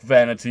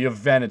 Vanity of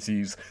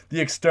vanities,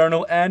 the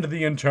external and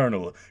the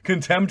internal,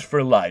 contempt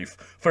for life,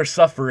 for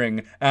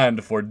suffering,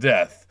 and for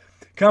death.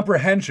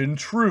 Comprehension,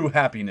 true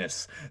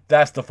happiness.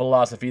 That's the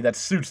philosophy that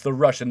suits the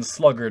Russian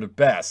sluggard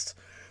best.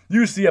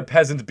 You see a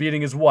peasant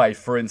beating his wife,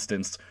 for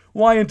instance.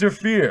 Why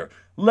interfere?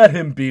 Let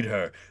him beat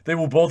her. They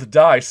will both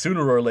die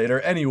sooner or later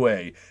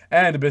anyway.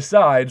 And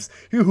besides,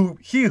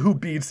 he who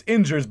beats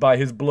injures by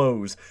his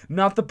blows,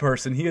 not the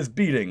person he is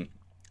beating,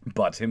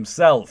 but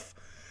himself.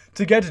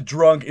 To get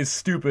drunk is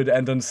stupid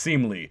and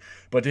unseemly,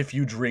 but if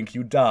you drink,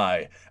 you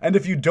die, and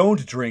if you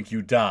don't drink,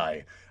 you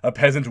die. A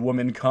peasant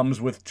woman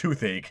comes with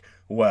toothache.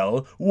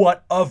 Well,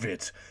 what of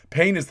it?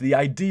 Pain is the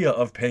idea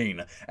of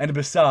pain, and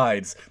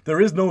besides,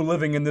 there is no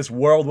living in this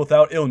world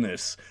without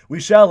illness. We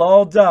shall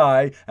all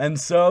die, and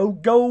so,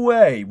 go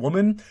away,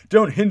 woman.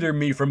 Don't hinder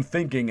me from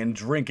thinking and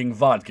drinking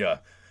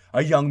vodka.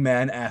 A young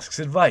man asks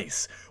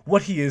advice,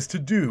 what he is to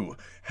do,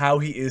 how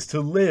he is to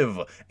live.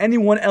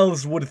 Anyone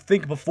else would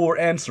think before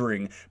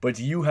answering, but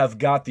you have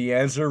got the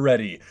answer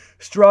ready.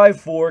 Strive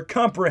for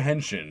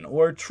comprehension,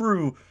 or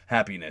true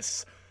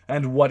happiness.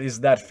 And what is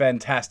that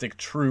fantastic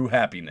true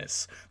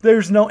happiness?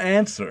 There's no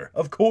answer,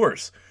 of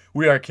course.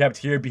 We are kept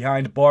here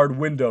behind barred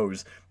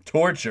windows,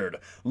 tortured,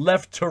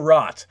 left to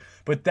rot.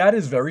 But that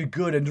is very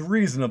good and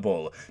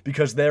reasonable,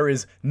 because there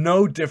is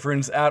no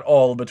difference at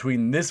all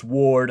between this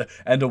ward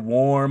and a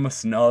warm,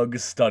 snug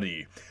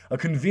study. A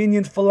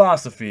convenient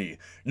philosophy.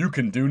 You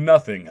can do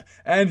nothing,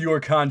 and your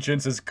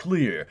conscience is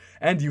clear,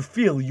 and you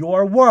feel you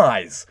are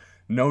wise.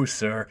 No,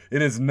 sir,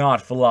 it is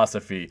not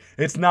philosophy.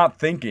 It's not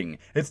thinking.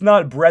 It's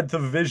not breadth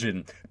of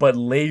vision, but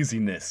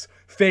laziness,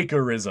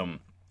 fakerism,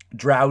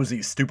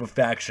 drowsy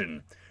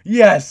stupefaction.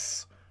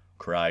 Yes,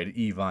 cried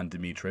Ivan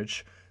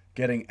Dmitrich,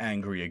 getting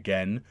angry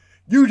again.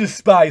 You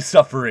despise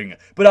suffering,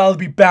 but I'll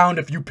be bound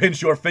if you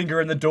pinch your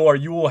finger in the door,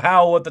 you will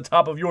howl at the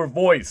top of your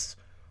voice.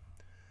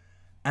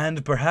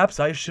 And perhaps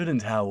I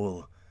shouldn't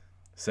howl,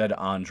 said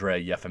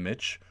Andrei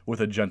Yefimych,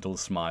 with a gentle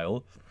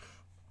smile.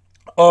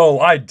 Oh,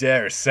 I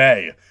dare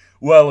say.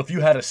 Well, if you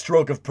had a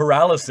stroke of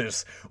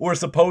paralysis, or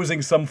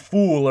supposing some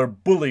fool or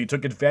bully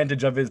took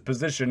advantage of his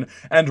position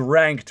and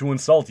rank to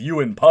insult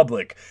you in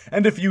public,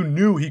 and if you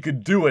knew he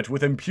could do it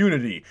with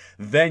impunity,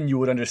 then you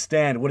would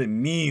understand what it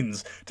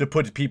means to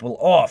put people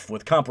off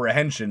with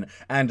comprehension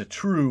and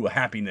true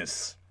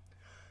happiness.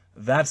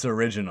 That's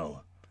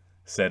original,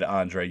 said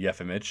Andrei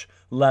Yefimych,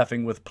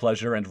 laughing with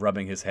pleasure and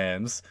rubbing his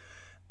hands.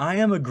 I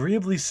am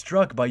agreeably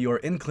struck by your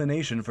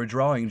inclination for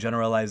drawing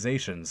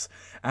generalizations,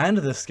 and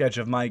the sketch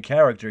of my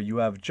character you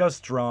have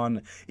just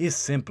drawn is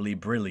simply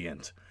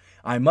brilliant.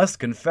 I must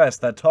confess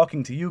that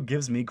talking to you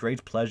gives me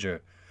great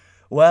pleasure.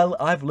 Well,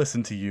 I've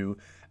listened to you,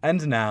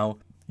 and now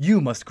you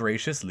must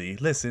graciously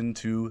listen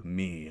to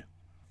me.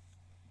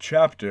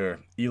 Chapter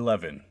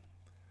 11.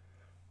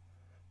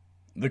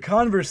 The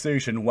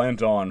conversation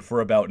went on for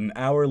about an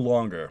hour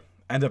longer,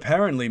 and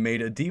apparently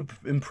made a deep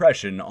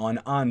impression on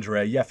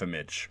Andrei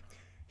Yefimych.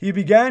 He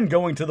began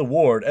going to the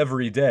ward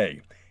every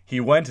day.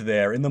 He went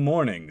there in the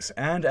mornings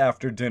and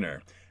after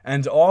dinner,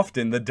 and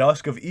often the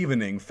dusk of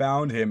evening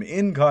found him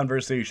in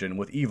conversation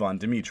with Ivan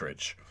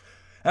Dmitrich.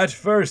 At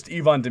first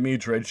Ivan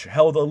Dmitrich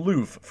held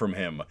aloof from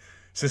him,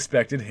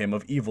 suspected him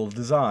of evil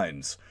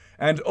designs,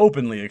 and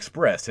openly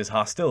expressed his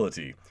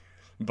hostility.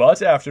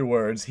 But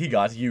afterwards he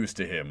got used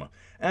to him,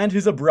 and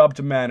his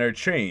abrupt manner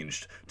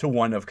changed to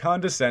one of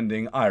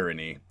condescending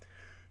irony.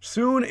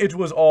 Soon it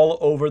was all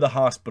over the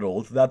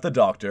hospital that the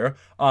doctor,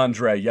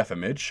 Andrei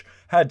Yefimych,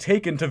 had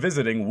taken to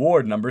visiting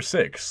ward number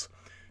 6.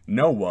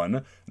 No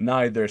one,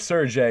 neither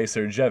Sergei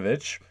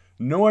Sergeyevich,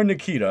 nor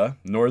Nikita,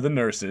 nor the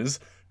nurses,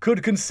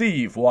 could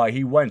conceive why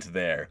he went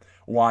there,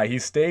 why he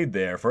stayed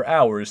there for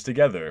hours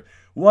together,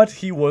 what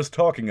he was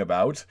talking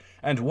about,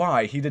 and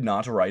why he did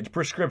not write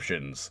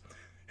prescriptions.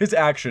 His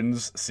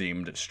actions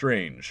seemed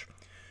strange.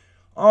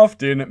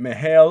 Often,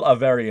 Mihail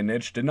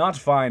Averyanitch did not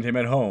find him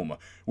at home,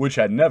 which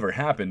had never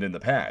happened in the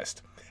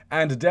past,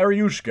 and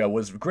Daryushka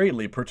was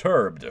greatly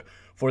perturbed,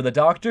 for the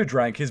doctor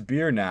drank his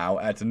beer now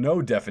at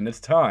no definite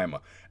time,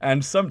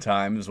 and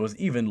sometimes was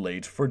even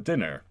late for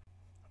dinner.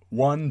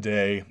 One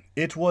day,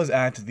 it was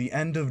at the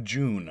end of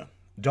June,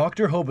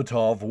 Dr.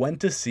 Hobotov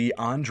went to see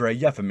Andrei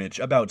Yefimych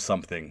about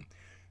something.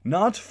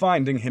 Not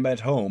finding him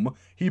at home,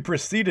 he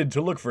proceeded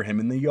to look for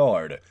him in the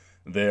yard.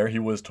 There he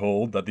was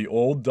told that the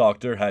old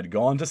doctor had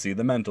gone to see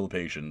the mental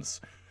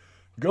patients.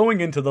 Going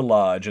into the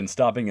lodge and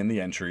stopping in the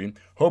entry,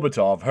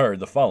 Hobotov heard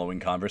the following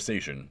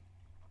conversation.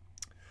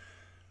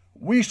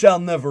 "We shall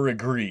never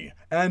agree,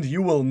 and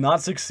you will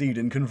not succeed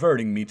in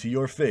converting me to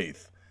your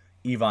faith,"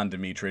 Ivan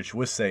Dmitrich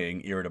was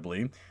saying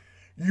irritably.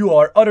 "You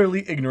are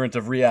utterly ignorant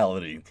of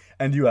reality,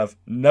 and you have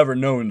never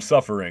known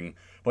suffering,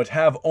 but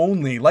have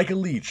only, like a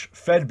leech,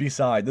 fed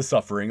beside the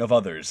suffering of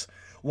others,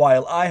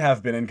 while I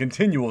have been in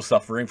continual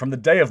suffering from the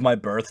day of my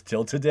birth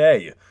till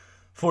today.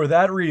 For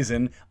that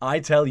reason, I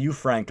tell you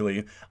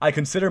frankly, I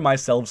consider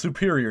myself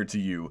superior to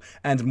you,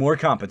 and more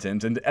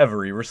competent in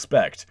every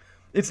respect.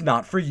 It's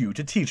not for you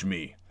to teach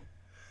me."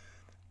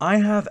 "I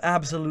have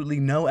absolutely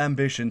no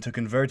ambition to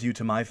convert you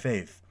to my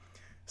faith,"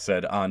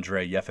 said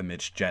Andrei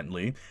Yefimych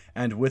gently,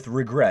 and with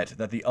regret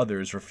that the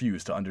others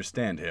refused to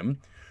understand him.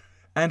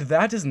 "And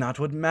that is not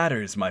what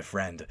matters, my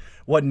friend.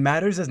 What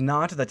matters is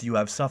not that you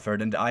have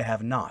suffered and I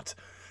have not.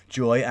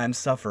 Joy and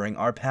suffering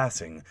are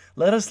passing.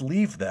 Let us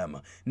leave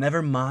them.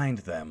 Never mind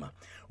them.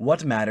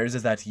 What matters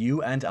is that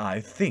you and I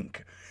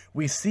think.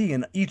 We see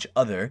in each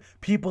other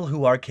people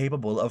who are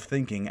capable of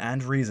thinking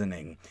and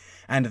reasoning,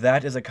 and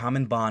that is a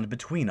common bond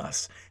between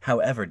us,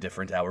 however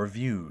different our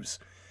views.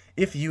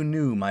 If you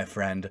knew, my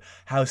friend,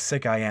 how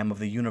sick I am of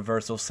the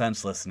universal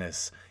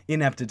senselessness,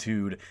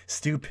 ineptitude,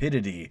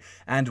 stupidity,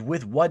 and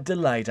with what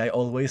delight I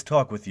always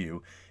talk with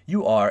you,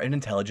 you are an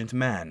intelligent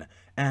man,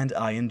 and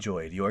I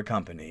enjoyed your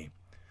company."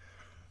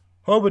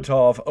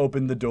 Hobotov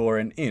opened the door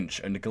an inch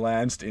and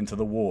glanced into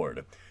the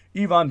ward.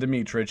 Ivan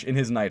Dmitrich in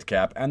his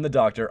nightcap and the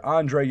doctor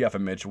Andrei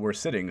Yefimych were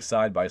sitting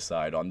side by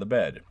side on the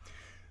bed.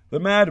 The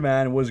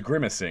madman was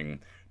grimacing,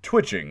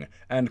 twitching,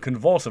 and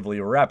convulsively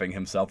wrapping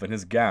himself in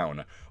his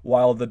gown,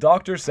 while the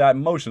doctor sat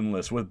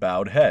motionless with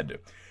bowed head,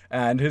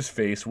 and his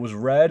face was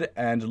red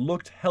and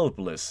looked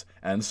helpless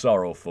and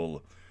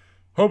sorrowful.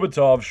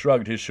 Hobotov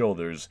shrugged his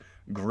shoulders,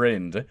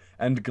 grinned,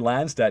 and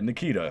glanced at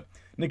Nikita.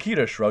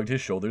 Nikita shrugged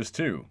his shoulders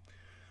too.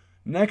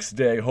 Next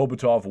day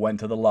Hobotov went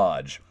to the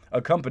lodge,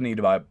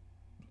 accompanied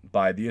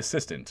by the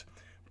assistant.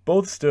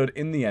 Both stood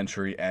in the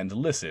entry and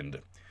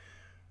listened.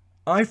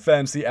 "I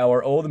fancy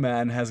our old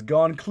man has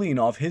gone clean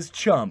off his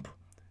chump,"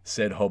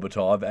 said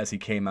Hobotov as he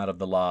came out of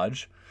the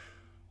lodge.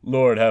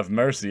 "Lord have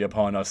mercy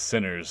upon us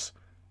sinners,"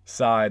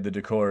 sighed the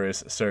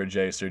decorous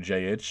Sergei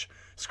Sergeyitch,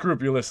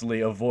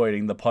 scrupulously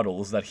avoiding the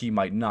puddles that he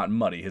might not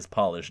muddy his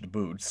polished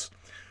boots.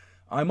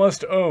 "I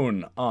must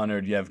own,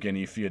 honored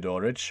Yevgeny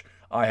Fyodorovich,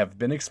 I have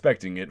been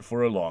expecting it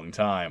for a long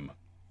time."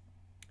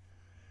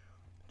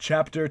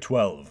 Chapter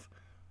 12.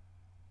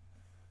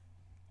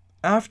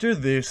 After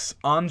this,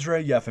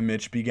 Andrei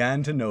Yefimych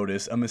began to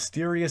notice a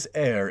mysterious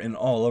air in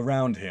all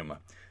around him.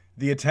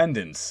 The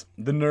attendants,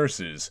 the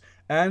nurses,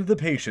 and the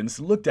patients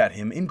looked at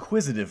him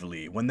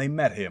inquisitively when they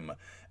met him,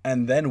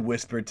 and then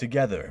whispered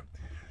together.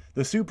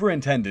 The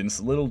superintendent's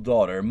little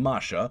daughter,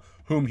 Masha,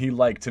 whom he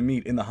liked to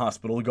meet in the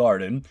hospital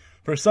garden,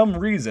 for some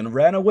reason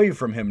ran away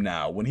from him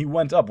now when he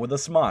went up with a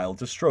smile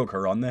to stroke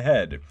her on the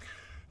head.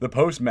 The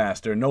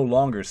postmaster no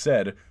longer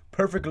said,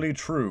 "Perfectly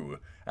true,"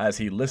 as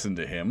he listened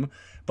to him,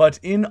 but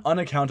in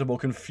unaccountable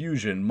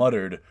confusion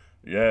muttered,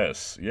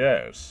 "Yes,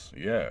 yes,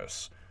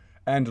 yes,"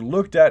 and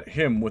looked at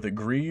him with a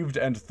grieved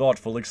and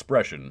thoughtful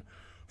expression.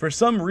 For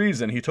some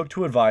reason he took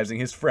to advising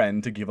his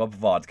friend to give up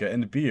vodka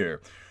and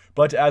beer,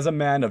 but as a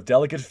man of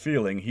delicate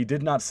feeling he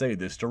did not say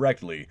this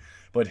directly,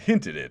 but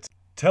hinted it,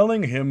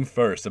 telling him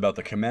first about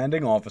the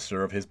commanding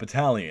officer of his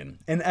battalion,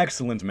 an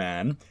excellent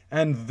man,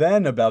 and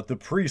then about the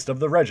priest of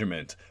the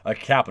regiment, a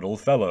capital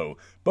fellow,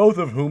 both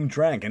of whom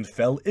drank and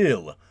fell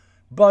ill,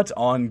 but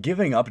on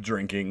giving up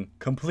drinking,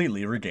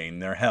 completely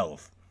regained their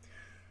health.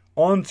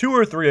 On 2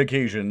 or 3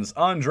 occasions,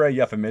 Andrei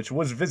Yefimych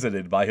was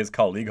visited by his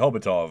colleague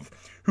Hobotov,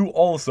 who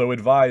also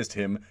advised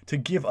him to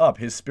give up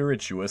his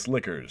spirituous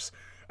liquors,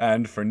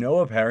 and for no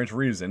apparent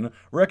reason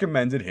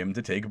recommended him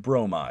to take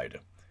bromide.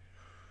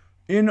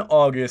 In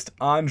August,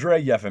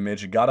 Andrei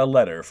Yefimych got a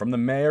letter from the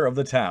mayor of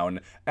the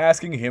town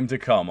asking him to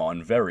come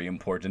on very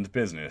important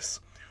business.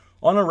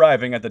 On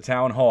arriving at the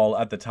town hall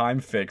at the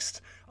time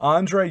fixed,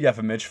 Andrei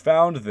Yefimych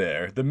found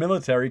there the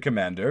military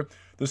commander,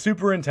 the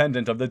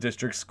superintendent of the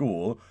district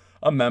school,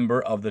 a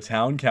member of the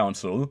town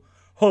council,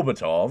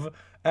 Hobotov,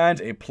 and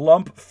a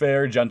plump,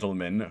 fair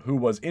gentleman who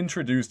was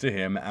introduced to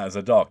him as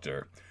a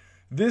doctor.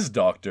 This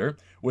doctor,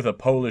 with a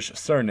Polish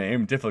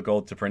surname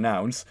difficult to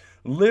pronounce,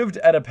 lived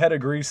at a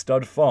pedigree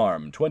stud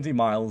farm 20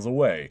 miles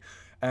away,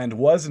 and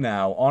was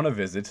now on a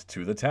visit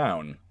to the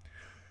town.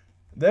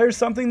 "There's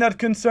something that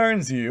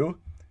concerns you,"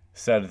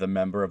 said the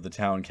member of the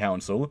town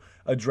council,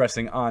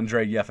 addressing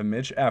Andrei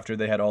Yefimych after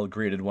they had all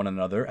greeted one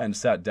another and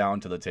sat down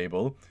to the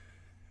table.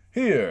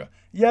 "Here,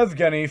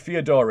 Yevgeny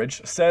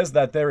Fyodorovich says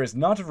that there is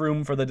not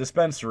room for the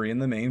dispensary in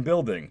the main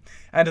building,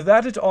 and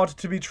that it ought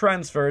to be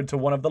transferred to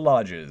one of the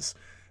lodges.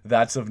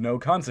 That's of no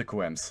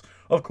consequence.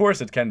 Of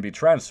course it can be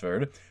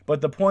transferred, but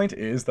the point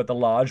is that the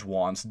lodge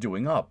wants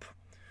doing up."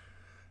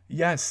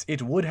 "Yes,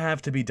 it would have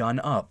to be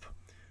done up,"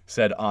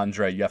 said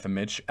Andrei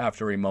Yefimych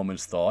after a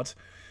moment's thought.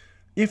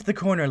 "If the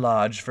corner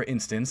lodge, for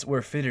instance,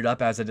 were fitted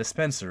up as a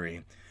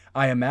dispensary,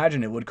 I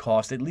imagine it would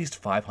cost at least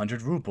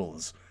 500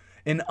 roubles.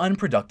 An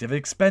unproductive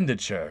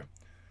expenditure."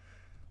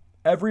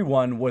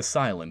 Everyone was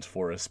silent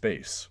for a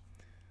space.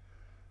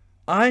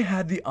 "I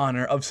had the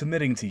honor of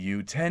submitting to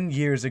you 10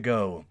 years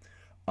ago,"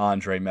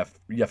 Andrei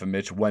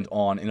Yefimych went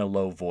on in a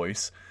low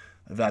voice,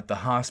 "that the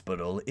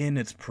hospital in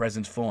its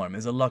present form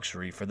is a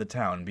luxury for the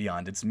town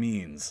beyond its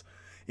means.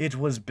 It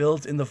was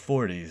built in the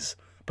 40s,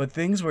 but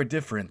things were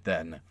different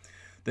then.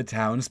 The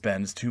town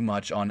spends too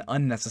much on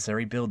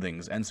unnecessary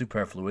buildings and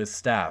superfluous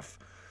staff.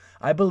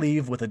 I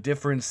believe with a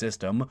different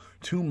system,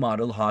 2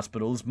 model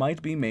hospitals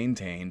might be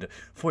maintained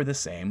for the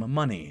same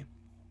money."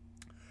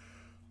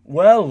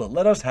 "Well,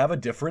 let us have a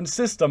different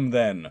system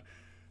then,"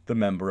 the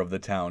member of the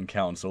town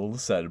council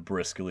said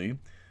briskly.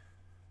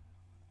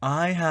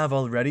 "I have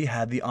already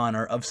had the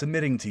honor of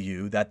submitting to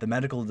you that the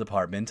medical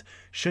department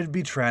should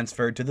be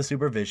transferred to the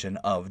supervision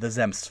of the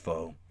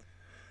Zemstvo."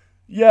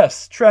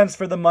 "Yes,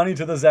 transfer the money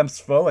to the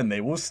Zemstvo and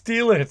they will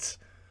steal it,"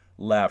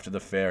 laughed the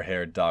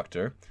fair-haired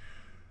doctor.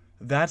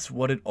 "That's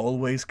what it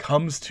always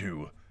comes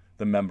to,"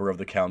 the member of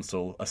the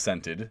council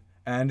assented,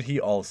 and he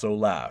also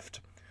laughed.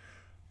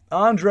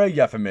 Andrei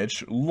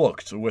Yefimych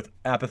looked with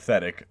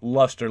apathetic,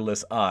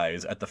 lusterless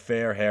eyes at the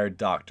fair-haired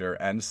doctor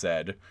and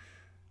said,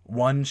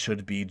 "One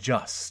should be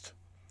just."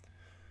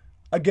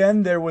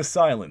 Again there was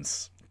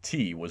silence.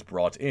 Tea was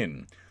brought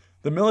in.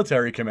 The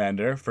military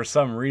commander, for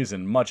some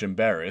reason much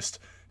embarrassed,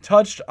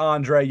 touched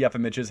Andrei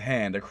Yefimich's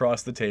hand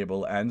across the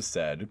table and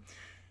said,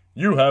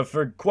 "You have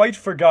quite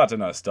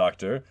forgotten us,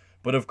 doctor,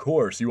 but of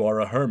course you are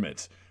a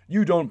hermit.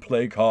 You don't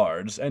play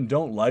cards and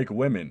don't like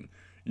women.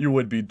 You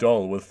would be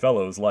dull with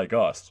fellows like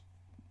us."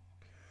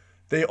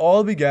 They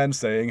all began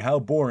saying how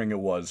boring it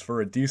was for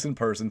a decent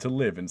person to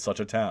live in such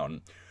a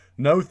town.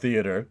 No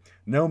theater,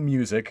 no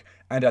music,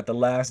 and at the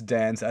last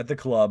dance at the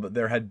club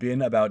there had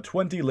been about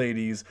 20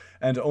 ladies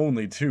and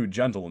only 2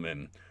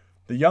 gentlemen.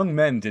 The young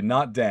men did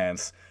not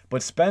dance,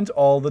 but spent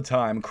all the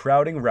time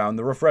crowding round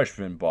the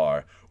refreshment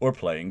bar, or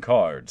playing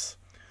cards.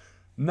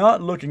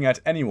 Not looking at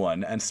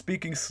anyone and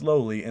speaking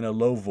slowly in a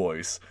low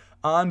voice,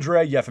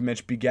 Andrei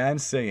Yefimych began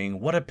saying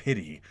what a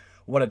pity,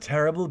 what a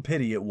terrible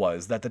pity it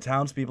was that the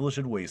townspeople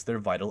should waste their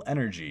vital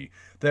energy,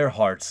 their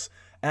hearts,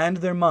 and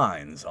their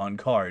minds on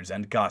cards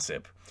and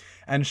gossip,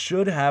 and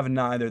should have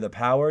neither the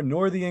power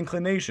nor the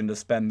inclination to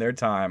spend their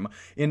time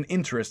in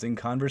interesting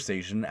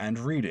conversation and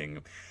reading,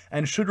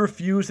 and should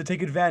refuse to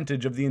take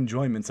advantage of the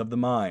enjoyments of the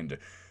mind.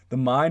 The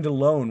mind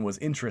alone was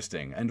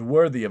interesting and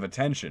worthy of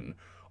attention.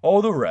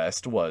 All the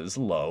rest was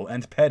low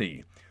and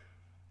petty.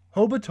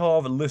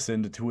 Hobotov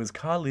listened to his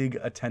colleague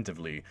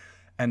attentively,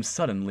 and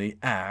suddenly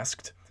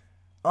asked,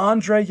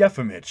 "Andrei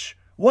Yefimych,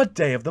 what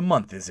day of the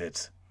month is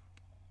it?"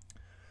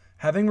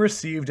 Having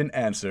received an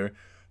answer,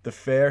 the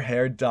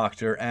fair-haired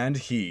doctor and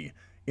he,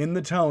 in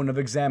the tone of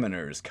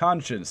examiners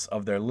conscious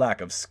of their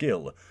lack of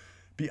skill,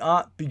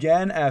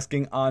 began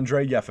asking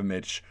Andrei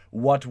Yefimych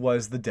what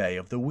was the day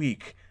of the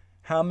week,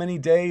 how many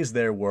days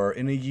there were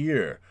in a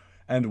year,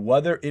 and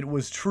whether it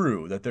was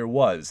true that there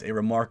was a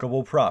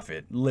remarkable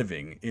prophet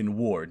living in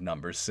Ward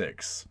No.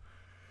 6.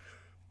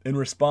 In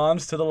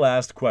response to the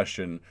last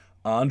question,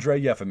 Andrei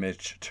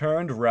Yefimych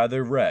turned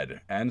rather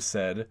red and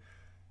said,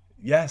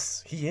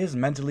 "Yes, he is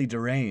mentally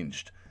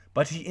deranged,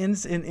 but he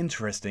is an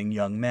interesting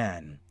young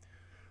man."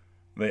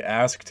 They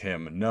asked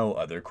him no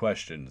other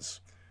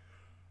questions.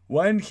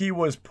 When he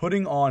was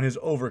putting on his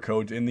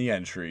overcoat in the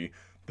entry,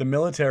 the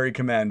military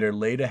commander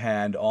laid a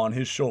hand on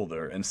his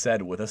shoulder and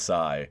said with a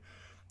sigh,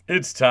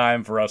 "It's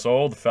time for us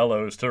old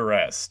fellows to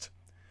rest."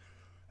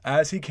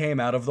 As he came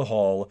out of the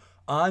hall,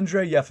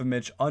 Andrei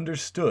Yefimych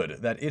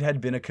understood that it had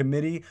been a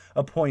committee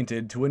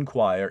appointed to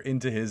inquire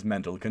into his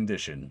mental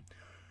condition.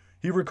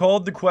 He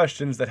recalled the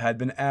questions that had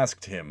been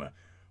asked him,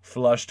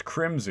 flushed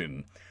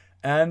crimson,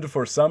 and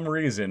for some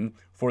reason,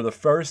 for the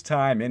first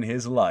time in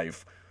his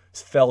life,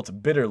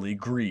 felt bitterly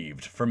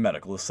grieved for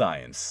medical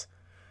science.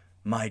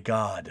 "My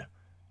God,"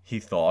 he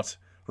thought,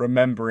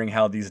 remembering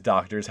how these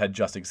doctors had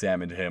just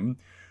examined him.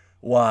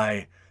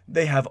 "Why,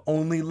 they have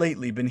only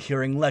lately been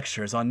hearing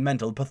lectures on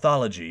mental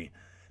pathology.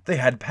 They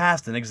had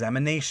passed an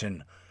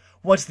examination.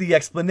 What's the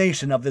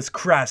explanation of this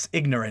crass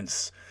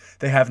ignorance?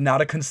 They have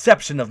not a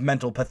conception of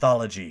mental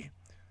pathology."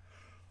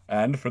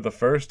 And for the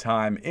first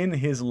time in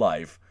his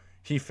life,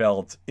 he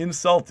felt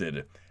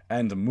insulted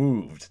and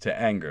moved to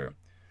anger.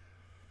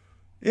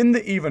 In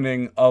the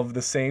evening of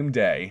the same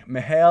day,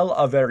 Mihail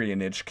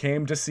Averyanich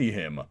came to see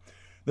him.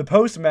 The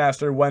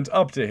postmaster went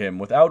up to him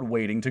without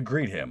waiting to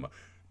greet him,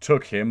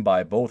 took him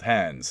by both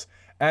hands,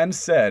 and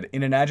said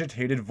in an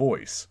agitated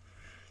voice,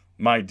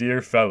 "My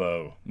dear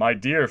fellow, my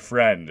dear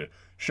friend,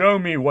 show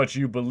me what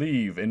you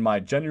believe in my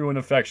genuine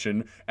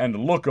affection,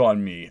 and look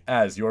on me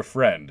as your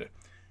friend."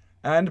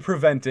 And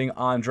preventing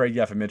Andrei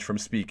Yefimych from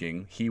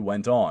speaking, he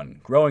went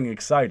on, growing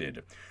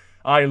excited.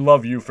 "I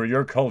love you for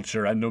your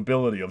culture and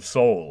nobility of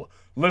soul.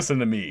 Listen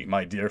to me,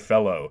 my dear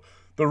fellow.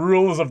 The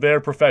rules of their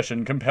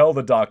profession compel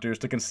the doctors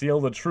to conceal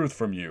the truth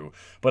from you,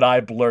 but I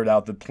blurt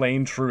out the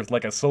plain truth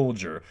like a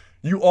soldier.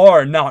 You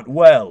are not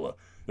well.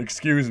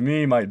 Excuse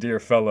me, my dear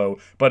fellow,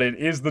 but it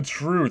is the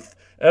truth.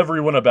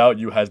 Everyone about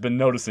you has been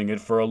noticing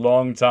it for a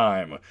long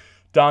time.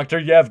 Dr.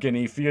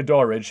 Yevgeny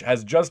Fyodorich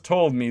has just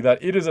told me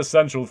that it is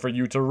essential for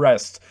you to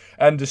rest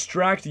and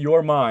distract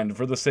your mind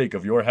for the sake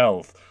of your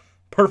health.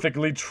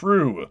 Perfectly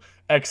true.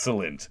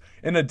 Excellent.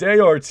 In a day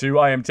or two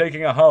I am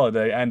taking a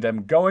holiday and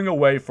am going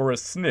away for a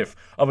sniff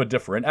of a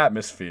different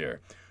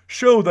atmosphere.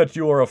 Show that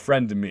you are a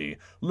friend to me.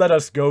 Let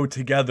us go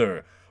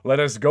together.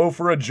 Let us go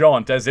for a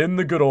jaunt as in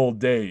the good old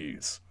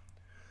days."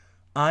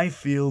 "I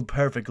feel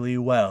perfectly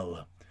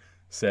well,"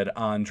 said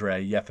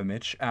Andrei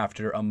Yefimych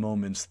after a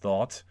moment's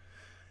thought.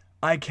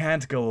 "I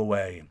can't go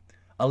away.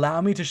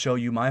 Allow me to show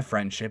you my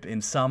friendship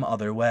in some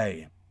other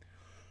way."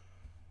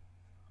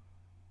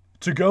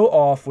 To go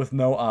off with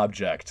no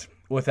object,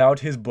 without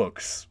his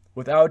books,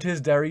 without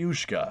his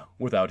Dariushka,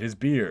 without his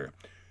beer,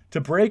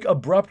 to break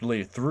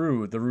abruptly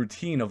through the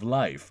routine of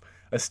life,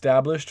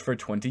 established for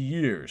 20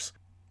 years.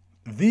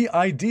 The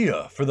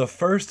idea, for the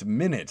first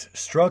minute,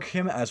 struck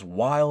him as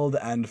wild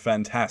and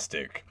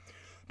fantastic.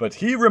 but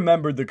he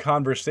remembered the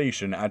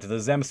conversation at the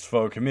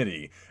Zemstvo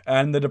committee,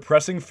 and the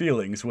depressing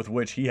feelings with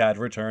which he had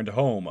returned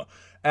home,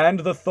 and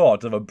the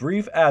thought of a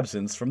brief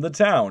absence from the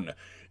town,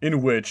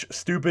 in which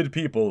stupid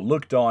people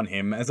looked on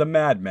him as a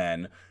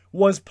madman,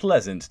 was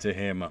pleasant to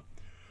him.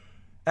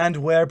 "And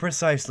where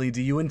precisely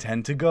do you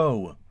intend to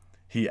go?"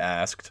 he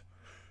asked.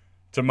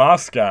 "To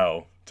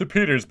Moscow, to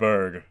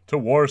Petersburg, to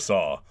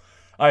Warsaw.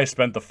 I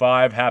spent the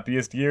 5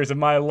 happiest years of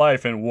my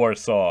life in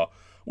Warsaw.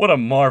 What a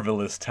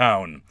marvelous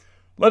town!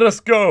 Let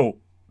us go,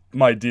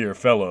 my dear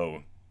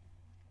fellow."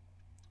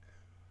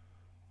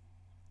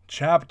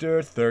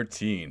 Chapter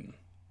 13.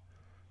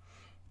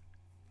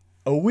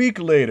 A week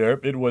later,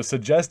 it was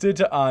suggested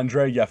to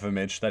Andrei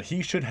Yefimych that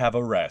he should have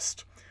a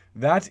rest.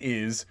 That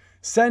is,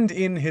 send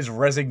in his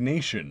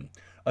resignation,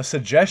 a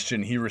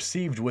suggestion he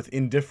received with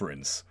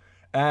indifference.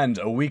 And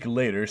a week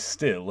later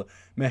still,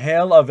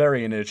 Mihail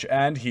Averyanich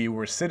and he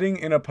were sitting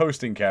in a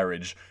posting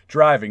carriage,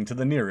 driving to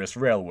the nearest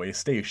railway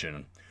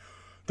station.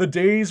 The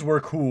days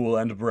were cool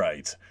and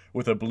bright,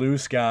 with a blue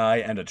sky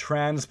and a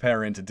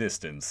transparent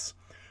distance.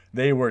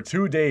 They were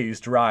 2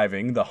 days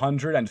driving the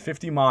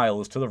 150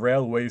 miles to the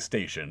railway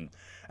station,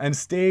 and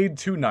stayed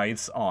 2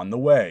 nights on the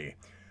way.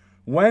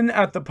 When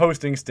at the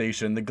posting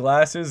station the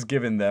glasses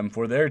given them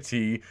for their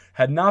tea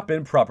had not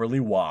been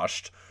properly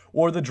washed,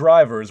 or the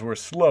drivers were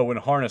slow in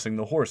harnessing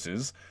the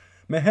horses,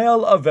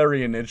 Mihail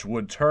Averyanich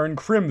would turn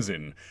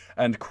crimson,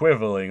 and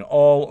quivering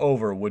all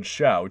over would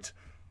shout,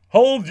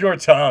 "Hold your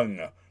tongue!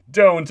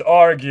 Don't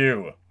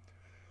argue!"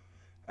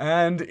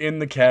 And in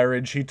the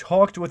carriage he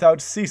talked without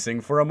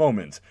ceasing for a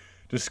moment,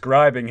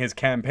 describing his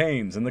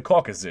campaigns in the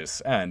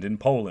Caucasus and in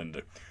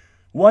Poland.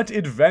 What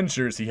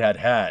adventures he had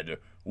had!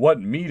 What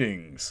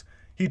meetings!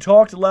 He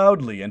talked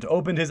loudly and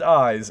opened his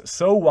eyes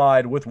so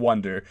wide with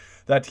wonder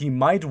that he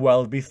might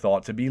well be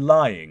thought to be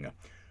lying.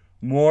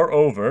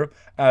 Moreover,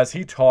 as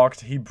he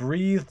talked he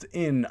breathed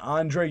in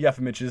Andrei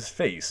Yefimich's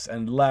face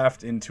and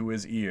laughed into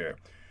his ear.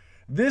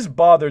 This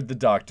bothered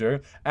the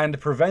doctor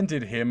and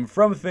prevented him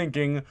from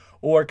thinking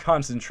or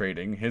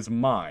concentrating his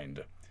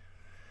mind.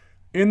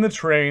 In the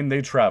train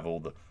they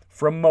traveled,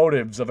 from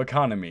motives of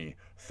economy,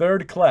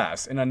 3rd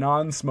class in a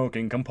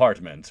non-smoking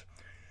compartment.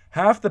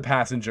 Half the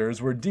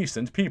passengers were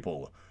decent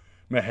people.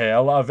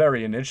 Mihail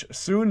Averyanich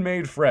soon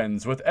made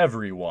friends with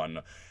everyone,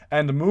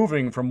 and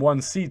moving from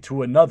one seat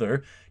to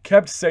another,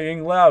 kept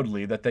saying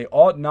loudly that they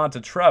ought not to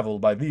travel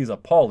by these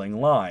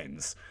appalling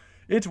lines.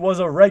 It was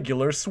a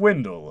regular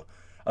swindle.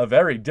 A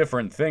very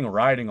different thing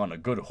riding on a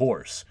good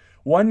horse.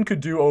 One could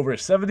do over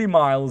 70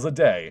 miles a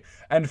day,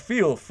 and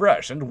feel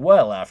fresh and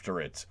well after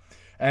it.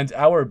 And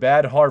our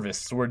bad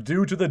harvests were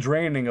due to the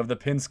draining of the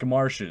Pinsk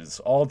marshes.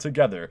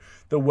 Altogether,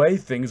 the way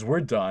things were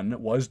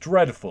done was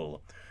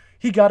dreadful.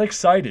 He got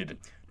excited,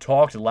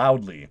 talked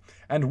loudly,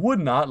 and would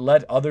not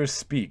let others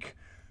speak.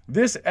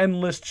 This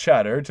endless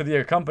chatter, to the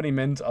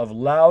accompaniment of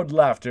loud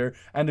laughter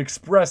and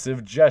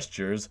expressive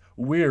gestures,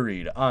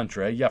 wearied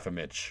Andrei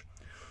Yefimych.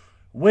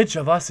 "Which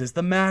of us is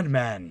the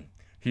madman?"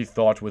 he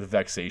thought with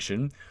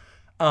vexation.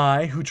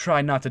 "I, who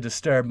try not to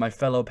disturb my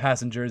fellow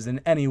passengers in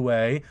any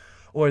way,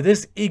 or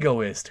this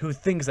egoist who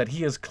thinks that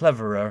he is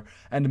cleverer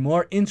and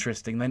more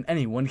interesting than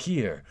anyone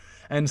here,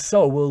 and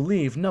so will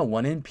leave no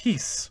one in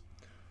peace?"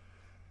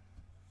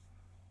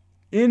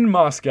 In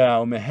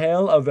Moscow,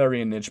 Mihail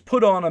Averyanich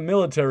put on a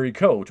military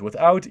coat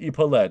without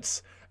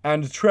epaulettes,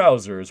 and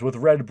trousers with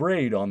red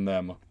braid on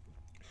them.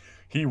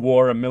 He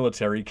wore a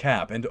military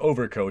cap and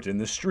overcoat in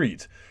the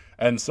street,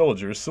 and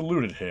soldiers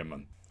saluted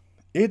him.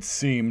 It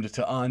seemed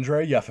to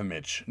Andrei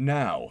Yefimych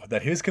now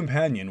that his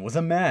companion was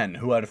a man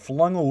who had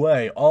flung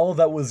away all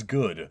that was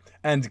good,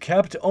 and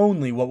kept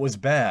only what was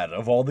bad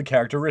of all the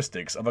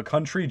characteristics of a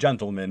country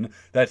gentleman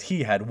that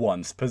he had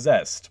once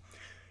possessed.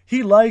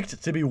 He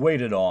liked to be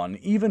waited on,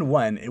 even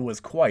when it was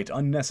quite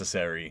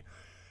unnecessary.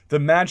 The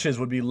matches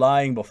would be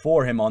lying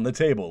before him on the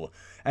table,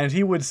 and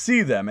he would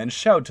see them and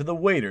shout to the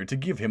waiter to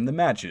give him the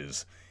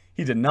matches.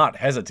 He did not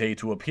hesitate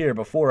to appear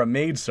before a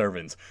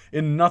maidservant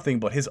in nothing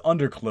but his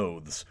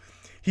underclothes.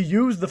 He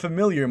used the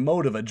familiar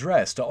mode of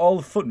address to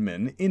all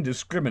footmen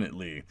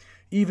indiscriminately,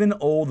 even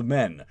old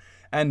men,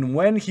 and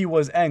when he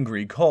was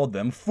angry called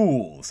them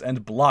fools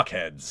and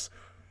blockheads.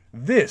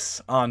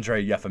 This,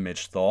 Andrei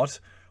Yefimych thought,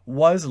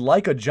 was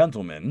like a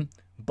gentleman,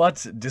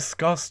 but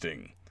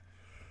disgusting.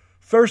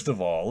 First of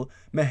all,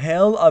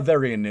 Mihail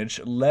Averyanich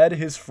led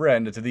his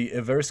friend to the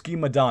Iversky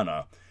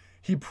Madonna.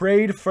 He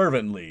prayed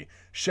fervently,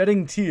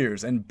 shedding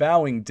tears and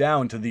bowing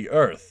down to the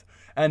earth,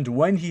 and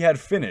when he had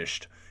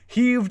finished,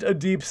 heaved a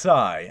deep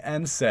sigh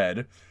and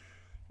said,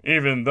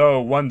 "Even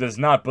though one does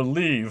not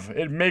believe,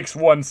 it makes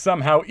one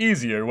somehow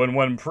easier when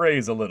one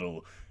prays a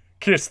little.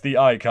 Kiss the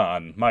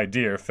icon, my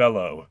dear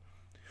fellow."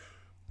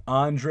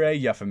 Andrei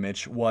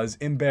Yefimych was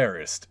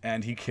embarrassed,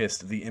 and he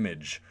kissed the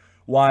image,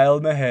 while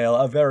Mihail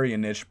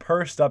Averyanich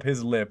pursed up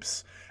his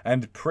lips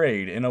and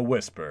prayed in a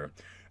whisper,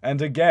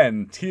 and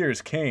again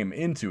tears came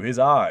into his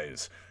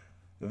eyes.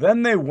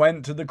 Then they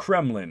went to the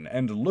Kremlin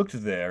and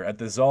looked there at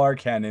the Tsar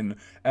cannon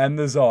and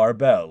the Tsar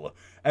bell,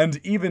 and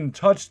even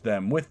touched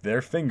them with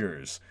their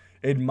fingers.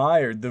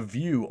 admired the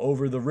view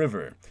over the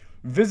river,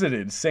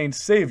 visited St.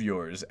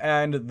 Saviour's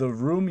and the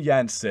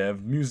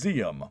Rumyantsev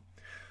Museum.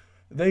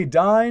 They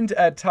dined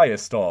at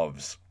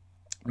Tyastov's.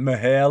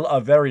 Mihail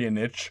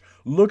Averyanitch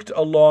looked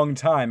a long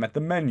time at the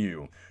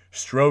menu,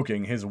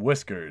 stroking his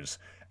whiskers,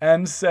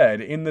 and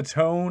said in the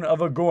tone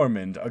of a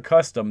gourmand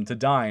accustomed to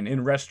dine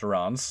in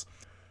restaurants,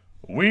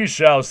 "We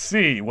shall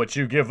see what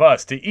you give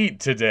us to eat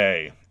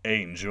today,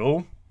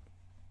 angel."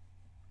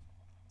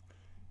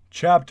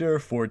 Chapter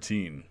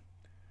 14.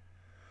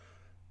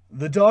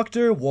 The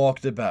doctor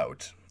walked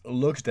about,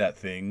 looked at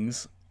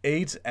things,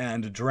 ate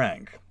and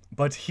drank,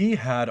 but he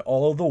had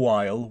all the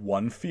while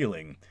one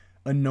feeling,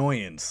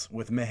 annoyance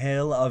with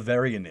Mihail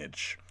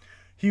Averyanitch.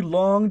 He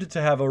longed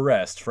to have a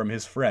rest from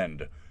his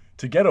friend,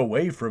 to get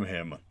away from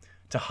him,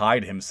 to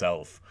hide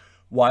himself,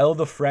 while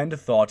the friend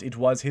thought it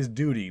was his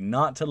duty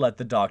not to let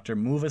the doctor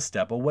move a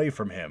step away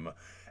from him,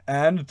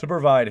 and to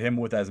provide him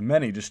with as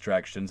many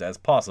distractions as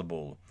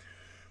possible.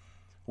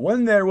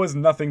 When there was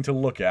nothing to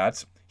look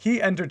at, he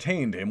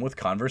entertained him with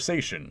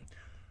conversation.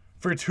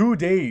 For 2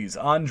 days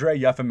Andrei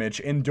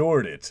Yefimych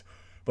endured it,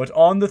 but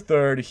on the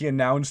third he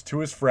announced to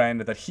his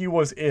friend that he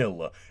was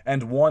ill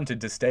and wanted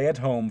to stay at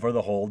home for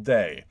the whole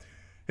day.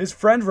 His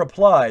friend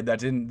replied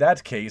that in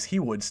that case he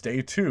would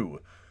stay too,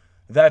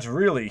 that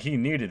really he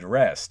needed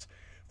rest,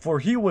 for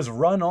he was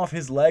run off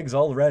his legs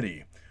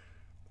already.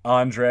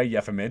 Andrei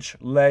Yefimych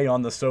lay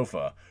on the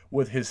sofa,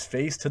 with his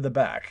face to the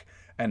back,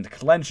 and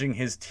clenching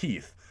his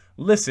teeth,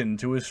 listened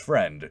to his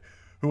friend,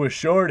 who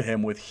assured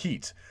him with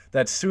heat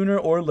that sooner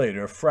or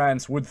later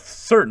France would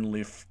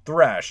certainly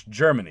thrash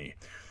Germany,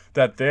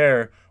 that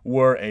there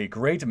were a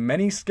great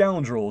many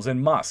scoundrels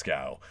in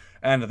Moscow,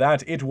 and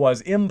that it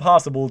was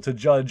impossible to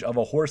judge of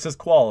a horse's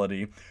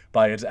quality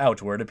by its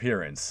outward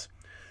appearance.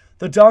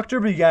 The doctor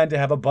began to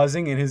have a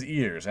buzzing in his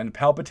ears and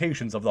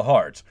palpitations of the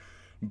heart,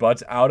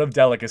 but out of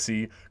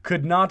delicacy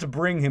could not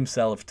bring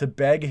himself to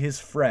beg his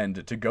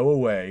friend to go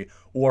away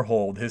or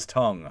hold his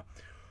tongue.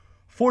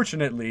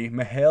 Fortunately,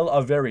 Mihail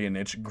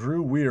Averyanitch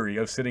grew weary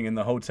of sitting in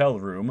the hotel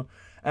room,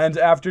 and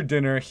after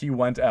dinner he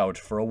went out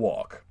for a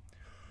walk.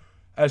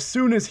 As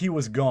soon as he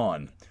was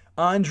gone,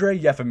 Andrei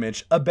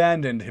Yefimych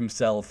abandoned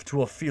himself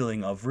to a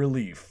feeling of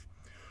relief.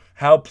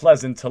 How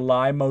pleasant to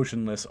lie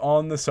motionless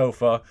on the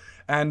sofa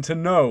and to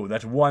know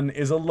that one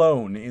is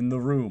alone in the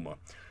room.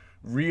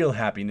 Real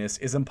happiness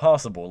is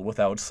impossible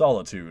without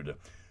solitude.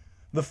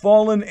 The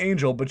fallen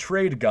angel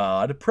betrayed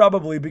God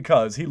probably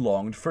because he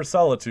longed for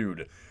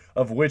solitude,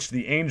 of which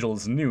the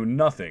angels knew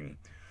nothing.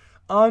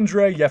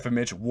 Andrei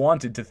Yefimych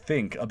wanted to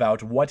think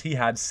about what he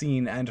had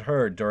seen and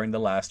heard during the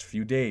last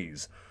few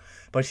days,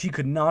 but he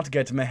could not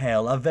get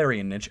Mihail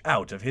Averyanitch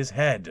out of his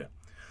head.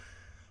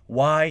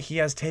 Why, he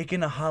has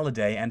taken a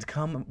holiday and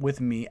come with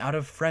me out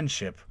of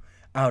friendship,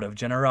 out of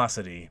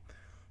generosity,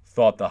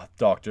 thought the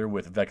doctor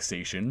with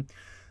vexation.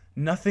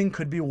 Nothing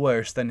could be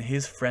worse than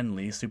his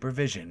friendly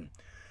supervision.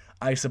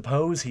 I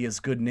suppose he is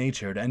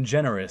good-natured and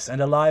generous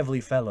and a lively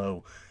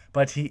fellow,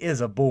 but he is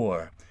a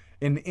bore,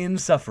 an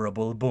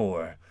insufferable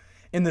bore.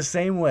 In the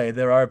same way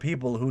there are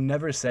people who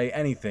never say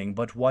anything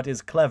but what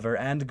is clever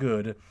and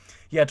good,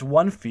 yet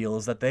one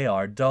feels that they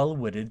are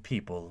dull-witted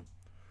people.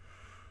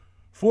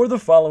 For the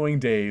following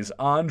days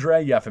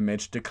Andrei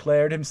Yefimych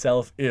declared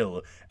himself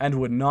ill and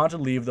would not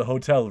leave the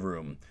hotel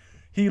room.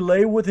 He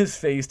lay with his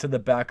face to the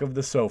back of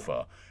the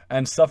sofa,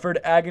 and suffered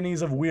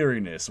agonies of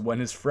weariness when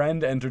his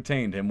friend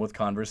entertained him with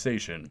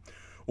conversation,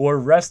 or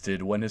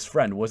rested when his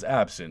friend was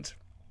absent.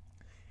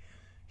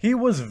 He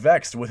was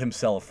vexed with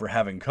himself for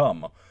having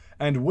come,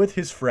 and with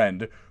his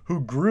friend,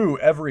 who grew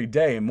every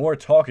day more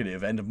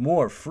talkative and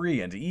more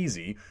free and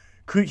easy.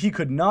 He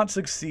could not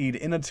succeed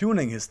in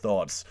attuning his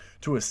thoughts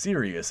to a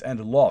serious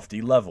and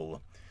lofty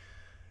level.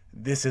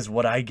 "This is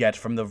what I get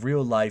from the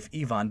real-life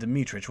Ivan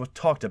Dmitrich was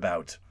talked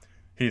about,"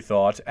 he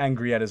thought,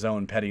 angry at his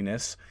own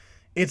pettiness.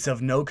 "It's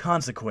of no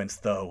consequence,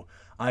 though.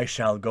 I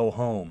shall go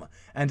home,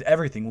 and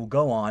everything will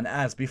go on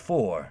as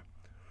before."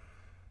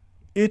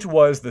 It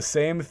was the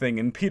same thing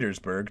in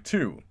Petersburg,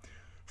 too.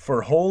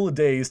 For whole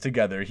days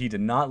together he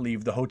did not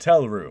leave the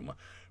hotel room,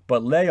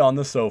 but lay on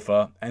the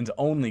sofa and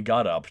only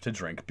got up to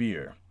drink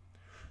beer.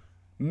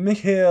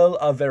 Mihail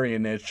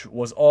Averyanitch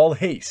was all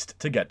haste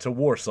to get to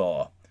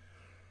Warsaw.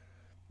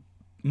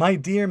 "My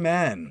dear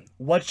man,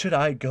 what should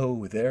I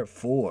go there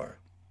for?"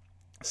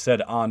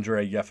 said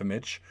Andrei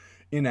Yefimych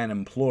in an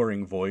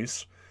imploring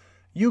voice.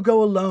 "You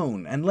go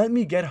alone, and let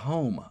me get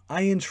home,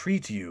 I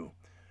entreat you."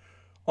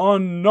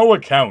 "On no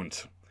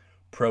account,"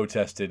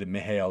 protested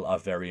Mihail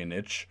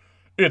Averyanitch.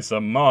 "It's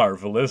a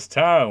marvelous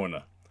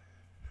town."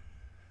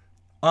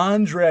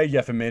 Andrei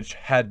Yefimych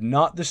had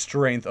not the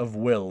strength of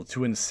will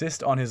to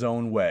insist on his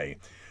own way,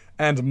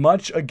 and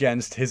much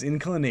against his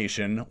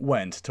inclination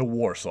went to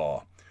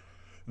Warsaw.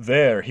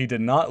 There he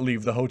did not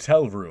leave the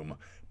hotel room,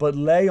 but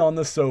lay on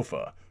the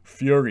sofa,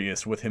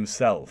 furious with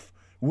himself,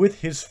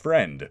 with his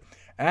friend,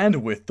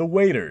 and with the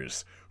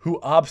waiters,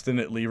 who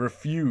obstinately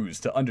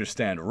refused to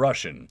understand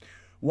Russian,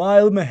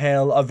 while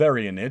Mihail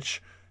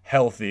Averyanitch,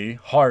 healthy,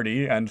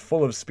 hearty, and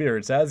full of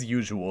spirits as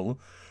usual,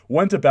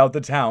 went about the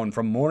town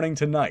from morning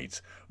to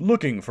night,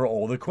 looking for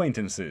old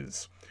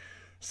acquaintances.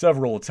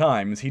 Several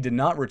times he did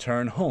not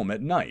return home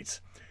at night.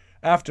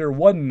 After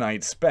one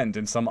night spent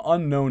in some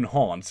unknown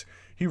haunt,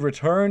 he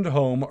returned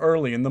home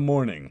early in the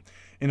morning,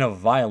 in a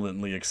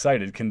violently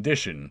excited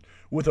condition,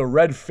 with a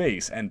red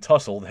face and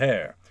tousled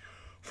hair.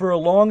 For a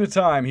long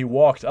time he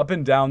walked up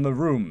and down the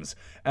rooms,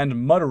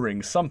 and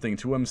muttering something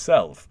to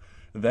himself,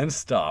 then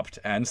stopped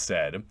and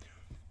said,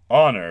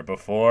 "Honor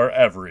before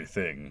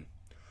everything."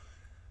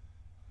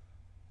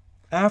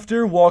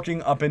 After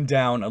walking up and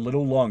down a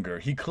little longer,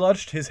 he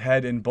clutched his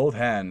head in both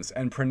hands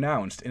and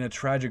pronounced in a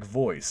tragic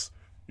voice,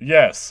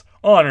 "Yes,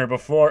 honor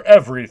before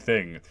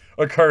everything.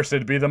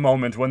 Accursed be the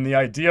moment when the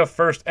idea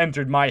first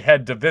entered my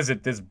head to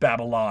visit this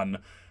Babylon.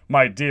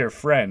 My dear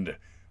friend,"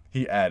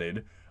 he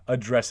added,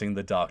 addressing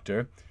the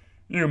doctor,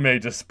 "you may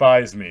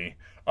despise me.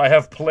 I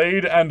have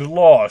played and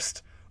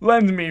lost.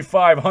 Lend me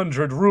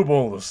 500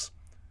 rubles.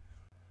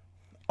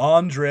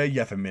 Andrei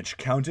Yefimych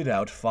counted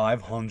out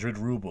 500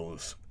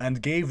 rubles,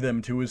 and gave them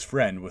to his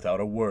friend without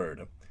a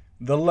word.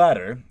 The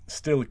latter,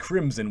 still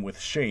crimson with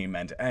shame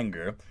and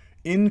anger,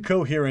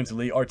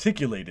 incoherently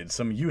articulated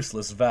some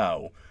useless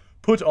vow,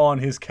 put on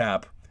his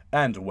cap,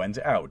 and went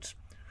out.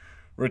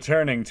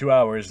 Returning 2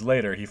 hours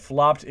later, he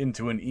flopped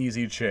into an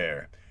easy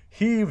chair,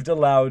 heaved a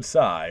loud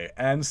sigh,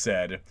 and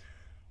said,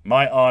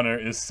 "My honor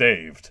is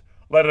saved.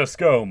 Let us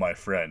go, my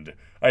friend.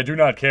 I do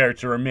not care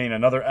to remain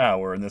another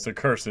hour in this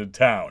accursed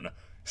town.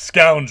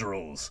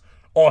 Scoundrels!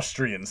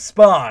 Austrian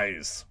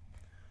spies!"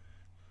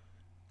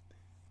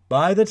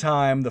 By the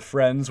time the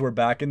friends were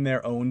back in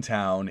their own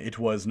town, it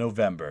was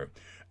November,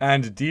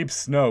 and deep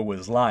snow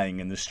was lying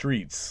in the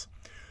streets.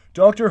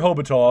 Dr.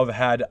 Hobotov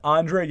had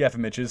Andrei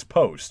Yefimich's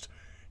post.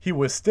 He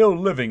was still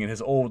living in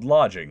his old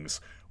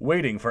lodgings,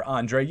 waiting for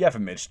Andrei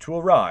Yefimych to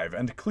arrive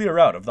and clear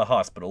out of the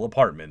hospital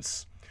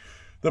apartments.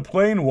 The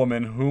plain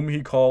woman whom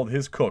he called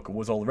his cook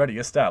was already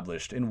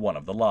established in one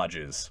of the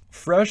lodges.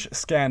 Fresh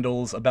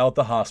scandals about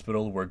the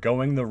hospital were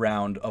going the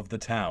round of the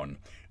town.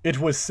 It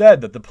was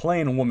said that the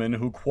plain woman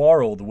who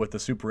quarreled with the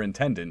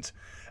superintendent,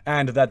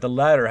 and that the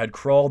latter had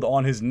crawled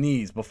on his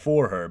knees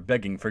before her,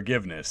 begging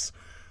forgiveness.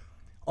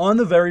 On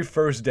the very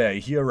first day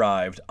he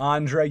arrived,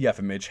 Andrei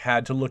Yefimych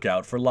had to look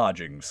out for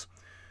lodgings.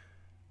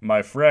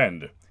 "My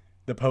friend,"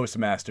 the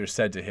postmaster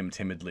said to him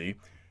timidly,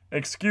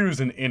 "excuse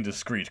an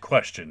indiscreet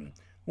question.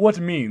 What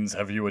means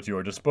have you at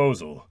your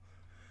disposal?"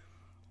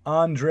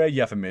 Andrei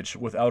Yefimych,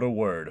 without a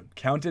word,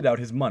 counted out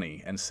his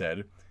money and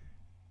said,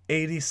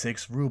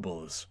 86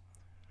 rubles.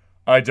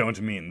 "I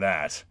don't mean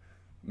that,"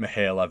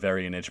 Mikhail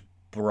Averyanitch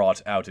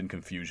brought out in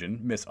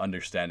confusion,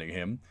 misunderstanding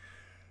him.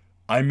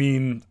 "I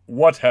mean,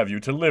 what have you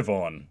to live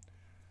on?"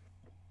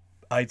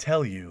 "I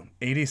tell you,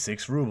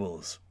 86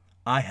 rubles.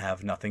 I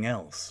have nothing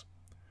else."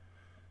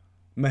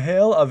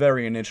 Mikhail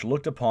Averyanitch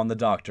looked upon the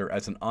doctor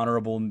as an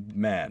honorable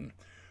man,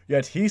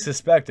 yet he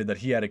suspected that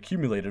he had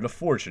accumulated a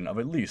fortune of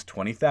at least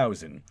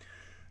 20,000.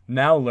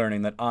 Now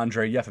learning that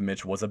Andrei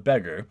Yefimych was a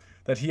beggar,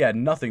 that he had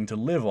nothing to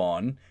live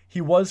on,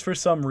 he was for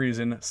some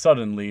reason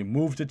suddenly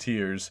moved to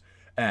tears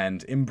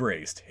and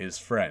embraced his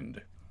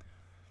friend.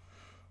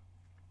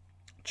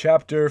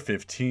 Chapter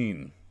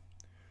 15.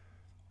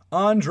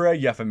 Andrei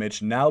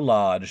Yefimych now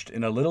lodged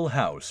in a little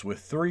house with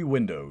 3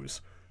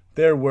 windows.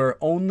 There were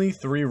only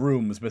 3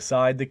 rooms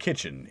beside the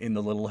kitchen in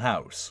the little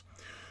house.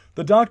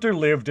 The doctor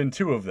lived in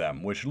 2 of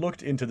them, which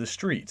looked into the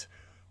street,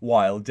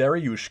 while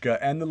Dariushka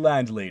and the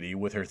landlady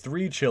with her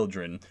 3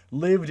 children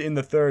lived in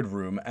the 3rd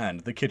room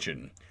and the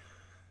kitchen.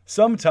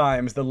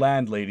 Sometimes the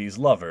landlady's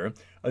lover,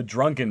 a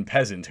drunken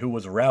peasant who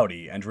was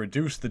rowdy and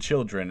reduced the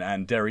children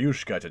and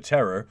Dariushka to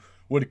terror,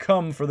 would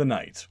come for the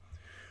night.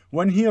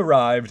 When he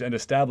arrived and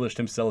established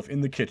himself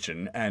in the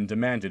kitchen and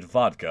demanded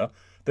vodka,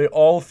 they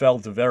all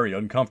felt very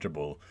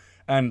uncomfortable,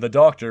 and the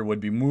doctor would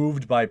be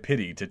moved by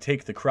pity to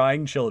take the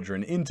crying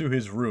children into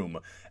his room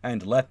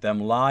and let them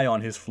lie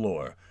on his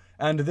floor,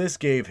 and this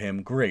gave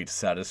him great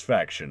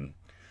satisfaction.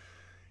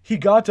 He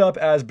got up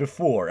as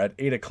before at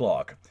 8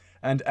 o'clock,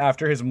 and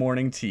after his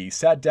morning tea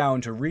sat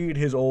down to read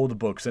his old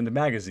books and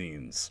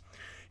magazines.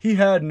 He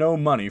had no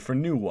money for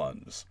new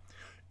ones.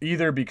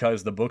 Either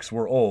because the books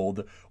were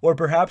old, or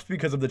perhaps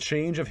because of the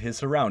change of his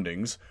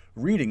surroundings,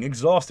 reading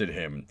exhausted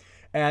him,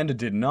 and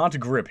did not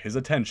grip his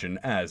attention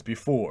as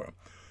before.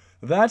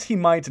 That he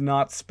might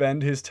not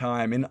spend his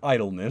time in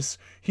idleness,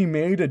 he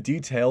made a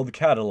detailed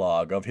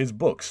catalogue of his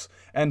books,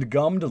 and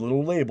gummed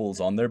little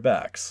labels on their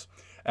backs.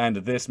 And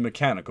this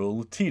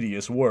mechanical,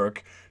 tedious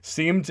work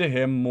seemed to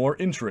him more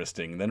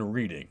interesting than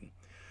reading.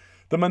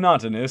 The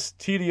monotonous,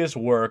 tedious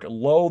work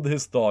lulled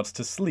his thoughts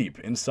to sleep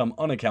in some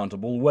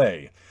unaccountable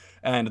way,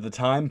 and the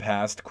time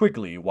passed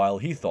quickly while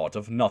he thought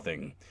of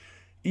nothing.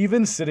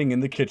 Even sitting in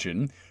the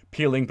kitchen,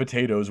 peeling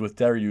potatoes with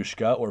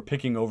Dariushka or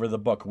picking over the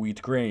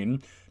buckwheat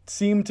grain,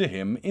 seemed to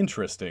him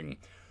interesting.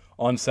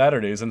 On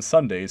Saturdays and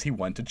Sundays he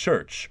went to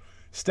church.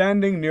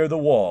 Standing near the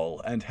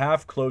wall and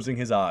half closing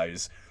his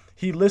eyes,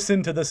 he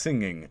listened to the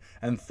singing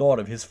and thought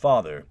of his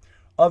father,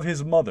 of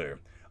his mother,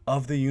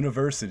 of the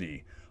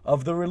university,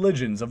 of the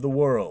religions of the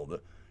world.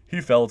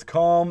 He felt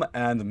calm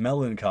and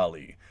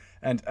melancholy,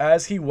 and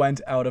as he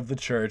went out of the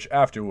church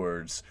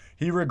afterwards,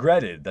 he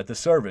regretted that the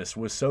service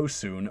was so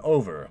soon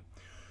over.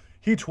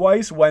 He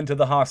twice went to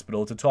the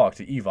hospital to talk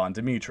to Ivan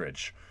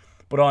Dmitrich,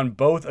 but on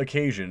both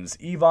occasions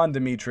Ivan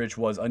Dmitrich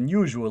was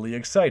unusually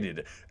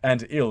excited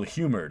and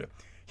ill-humored.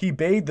 He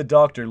bade the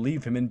doctor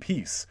leave him in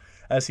peace,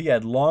 as he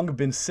had long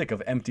been sick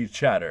of empty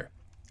chatter,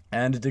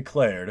 and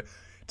declared,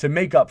 to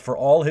make up for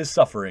all his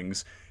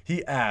sufferings,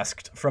 he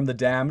asked from the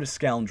damned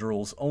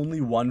scoundrels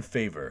only one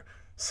favor,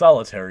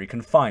 solitary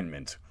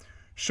confinement.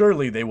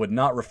 Surely they would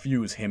not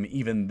refuse him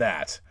even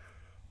that.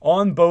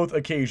 On both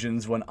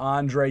occasions when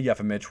Andrei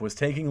Yefimych was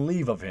taking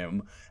leave of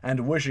him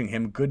and wishing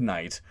him good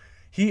night,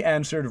 he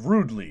answered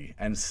rudely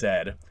and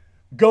said,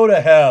 "Go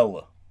to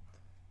hell!"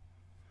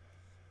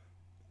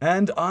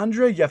 And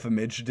Andrei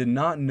Yefimych did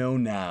not know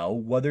now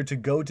whether to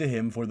go to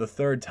him for the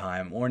third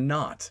time or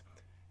not.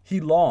 He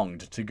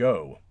longed to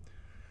go.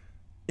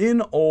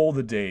 In all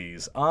the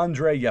days,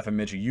 Andrei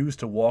Yefimych used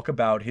to walk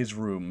about his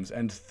rooms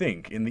and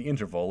think in the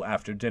interval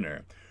after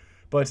dinner.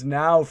 But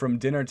now from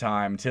dinner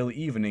time till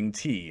evening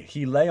tea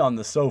he lay on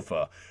the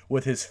sofa,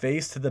 with his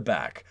face to the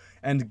back,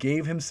 and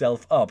gave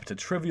himself up to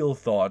trivial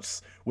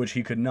thoughts which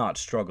he could not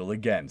struggle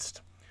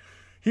against.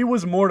 He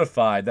was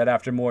mortified that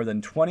after more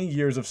than 20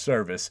 years of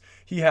service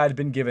he had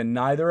been given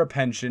neither a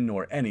pension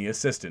nor any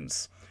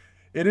assistance.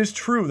 It is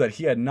true that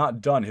he had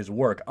not done his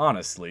work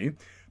honestly,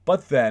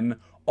 but then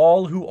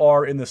all who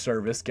are in the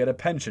service get a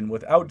pension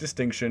without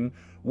distinction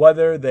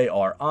whether they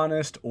are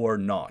honest or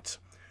not.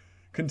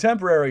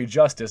 Contemporary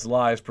justice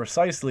lies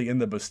precisely in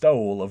the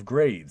bestowal of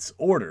grades,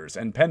 orders,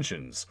 and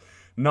pensions,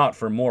 not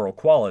for moral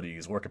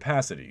qualities or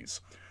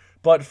capacities,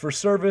 but for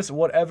service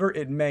whatever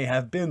it may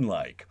have been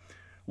like.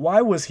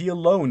 Why was he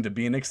alone to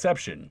be an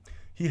exception?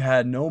 He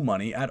had no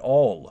money at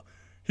all.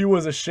 He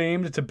was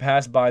ashamed to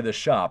pass by the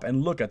shop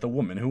and look at the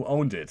woman who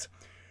owned it.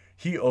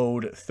 He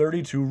owed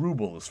 32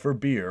 rubles for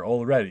beer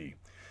already.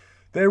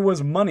 There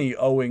was money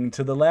owing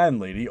to the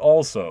landlady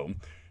also.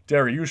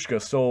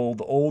 Daryushka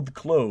sold old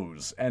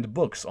clothes and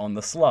books on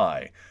the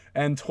sly,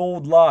 and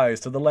told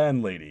lies to the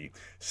landlady,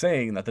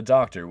 saying that the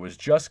doctor was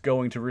just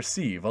going to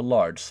receive a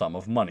large sum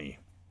of money.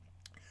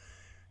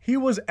 He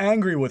was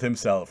angry with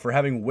himself for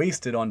having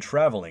wasted on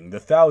traveling the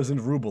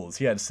 1,000 rubles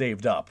he had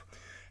saved up.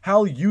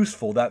 How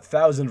useful that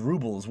 1,000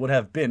 rubles would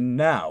have been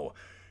now!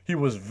 He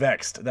was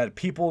vexed that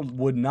people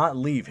would not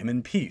leave him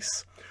in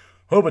peace.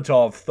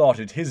 Hobotov thought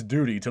it his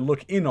duty to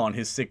look in on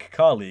his sick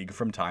colleague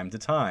from time to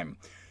time.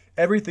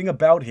 Everything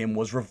about him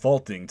was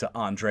revolting to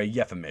Andrei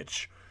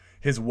Yefimych.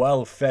 His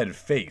well-fed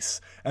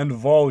face, and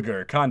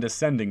vulgar,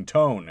 condescending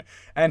tone,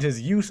 and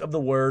his use of the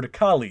word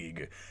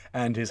colleague,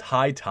 and his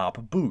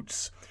high-top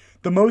boots.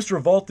 The most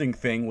revolting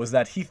thing was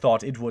that he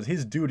thought it was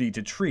his duty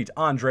to treat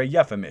Andrei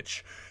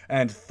Yefimych,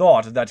 and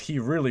thought that he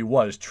really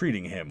was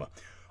treating him.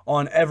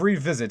 On every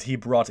visit he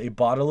brought a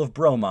bottle of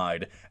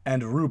bromide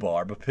and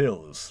rhubarb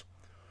pills.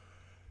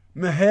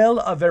 Mihail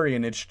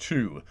Averyanitch,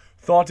 too,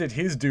 thought it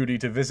his duty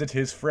to visit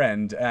his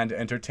friend and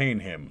entertain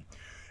him.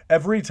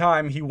 Every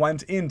time he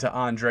went in to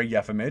Andrei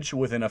Yefimych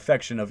with an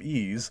affection of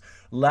ease,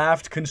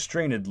 laughed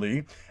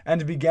constrainedly,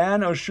 and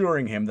began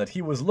assuring him that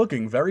he was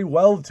looking very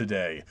well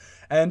today,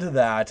 and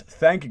that,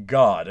 thank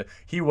God,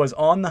 he was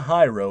on the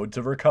high road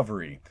to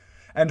recovery.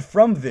 And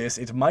from this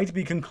it might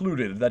be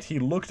concluded that he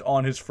looked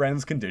on his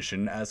friend's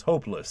condition as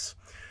hopeless.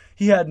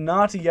 He had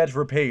not yet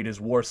repaid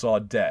his Warsaw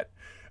debt,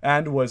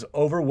 and was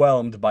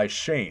overwhelmed by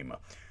shame.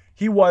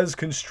 He was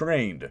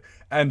constrained,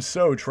 and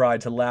so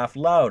tried to laugh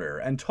louder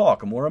and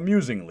talk more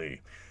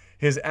amusingly.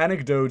 His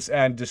anecdotes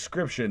and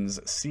descriptions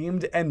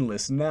seemed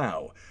endless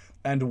now,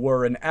 and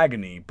were an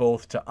agony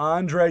both to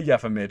Andrei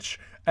Yefimych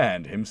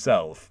and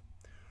himself.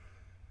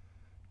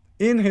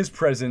 In his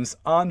presence,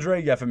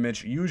 Andrei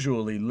Yefimych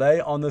usually lay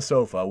on the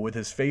sofa with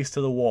his face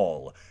to the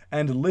wall,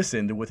 and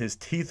listened with his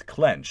teeth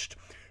clenched.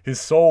 His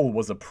soul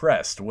was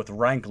oppressed with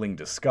rankling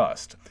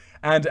disgust,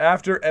 and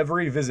after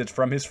every visit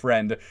from his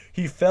friend,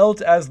 he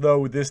felt as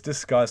though this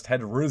disgust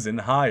had risen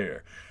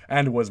higher,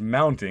 and was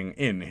mounting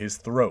in his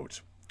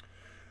throat.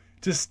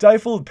 To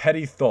stifle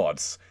petty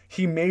thoughts,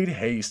 he made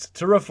haste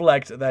to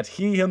reflect that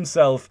he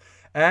himself,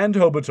 and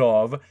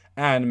Hobotov,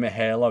 and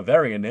Mihail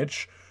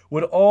Averyanitch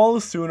would all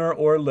sooner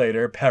or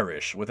later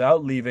perish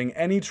without leaving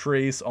any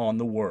trace on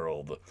the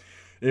world.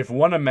 If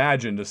one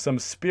imagined some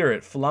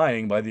spirit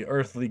flying by the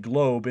earthly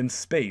globe in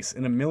space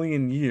in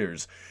 1,000,000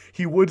 years,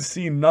 he would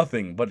see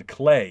nothing but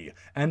clay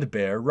and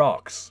bare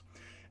rocks.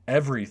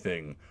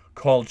 Everything,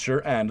 culture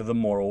and the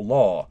moral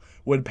law,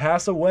 would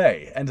pass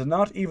away, and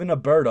not even a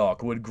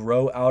burdock would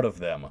grow out of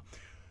them.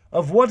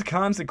 Of what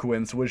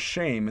consequence was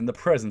shame in the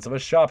presence of a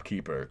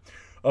shopkeeper?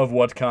 Of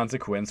what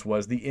consequence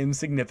was the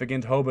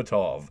insignificant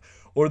Hobotov,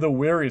 or the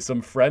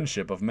wearisome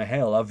friendship of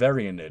Mihail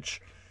Averyanitch?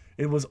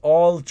 It was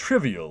all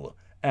trivial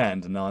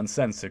and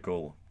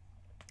nonsensical.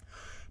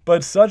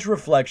 But such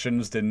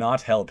reflections did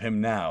not help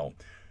him now.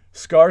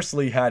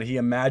 Scarcely had he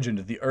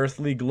imagined the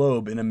earthly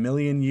globe in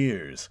 1,000,000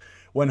 years,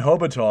 when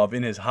Hobotov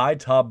in his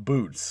high-top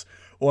boots,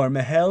 or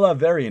Mihail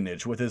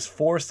Averyanitch with his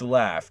forced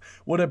laugh,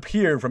 would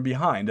appear from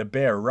behind a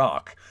bare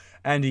rock,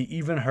 and he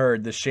even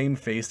heard the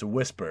shamefaced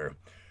whisper,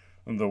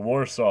 "The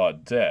Warsaw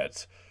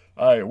debt.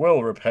 I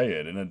will repay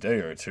it in a day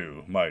or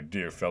two, my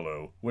dear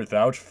fellow,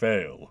 without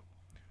fail."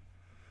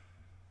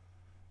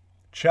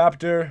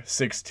 Chapter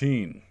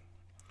 16.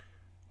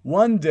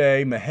 One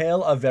day,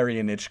 Mihail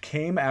Averyanitch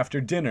came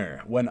after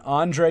dinner when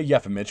Andrei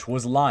Yefimych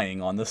was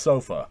lying on the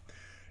sofa.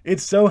 It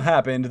so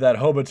happened that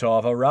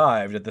Hobotov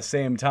arrived at the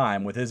same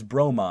time with his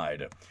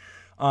bromide.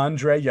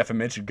 Andrei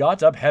Yefimych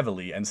got up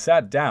heavily and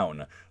sat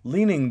down,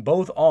 leaning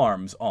both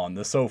arms on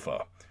the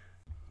sofa.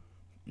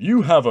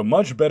 "You have a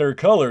much better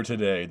color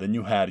today than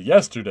you had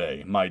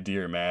yesterday, my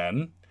dear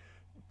man,"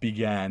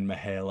 began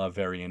Mihail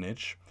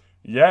Averyanitch.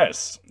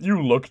 "Yes,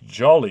 you look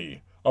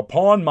jolly.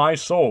 Upon my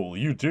soul,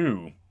 you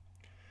do."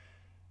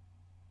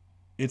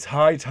 "It's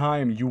high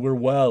time you were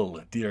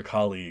well, dear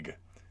colleague,"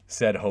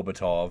 said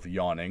Hobotov,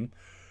 yawning.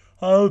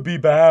 "I'll be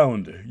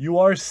bound you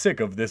are sick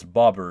of this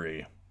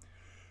bobbery."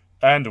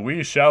 "And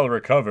we shall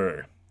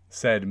recover,"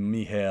 said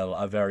Mihail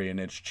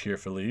Averyanitch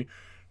cheerfully.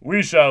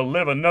 "We shall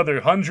live another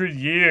 100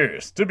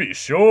 years, to be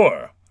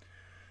sure."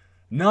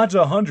 "Not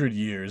 100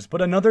 years,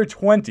 but another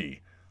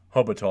 20,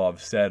 Hobotov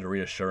said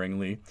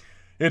reassuringly.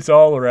 "It's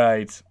all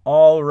right,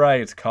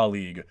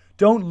 colleague.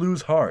 Don't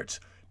lose heart.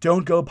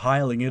 Don't go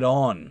piling it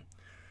on."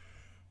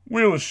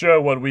 "We'll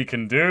show what we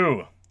can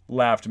do,"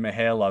 laughed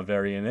Mihail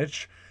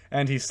Averyanitch,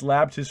 and he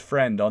slapped his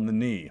friend on the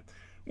knee.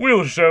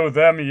 "We'll show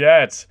them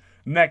yet.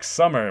 Next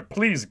summer,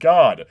 please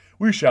God,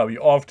 we shall be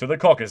off to the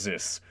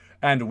Caucasus,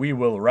 and we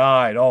will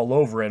ride all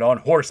over it on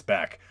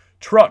horseback.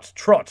 Trot,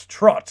 trot,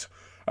 trot.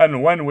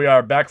 And when we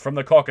are back from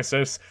the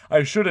Caucasus,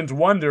 I shouldn't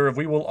wonder if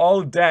we will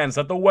all dance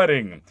at the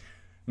wedding."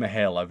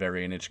 Mihail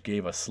Averyanitch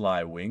gave a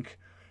sly wink.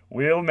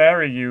 "We'll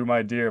marry you,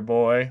 my dear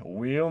boy.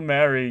 We'll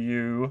marry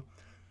you."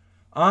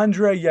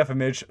 Andrei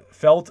Yefimych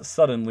felt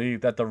suddenly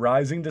that the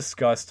rising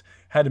disgust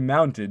had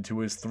mounted to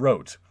his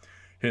throat.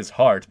 His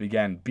heart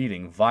began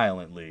beating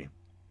violently.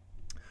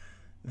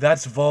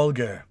 "That's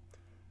vulgar,"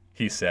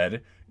 he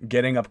said,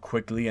 getting up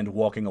quickly and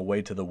walking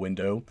away to the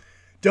window.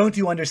 "Don't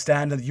you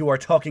understand that you are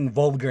talking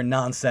vulgar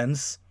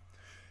nonsense?"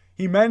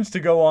 He meant to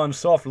go on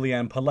softly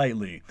and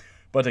politely,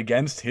 but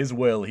against his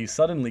will he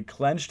suddenly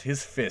clenched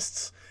his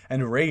fists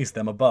and raised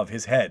them above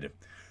his head.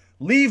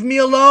 "Leave me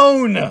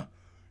alone!"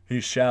 he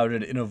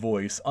shouted in a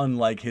voice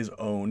unlike his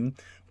own,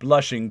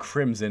 blushing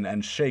crimson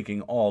and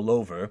shaking all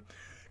over.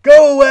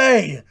 "Go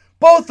away,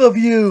 both of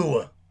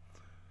you!"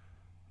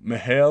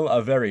 Mihail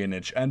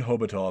Averyanitch and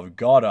Hobotov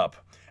got up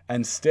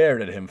and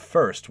stared at him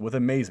first with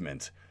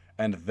amazement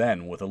and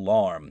then with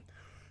alarm.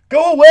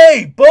 "Go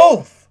away,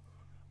 both!"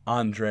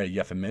 Andrei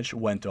Yefimych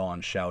went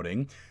on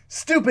shouting.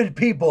 "Stupid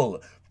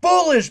people!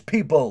 Foolish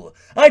people!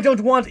 I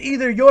don't want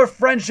either your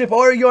friendship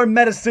or your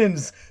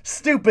medicines!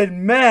 Stupid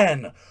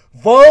man!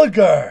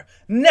 Vulgar!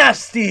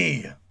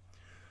 Nasty!"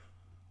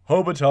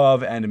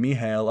 Hobotov and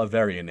Mihail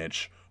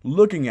Averyanitch,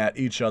 looking at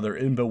each other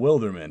in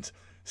bewilderment,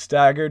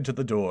 staggered to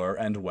the door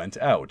and went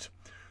out.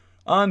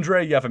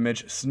 Andrei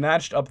Yefimych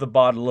snatched up the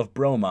bottle of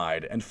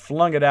bromide and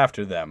flung it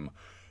after them.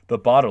 The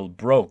bottle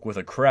broke with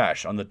a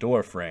crash on the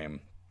door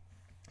frame.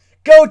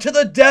 "Go to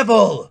the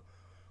devil!"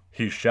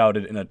 he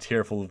shouted in a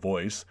tearful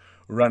voice,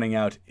 running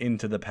out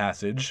into the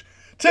passage.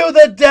 "To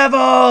the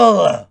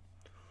devil!"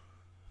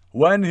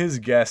 When his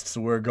guests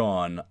were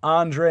gone,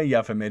 Andrei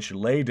Yefimych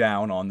lay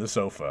down on the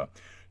sofa,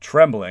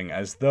 trembling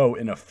as though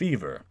in a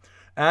fever,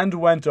 and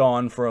went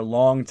on for a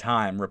long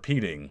time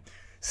repeating,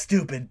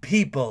 "Stupid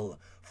people!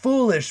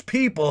 Foolish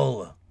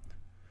people!"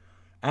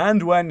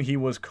 And when he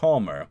was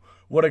calmer,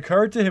 what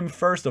occurred to him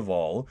first of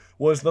all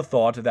was the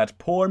thought that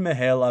poor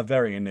Mihail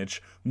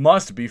Averyanitch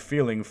must be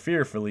feeling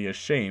fearfully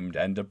ashamed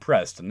and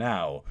depressed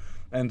now,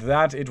 and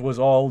that it was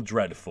all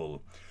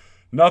dreadful.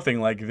 Nothing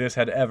like this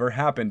had ever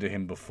happened to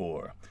him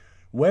before.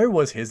 Where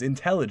was his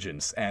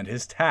intelligence and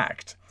his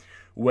tact?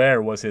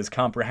 Where was his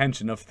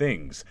comprehension of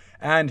things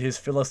and his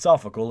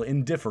philosophical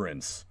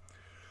indifference?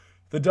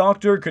 The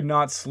doctor could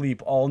not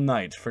sleep all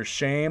night for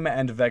shame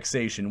and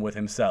vexation with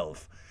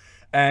himself,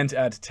 and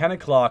at 10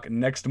 o'clock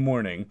next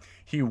morning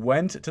he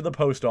went to the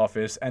post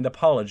office and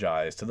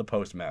apologized to the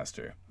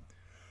postmaster.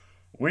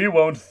 "We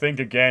won't think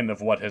again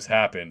of what has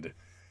happened,"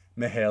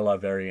 Mihail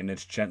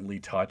Averyanitch, gently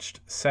touched,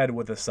 said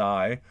with a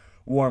sigh,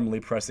 warmly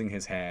pressing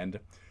his hand.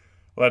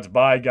 "Let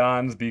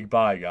bygones be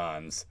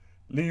bygones.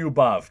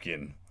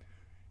 Lyubavkin."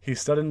 He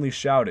suddenly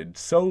shouted,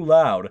 so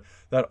loud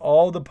that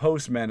all the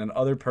postmen and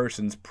other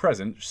persons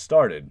present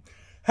started.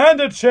 "Hand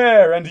a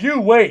chair, and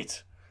you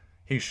wait!"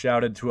 he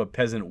shouted to a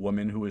peasant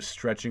woman who was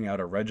stretching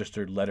out a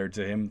registered letter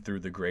to him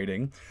through the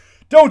grating.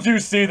 "Don't you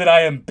see that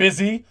I am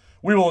busy?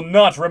 We will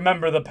not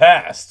remember the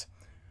past."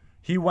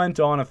 He went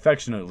on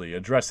affectionately,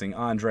 addressing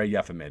Andrei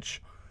Yefimych.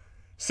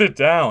 "Sit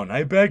down,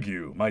 I beg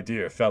you, my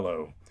dear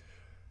fellow."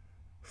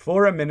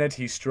 For a minute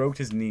he stroked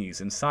his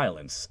knees in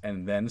silence,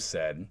 and then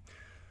said,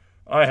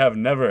 "I have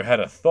never had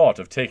a thought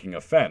of taking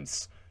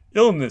offense.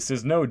 Illness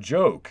is no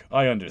joke,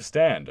 I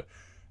understand.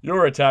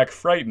 Your attack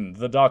frightened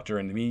the doctor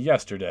and me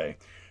yesterday,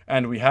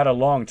 and we had a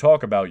long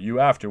talk about you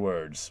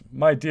afterwards.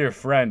 My dear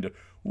friend,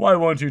 why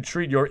won't you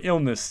treat your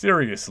illness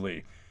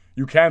seriously?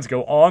 You can't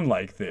go on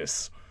like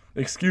this.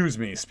 Excuse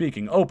me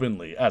speaking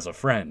openly as a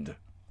friend,"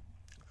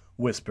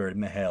 whispered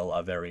Mihail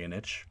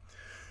Averyanitch.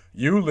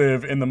 "You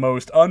live in the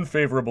most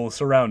unfavorable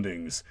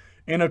surroundings,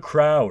 in a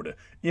crowd,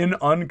 in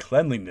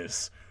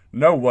uncleanliness,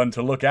 no one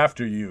to look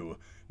after you,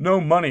 no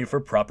money for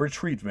proper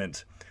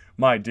treatment.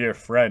 My dear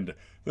friend,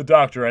 the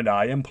doctor and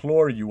I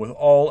implore you with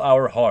all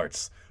our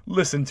hearts,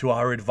 listen to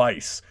our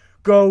advice.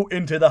 Go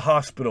into the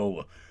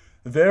hospital.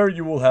 There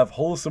you will have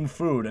wholesome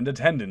food and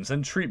attendance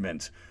and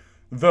treatment.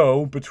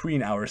 Though,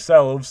 between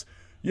ourselves,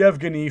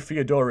 Yevgeny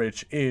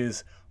Fyodorovich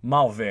is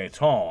mauvais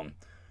ton,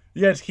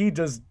 yet he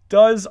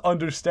does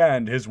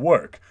understand his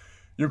work.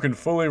 You can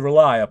fully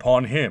rely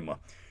upon him.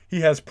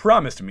 He has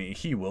promised me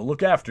he will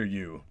look after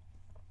you."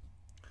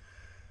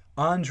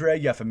 Andrei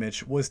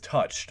Yefimych was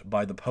touched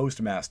by the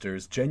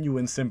postmaster's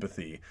genuine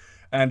sympathy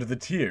and the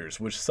tears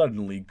which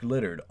suddenly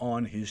glittered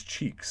on his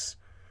cheeks.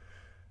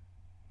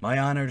 "My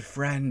honored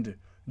friend,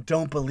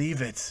 don't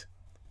believe it,"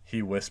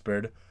 he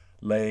whispered,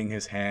 laying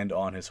his hand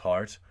on his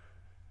heart.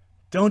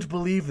 "Don't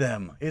believe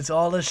them. It's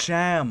all a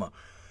sham.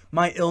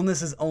 My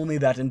illness is only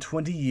that in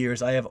 20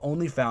 years I have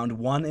only found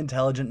one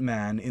intelligent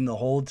man in the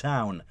whole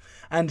town,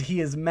 and he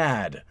is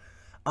mad.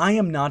 I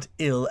am not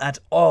ill at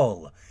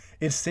all.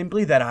 It's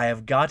simply that I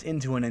have got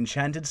into an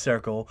enchanted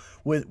circle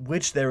with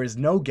which there is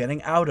no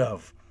getting out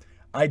of.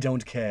 I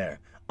don't care.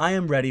 I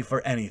am ready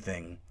for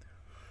anything."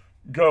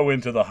 "Go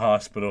into the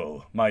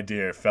hospital, my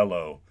dear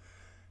fellow."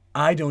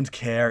 "I don't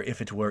care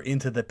if it were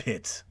into the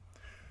pit."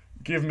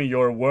 "Give me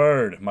your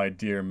word, my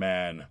dear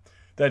man,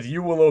 that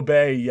you will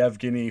obey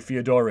Yevgeny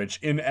Fyodorovich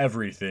in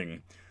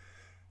everything."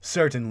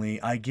 "Certainly,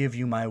 I give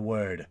you my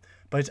word.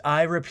 But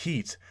I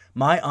repeat,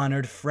 my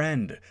honored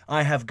friend,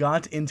 I have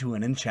got into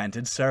an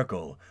enchanted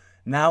circle.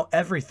 Now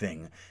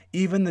everything,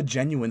 even the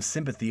genuine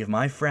sympathy of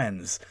my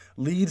friends,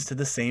 leads to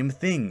the same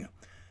thing,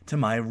 to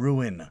my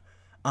ruin.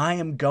 I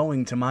am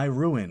going to my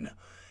ruin,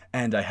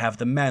 and I have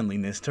the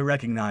manliness to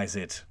recognize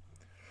it."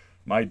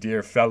 "My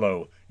dear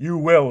fellow, you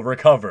will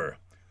recover."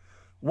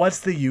 "What's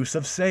the use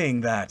of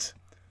saying that?"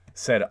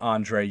 said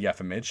Andrei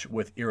Yefimych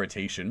with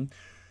irritation.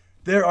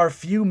 "There are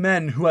few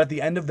men who at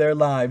the end of their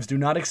lives do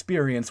not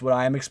experience what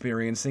I am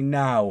experiencing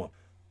now.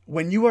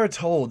 When you are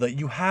told that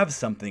you have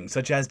something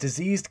such as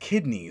diseased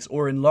kidneys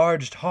or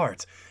enlarged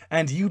heart,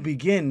 and you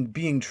begin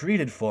being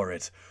treated for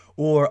it,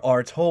 or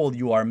are told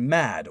you are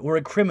mad or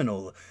a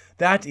criminal,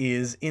 that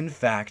is, in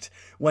fact,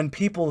 when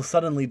people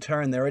suddenly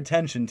turn their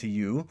attention to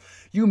you,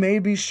 you may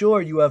be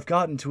sure you have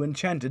gotten to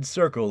enchanted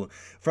circle,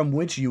 from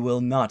which you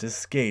will not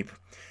escape.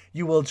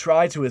 You will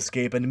try to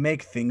escape and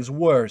make things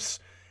worse.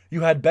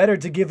 You had better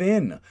to give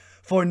in,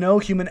 for no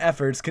human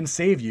efforts can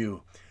save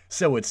you.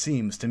 So it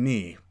seems to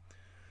me."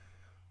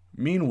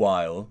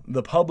 Meanwhile,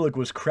 the public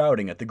was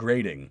crowding at the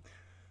grating.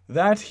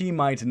 That he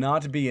might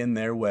not be in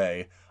their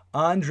way,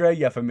 Andrei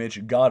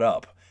Yefimych got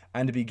up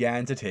and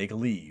began to take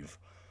leave.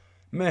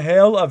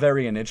 Mihail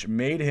Averyanitch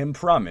made him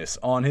promise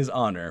on his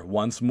honor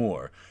once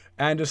more,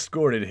 and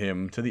escorted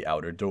him to the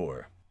outer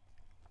door.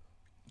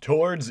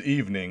 Towards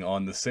evening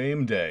on the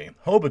same day,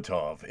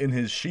 Hobotov, in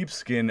his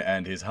sheepskin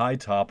and his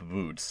high-top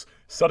boots,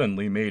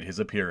 suddenly made his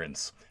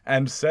appearance,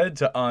 and said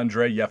to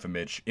Andrei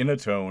Yefimych in a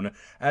tone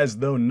as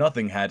though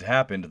nothing had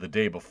happened the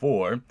day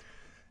before,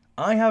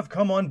 "I have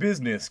come on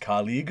business,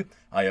 colleague.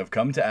 I have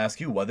come to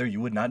ask you whether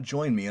you would not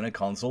join me in a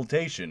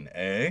consultation,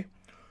 eh?"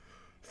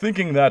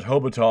 Thinking that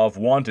Hobotov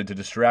wanted to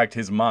distract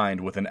his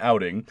mind with an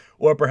outing,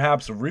 or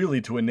perhaps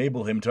really to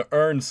enable him to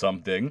earn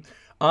something,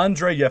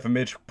 Andrei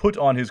Yefimych put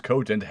on his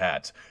coat and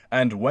hat,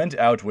 and went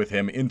out with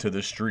him into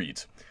the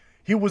street.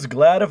 He was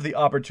glad of the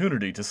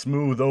opportunity to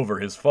smooth over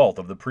his fault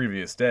of the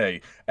previous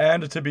day,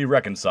 and to be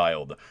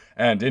reconciled,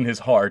 and in his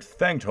heart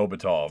thanked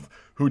Hobotov,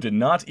 who did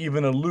not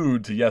even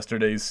allude to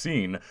yesterday's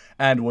scene,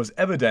 and was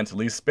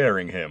evidently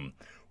sparing him.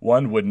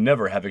 One would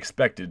never have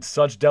expected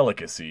such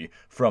delicacy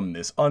from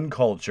this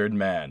uncultured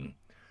man.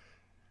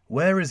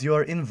 "Where is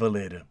your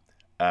invalid?"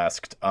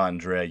 asked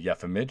Andrei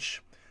Yefimych.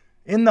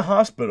 "In the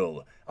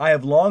hospital. I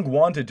have long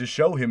wanted to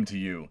show him to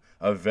you.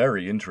 A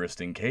very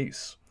interesting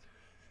case."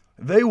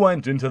 They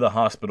went into the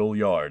hospital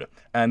yard,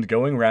 and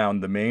going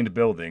round the main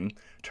building,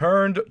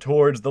 turned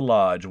towards the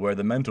lodge where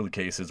the mental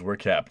cases were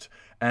kept,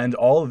 and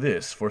all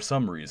this, for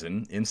some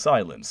reason, in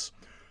silence.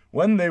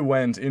 When they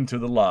went into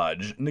the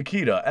lodge,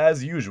 Nikita,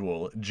 as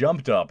usual,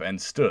 jumped up and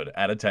stood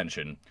at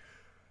attention.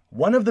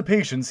 "One of the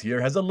patients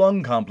here has a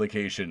lung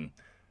complication,"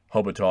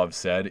 Hobotov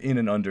said in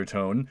an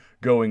undertone,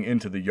 going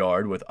into the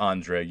yard with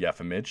Andrei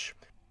Yefimych.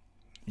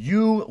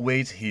 "You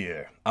wait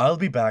here. I'll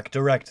be back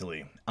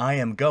directly. I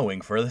am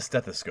going for the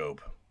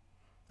stethoscope."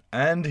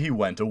 And he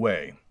went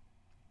away.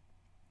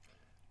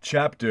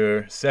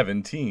 Chapter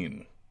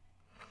 17.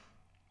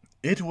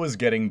 It was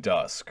getting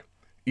dusk.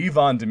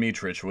 Ivan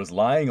Dmitrich was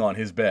lying on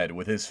his bed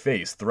with his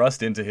face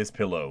thrust into his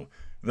pillow.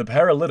 The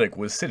paralytic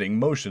was sitting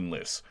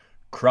motionless,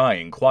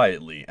 crying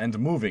quietly and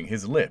moving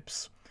his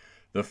lips.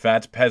 The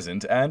fat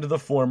peasant and the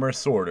former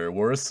sorter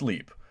were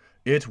asleep.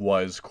 It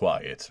was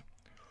quiet.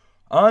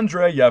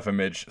 Andrei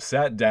Yefimych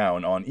sat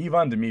down on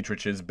Ivan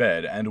Dmitrich's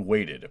bed and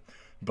waited.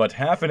 But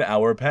half an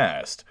hour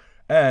passed,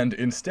 and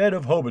instead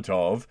of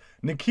Hobotov,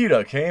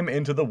 Nikita came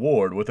into the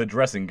ward with a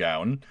dressing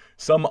gown,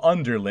 some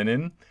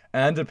underlinen,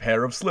 and a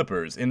pair of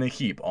slippers in a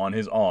heap on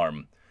his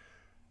arm.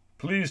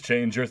 "Please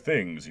change your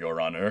things, Your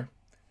Honor,"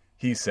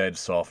 he said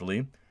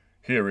softly.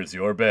 "Here is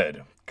your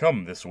bed.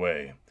 Come this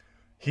way,"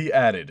 he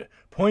added,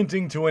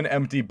 pointing to an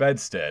empty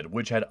bedstead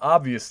which had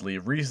obviously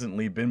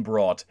recently been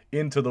brought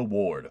into the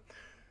ward.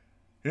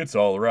 "It's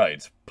all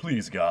right.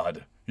 Please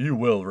God, you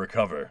will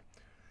recover."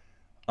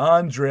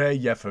 Andrei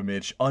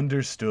Yefimych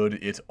understood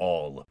it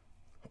all.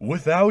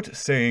 Without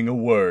saying a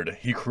word,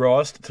 he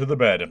crossed to the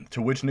bed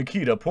to which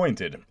Nikita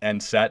pointed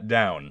and sat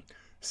down.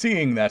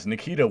 Seeing that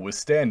Nikita was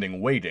standing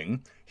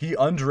waiting, he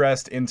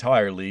undressed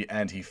entirely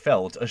and he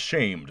felt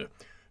ashamed.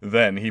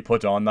 Then he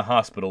put on the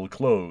hospital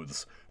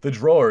clothes. The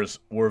drawers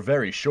were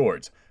very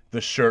short,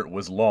 the shirt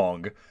was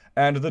long,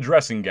 and the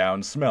dressing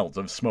gown smelt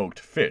of smoked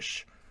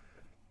fish.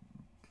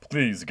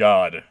 "Please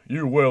God,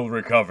 you will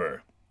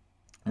recover,"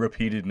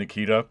 repeated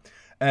Nikita,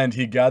 and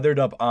he gathered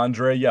up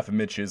Andrei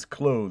Yefimich's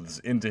clothes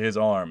into his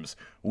arms,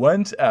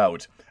 went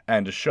out,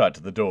 and shut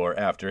the door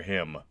after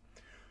him.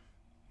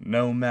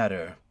 "No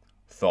matter,"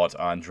 thought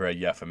Andrei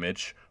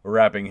Yefimych,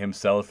 wrapping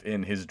himself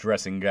in his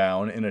dressing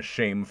gown in a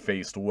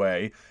shamefaced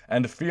way,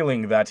 and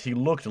feeling that he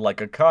looked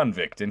like a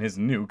convict in his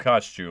new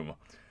costume.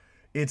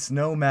 "It's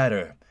no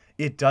matter.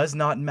 It does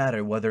not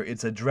matter whether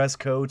it's a dress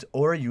coat,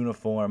 or a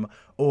uniform,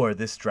 or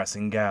this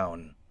dressing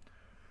gown."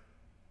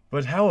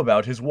 But how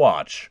about his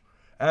watch?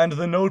 And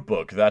the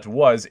notebook that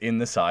was in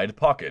the side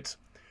pocket?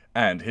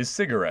 And his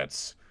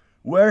cigarettes?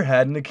 Where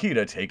had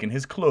Nikita taken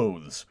his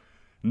clothes?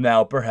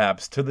 Now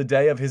perhaps to the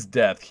day of his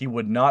death he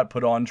would not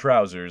put on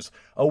trousers,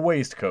 a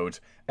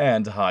waistcoat,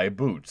 and high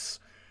boots.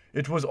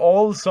 It was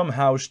all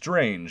somehow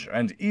strange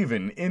and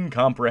even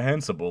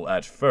incomprehensible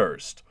at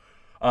first.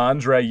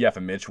 Andrei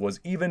Yefimych was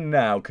even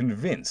now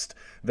convinced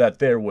that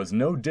there was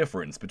no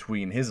difference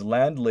between his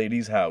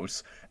landlady's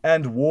house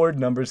and Ward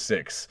No.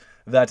 6,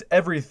 that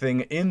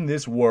everything in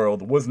this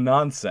world was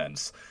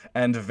nonsense,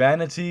 and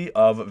vanity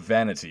of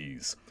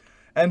vanities.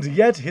 And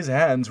yet his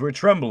hands were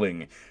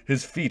trembling,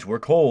 his feet were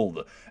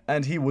cold,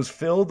 and he was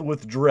filled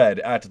with dread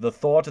at the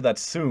thought that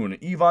soon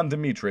Ivan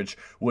Dmitrich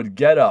would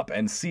get up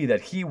and see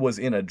that he was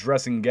in a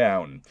dressing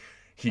gown.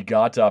 He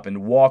got up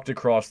and walked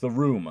across the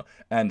room,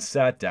 and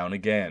sat down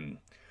again.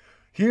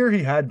 Here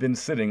he had been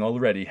sitting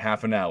already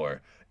half an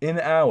hour,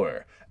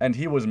 and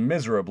he was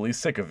miserably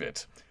sick of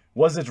it.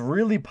 Was it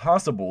really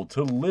possible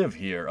to live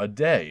here a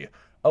day,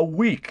 a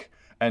week,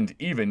 and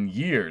even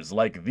years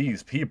like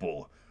these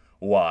people?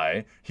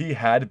 Why, he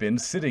had been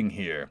sitting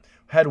here,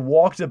 had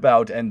walked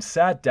about and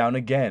sat down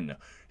again.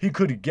 He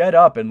could get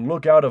up and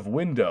look out of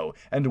window,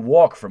 and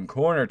walk from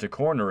corner to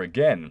corner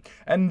again,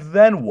 and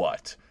then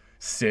what?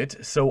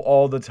 Sit so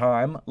all the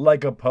time,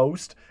 like a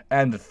post,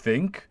 and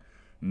think?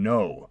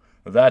 No,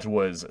 that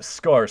was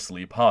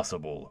scarcely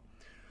possible.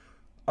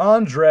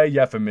 Andrei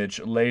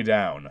Yefimych lay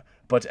down,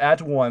 but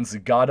at once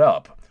got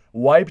up,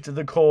 wiped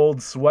the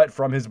cold sweat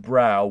from his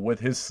brow with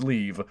his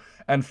sleeve,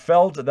 and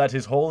felt that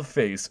his whole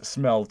face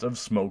smelt of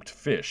smoked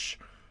fish.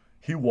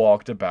 He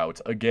walked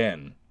about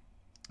again.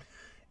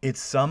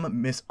 "It's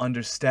some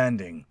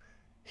misunderstanding,"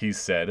 he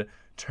said,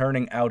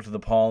 turning out the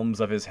palms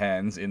of his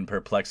hands in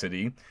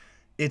perplexity.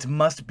 "It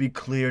must be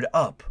cleared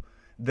up.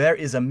 There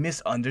is a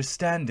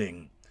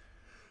misunderstanding."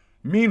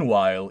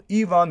 Meanwhile,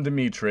 Ivan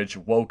Dmitrich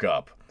woke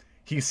up.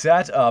 He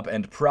sat up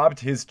and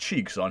propped his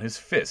cheeks on his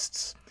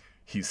fists.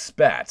 He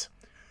spat.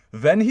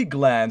 Then he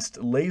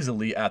glanced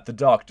lazily at the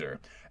doctor,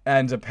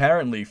 and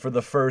apparently for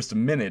the first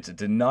minute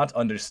did not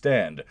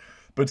understand,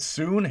 but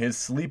soon his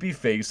sleepy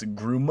face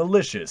grew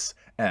malicious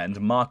and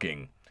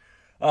mocking.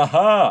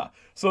 "Aha!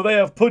 So they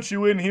have put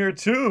you in here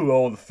too,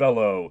 old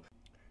fellow,"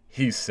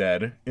 he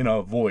said, in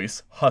a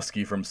voice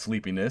husky from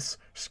sleepiness,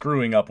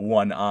 screwing up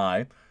one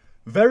eye.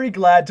 "Very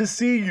glad to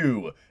see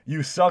you.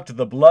 You sucked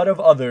the blood of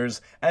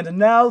others, and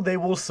now they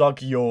will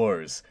suck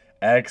yours.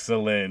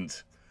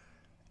 Excellent."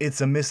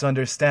 "It's a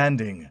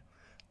misunderstanding,"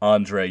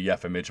 Andrei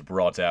Yefimych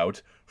brought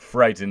out,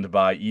 frightened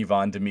by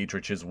Ivan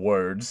Dmitrich's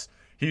words.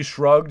 He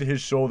shrugged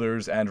his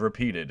shoulders and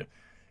repeated,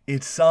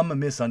 "It's some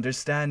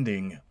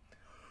misunderstanding."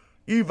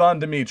 Ivan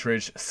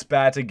Dmitrich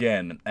spat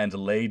again and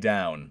lay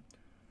down.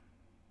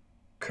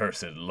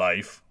 "Cursed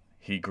life,"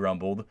 he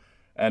grumbled.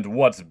 "And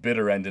what's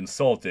bitter and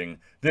insulting,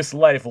 this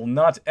life will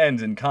not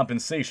end in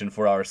compensation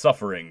for our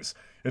sufferings.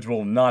 It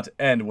will not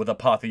end with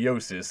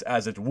apotheosis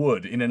as it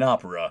would in an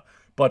opera,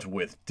 but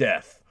with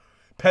death.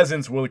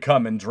 Peasants will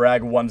come and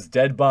drag one's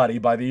dead body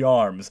by the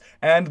arms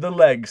and the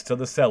legs to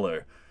the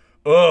cellar.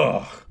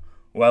 Ugh!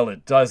 Well,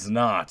 it does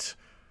not.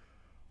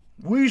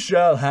 We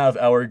shall have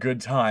our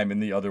good time in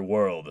the other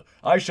world.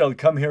 I shall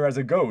come here as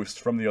a ghost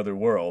from the other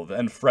world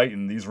and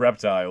frighten these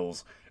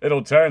reptiles.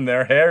 It'll turn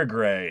their hair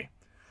gray."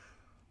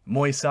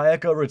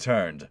 Moisaika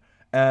returned,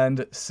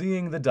 and,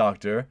 seeing the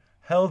doctor,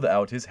 held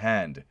out his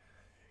hand.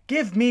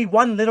 "Give me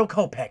 1 little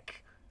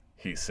kopeck,"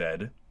 he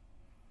said.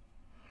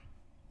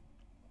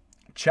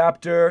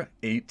 Chapter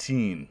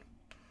 18.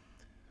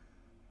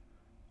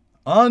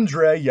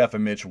 Andrei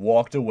Yefimych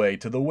walked away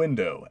to the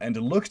window and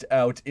looked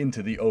out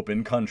into the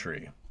open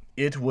country.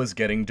 It was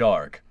getting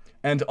dark,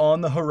 and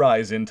on the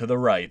horizon to the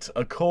right,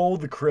 a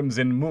cold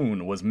crimson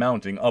moon was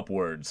mounting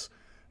upwards.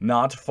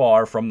 Not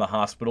far from the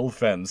hospital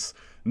fence,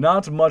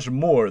 not much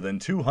more than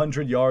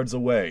 200 yards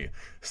away,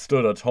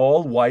 stood a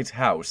tall white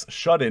house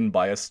shut in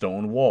by a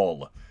stone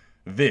wall.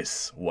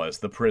 This was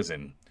the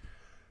prison.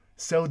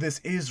 So this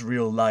is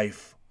real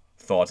life,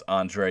 thought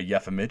Andrei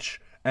Yefimych,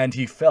 and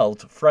he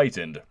felt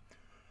frightened.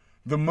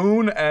 The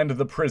moon and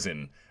the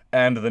prison,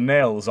 and the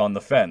nails on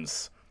the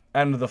fence,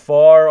 and the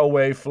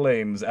far-away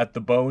flames at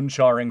the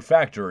bone-charring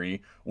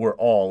factory were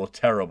all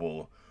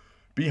terrible.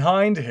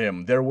 Behind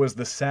him there was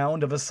the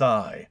sound of a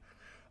sigh.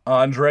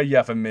 Andrei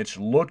Yefimych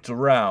looked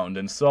round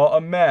and saw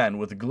a man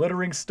with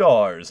glittering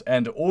stars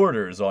and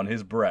orders on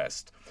his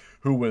breast,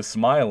 who was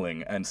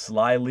smiling and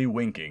slyly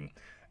winking,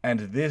 and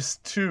this,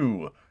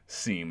 too,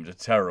 seemed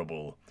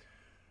terrible.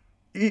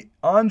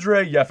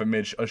 Andrei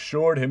Yefimych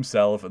assured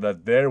himself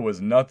that there was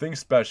nothing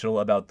special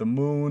about the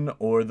moon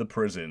or the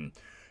prison,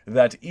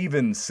 that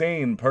even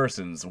sane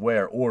persons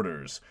wear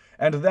orders,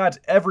 and that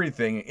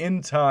everything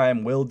in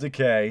time will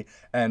decay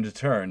and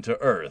turn to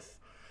earth.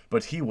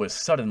 But he was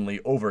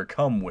suddenly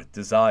overcome with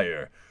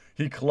desire.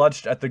 He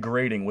clutched at the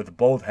grating with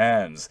both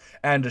hands,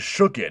 and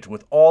shook it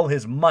with all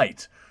his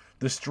might.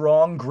 The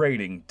strong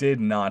grating did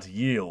not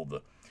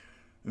yield.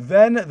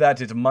 Then,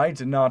 that it might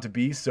not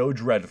be so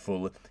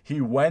dreadful, he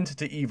went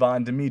to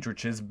Ivan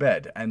Dmitrich's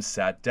bed and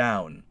sat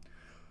down.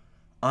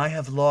 "I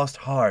have lost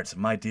heart,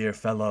 my dear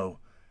fellow,"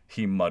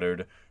 he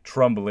muttered,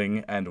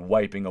 trembling and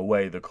wiping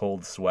away the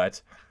cold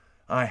sweat.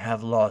 "I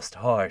have lost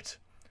heart."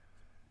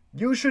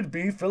 "You should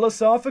be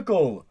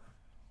philosophical,"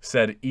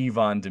 said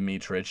Ivan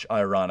Dmitrich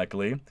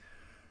ironically.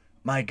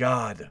 My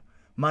God,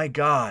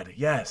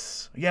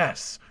 yes,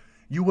 yes.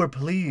 You were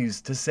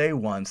pleased to say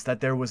once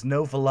that there was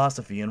no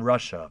philosophy in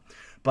Russia,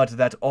 but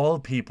that all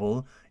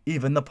people,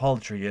 even the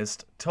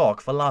paltriest, talk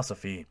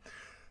philosophy.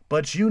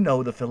 But you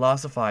know the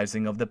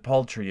philosophizing of the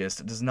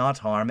paltriest does not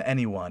harm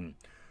anyone,"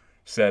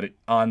 said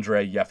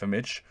Andrei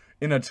Yefimych,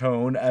 in a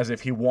tone as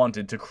if he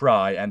wanted to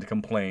cry and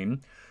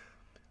complain.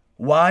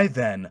 "Why,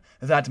 then,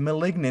 that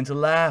malignant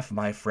laugh,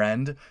 my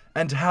friend?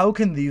 And how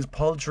can these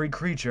paltry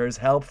creatures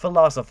help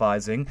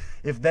philosophizing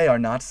if they are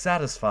not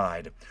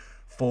satisfied?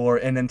 For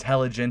an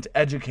intelligent,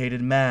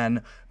 educated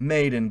man,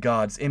 made in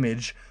God's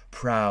image,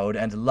 proud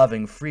and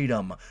loving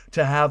freedom,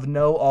 to have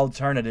no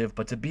alternative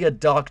but to be a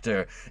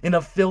doctor in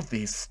a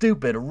filthy,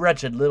 stupid,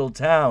 wretched little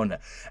town,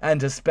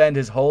 and to spend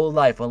his whole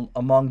life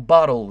among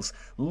bottles,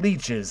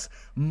 leeches,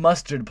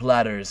 mustard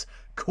platters,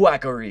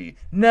 quackery,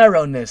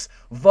 narrowness,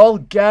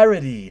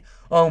 vulgarity.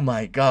 Oh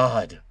my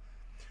God!"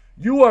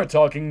 "You are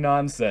talking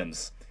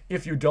nonsense.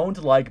 If you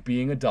don't like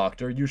being a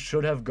doctor, you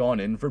should have gone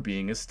in for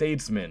being a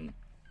statesman."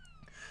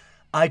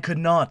 I could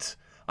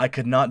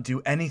not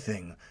do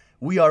anything.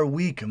 We are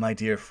weak, my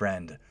dear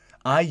friend.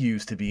 I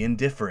used to be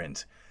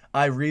indifferent.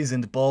 I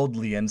reasoned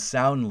boldly and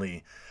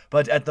soundly,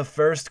 but at the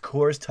first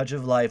coarse touch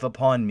of life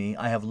upon me,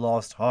 I have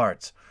lost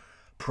heart.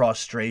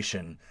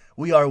 Prostration.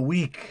 We are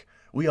weak.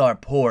 We are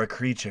poor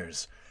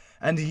creatures.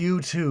 And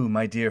you too,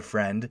 my dear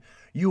friend,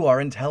 you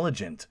are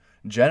intelligent,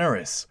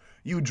 generous.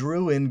 You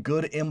drew in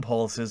good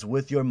impulses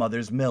with your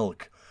mother's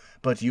milk,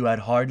 but you had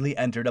hardly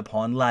entered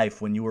upon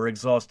life when you were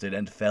exhausted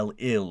and fell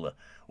ill.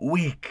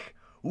 Weak,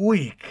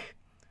 weak.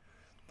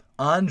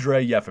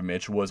 Andrei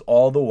Yefimych was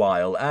all the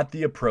while, at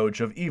the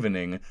approach of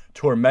evening,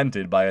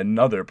 tormented by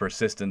another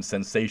persistent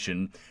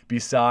sensation,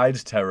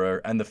 besides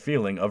terror and the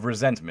feeling of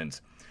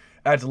resentment.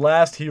 At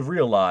last he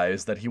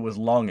realized that he was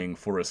longing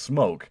for a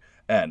smoke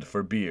and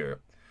for beer.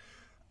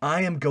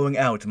 "I am going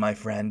out, my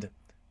friend,"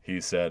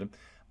 he said.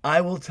 "I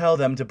will tell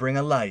them to bring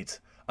a light.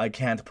 I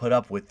can't put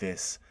up with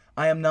this.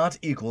 I am not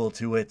equal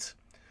to it."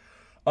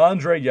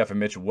 Andrei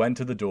Yefimych went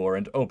to the door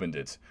and opened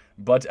it,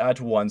 but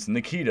at once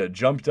Nikita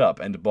jumped up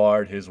and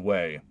barred his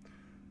way.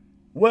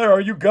 "Where are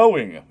you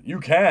going? You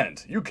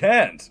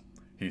can't,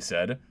 he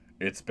said.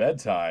 "It's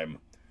bedtime."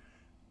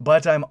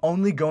 "But I'm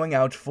only going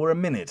out for a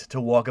minute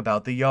to walk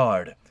about the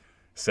yard,"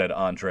 said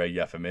Andrei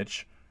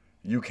Yefimych.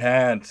 You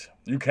can't.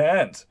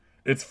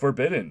 It's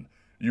forbidden.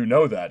 You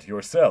know that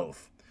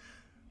yourself."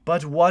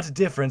 "But what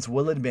difference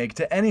will it make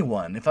to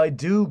anyone if I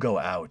do go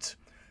out?"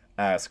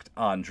 asked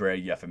Andrei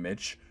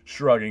Yefimych,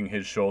 shrugging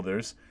his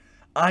shoulders.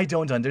 "I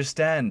don't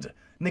understand.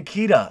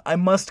 Nikita, I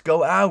must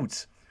go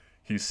out,"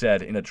 he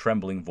said in a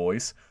trembling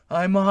voice.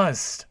 "I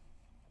must."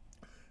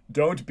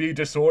 "Don't be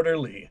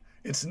disorderly.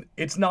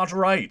 It's not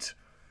right,"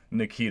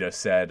 Nikita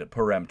said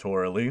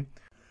peremptorily.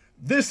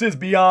 "This is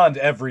beyond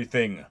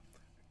everything,"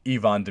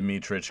 Ivan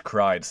Dmitrich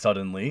cried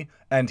suddenly,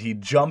 and he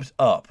jumped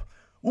up.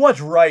 "What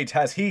right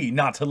has he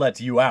not to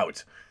let you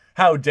out?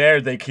 How dare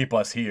they keep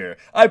us here?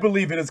 I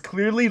believe it is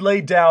clearly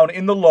laid down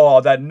in the law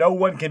that no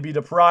one can be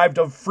deprived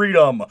of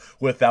freedom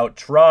without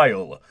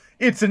trial.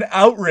 It's an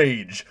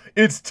outrage.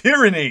 It's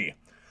tyranny."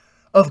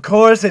 "Of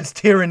course it's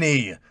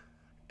tyranny,"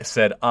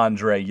 said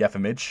Andrei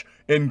Yefimych,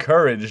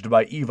 encouraged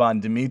by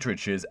Ivan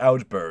Dmitrich's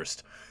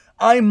outburst.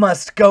 "I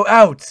must go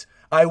out.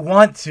 I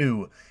want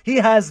to. He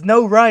has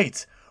no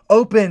right.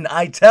 Open,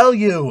 I tell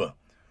you.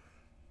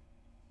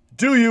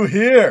 Do you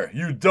hear,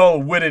 you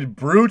dull-witted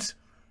brute?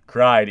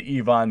 Cried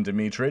Ivan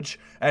Dmitrich,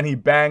 and he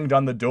banged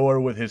on the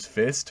door with his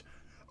fist.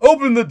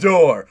 Open the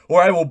door,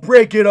 or I will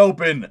break it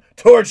open,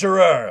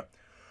 torturer!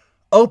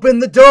 Open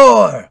the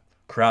door!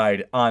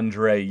 Cried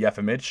Andrei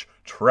Yefimych,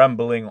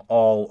 trembling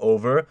all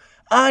over.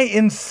 I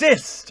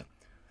insist!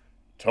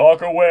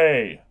 Talk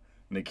away,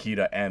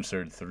 Nikita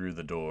answered through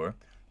the door.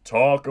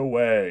 Talk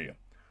away.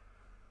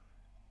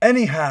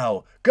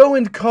 Anyhow, go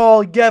and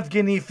call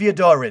Yevgeny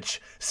Fyodorich.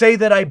 Say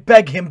that I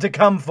beg him to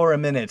come for a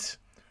minute.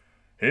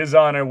 His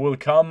honor will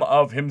come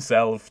of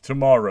himself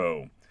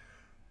tomorrow.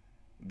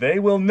 They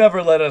will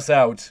never let us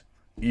out,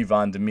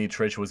 Ivan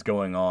Dmitrich was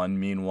going on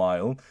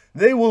meanwhile.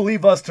 They will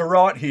leave us to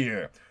rot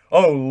here.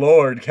 Oh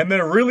Lord, can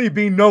there really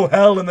be no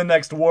hell in the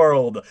next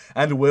world?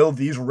 And will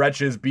these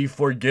wretches be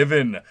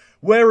forgiven?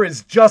 Where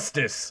is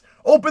justice?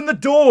 Open the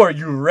door,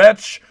 you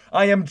wretch!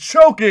 I am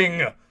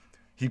choking!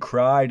 He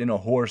cried in a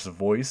hoarse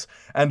voice,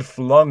 and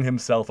flung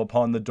himself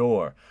upon the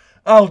door.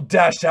 I'll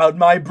dash out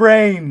my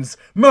brains!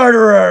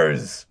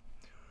 Murderers!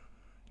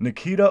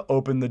 Nikita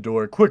opened the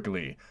door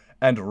quickly,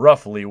 and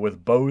roughly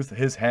with both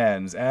his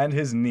hands and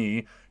his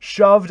knee,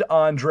 shoved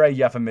Andrei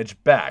Yefimych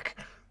back,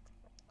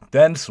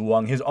 then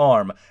swung his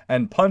arm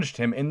and punched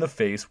him in the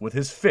face with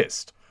his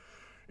fist.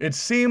 It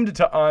seemed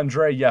to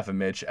Andrei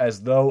Yefimych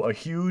as though a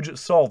huge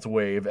salt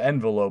wave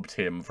enveloped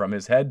him from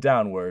his head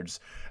downwards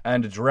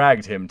and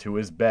dragged him to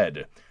his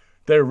bed.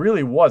 There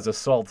really was a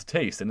salt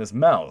taste in his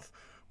mouth.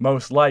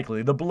 Most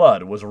likely the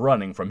blood was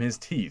running from his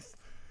teeth.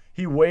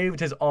 He waved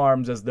his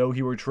arms as though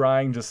he were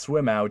trying to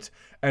swim out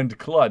and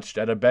clutched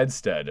at a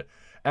bedstead,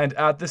 and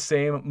at the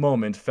same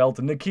moment felt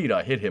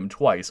Nikita hit him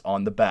twice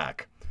on the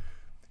back.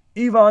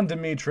 Ivan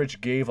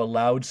Dmitrich gave a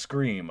loud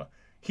scream.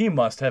 He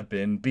must have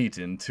been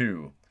beaten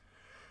too.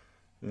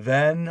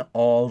 Then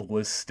all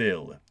was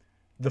still.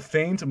 The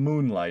faint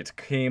moonlight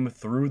came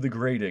through the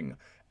grating,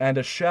 and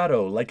a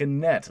shadow like a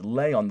net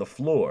lay on the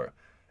floor.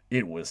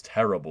 It was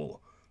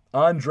terrible.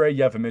 Andrei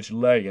Yefimych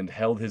lay and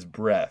held his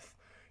breath.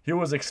 He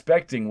was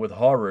expecting with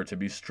horror to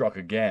be struck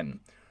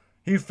again.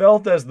 He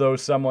felt as though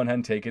someone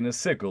had taken a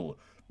sickle,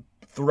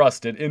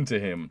 thrust it into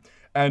him,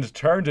 and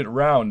turned it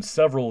round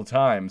several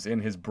times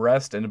in his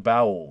breast and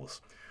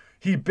bowels.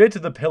 He bit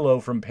the pillow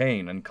from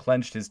pain and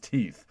clenched his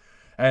teeth,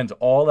 and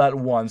all at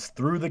once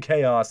through the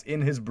chaos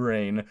in his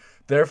brain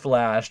there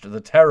flashed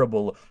the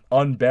terrible,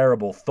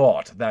 unbearable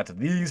thought that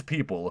these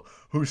people,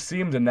 who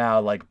seemed now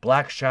like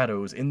black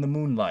shadows in the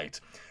moonlight,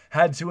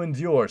 had to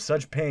endure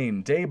such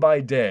pain day by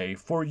day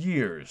for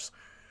years.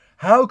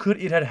 How could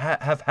it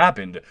have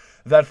happened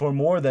that for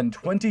more than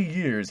 20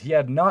 years he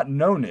had not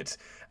known it,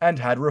 and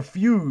had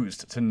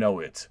refused to know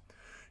it?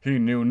 He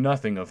knew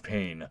nothing of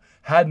pain,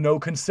 had no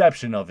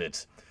conception of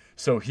it,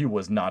 so he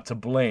was not to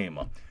blame.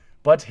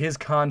 But his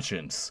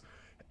conscience,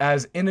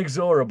 as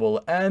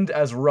inexorable and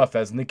as rough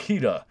as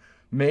Nikita,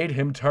 made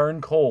him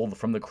turn cold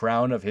from the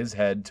crown of his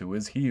head to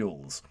his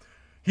heels.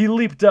 He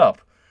leaped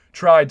up,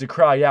 tried to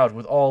cry out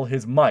with all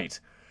his might,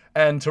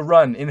 and to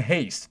run in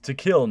haste to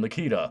kill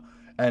Nikita,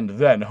 and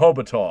then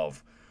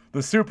Hobotov,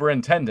 the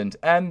superintendent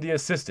and the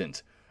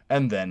assistant,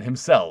 and then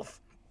himself.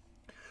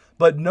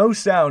 But no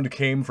sound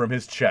came from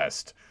his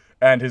chest,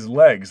 and his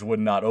legs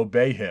would not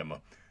obey him.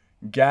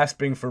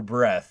 Gasping for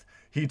breath,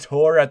 he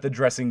tore at the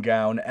dressing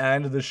gown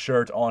and the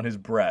shirt on his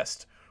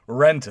breast,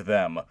 rent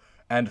them,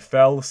 and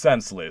fell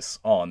senseless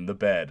on the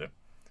bed.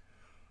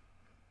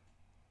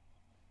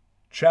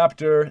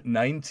 Chapter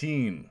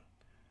 19.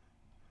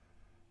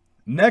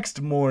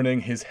 Next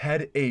morning his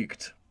head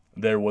ached.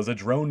 There was a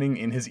droning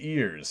in his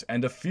ears,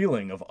 and a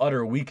feeling of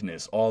utter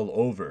weakness all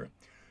over.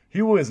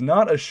 He was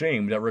not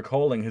ashamed at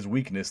recalling his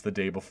weakness the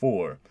day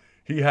before.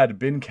 He had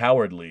been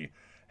cowardly,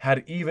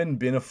 had even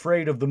been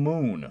afraid of the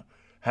moon,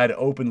 had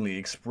openly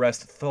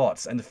expressed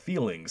thoughts and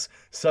feelings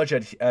such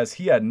as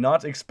he had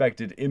not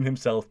expected in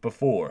himself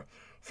before.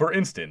 For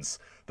instance,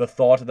 the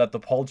thought that the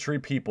paltry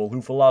people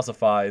who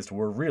philosophized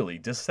were really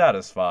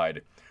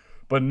dissatisfied.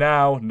 But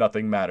now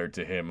nothing mattered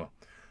to him.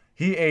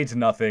 He ate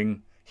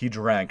nothing, he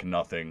drank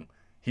nothing.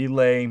 He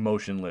lay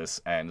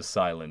motionless and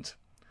silent.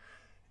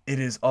 "It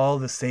is all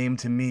the same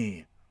to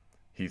me,"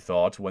 he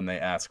thought when they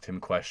asked him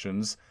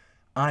questions.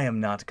 "I am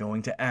not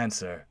going to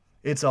answer.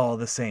 It's all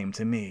the same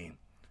to me."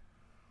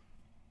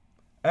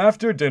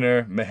 After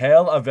dinner,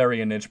 Mihail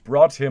Averyanitch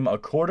brought him a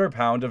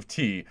quarter-pound of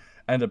tea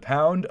and a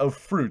pound of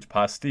fruit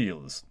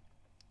pastilles.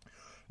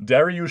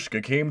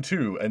 Daryushka came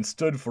too and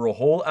stood for a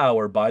whole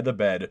hour by the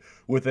bed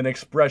with an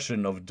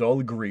expression of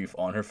dull grief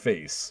on her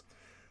face.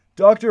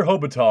 Dr.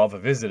 Hobotov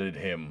visited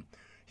him.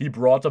 He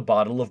brought a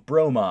bottle of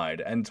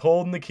bromide and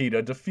told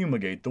Nikita to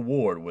fumigate the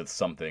ward with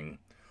something.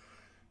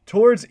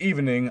 Towards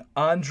evening,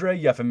 Andrei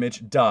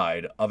Yefimych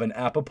died of an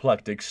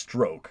apoplectic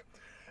stroke.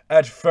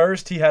 At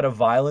first he had a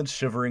violent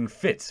shivering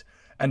fit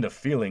and a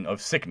feeling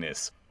of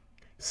sickness.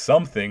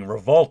 Something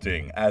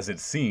revolting, as it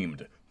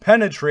seemed,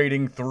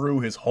 penetrating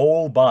through his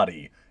whole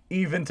body,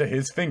 even to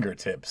his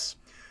fingertips.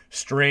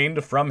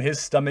 strained from his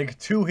stomach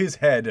to his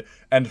head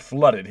and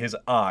flooded his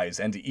eyes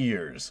and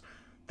ears.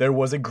 There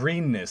was a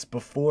greenness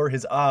before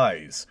his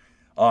eyes.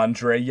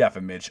 Andrei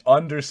Yefimych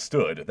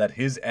understood that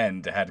his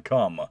end had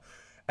come,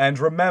 and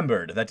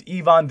remembered that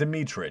Ivan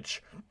Dmitrich,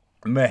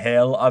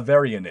 Mikhail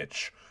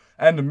Averyanich,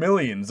 and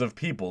millions of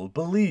people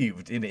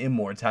believed in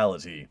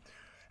immortality.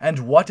 And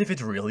what if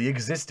it really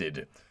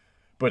existed?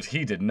 But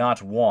he did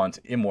not want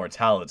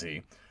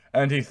immortality,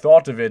 and he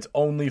thought of it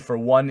only for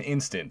one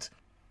instant.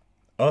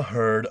 A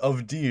herd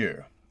of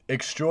deer,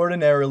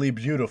 extraordinarily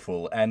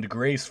beautiful and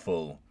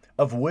graceful,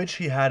 of which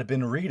he had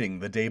been reading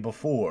the day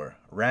before,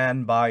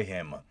 ran by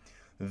him.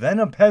 Then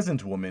a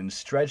peasant woman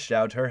stretched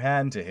out her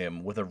hand to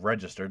him with a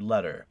registered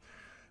letter.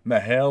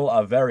 Mikhail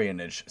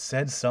Averyanich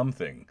said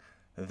something,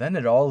 then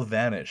it all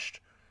vanished,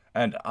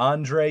 and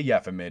Andrei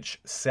Yefimych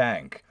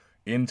sank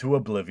into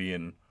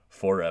oblivion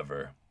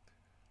forever.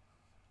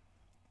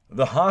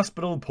 The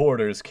hospital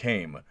porters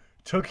came,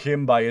 took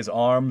him by his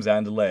arms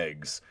and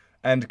legs,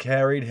 and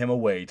carried him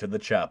away to the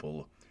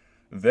chapel.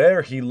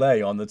 There he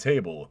lay on the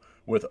table,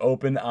 with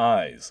open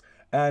eyes,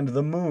 and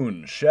the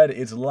moon shed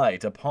its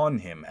light upon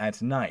him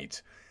at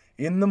night.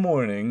 In the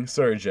morning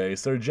Sergei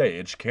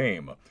Sergeyitch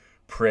came,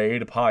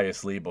 prayed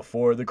piously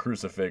before the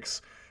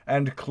crucifix,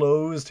 and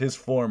closed his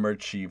former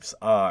chief's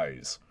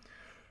eyes.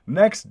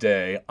 Next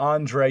day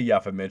Andrei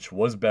Yefimych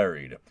was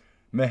buried.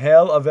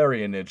 Mikhail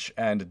Averyanich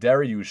and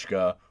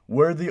Daryushka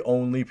were the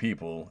only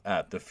people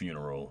at the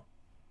funeral.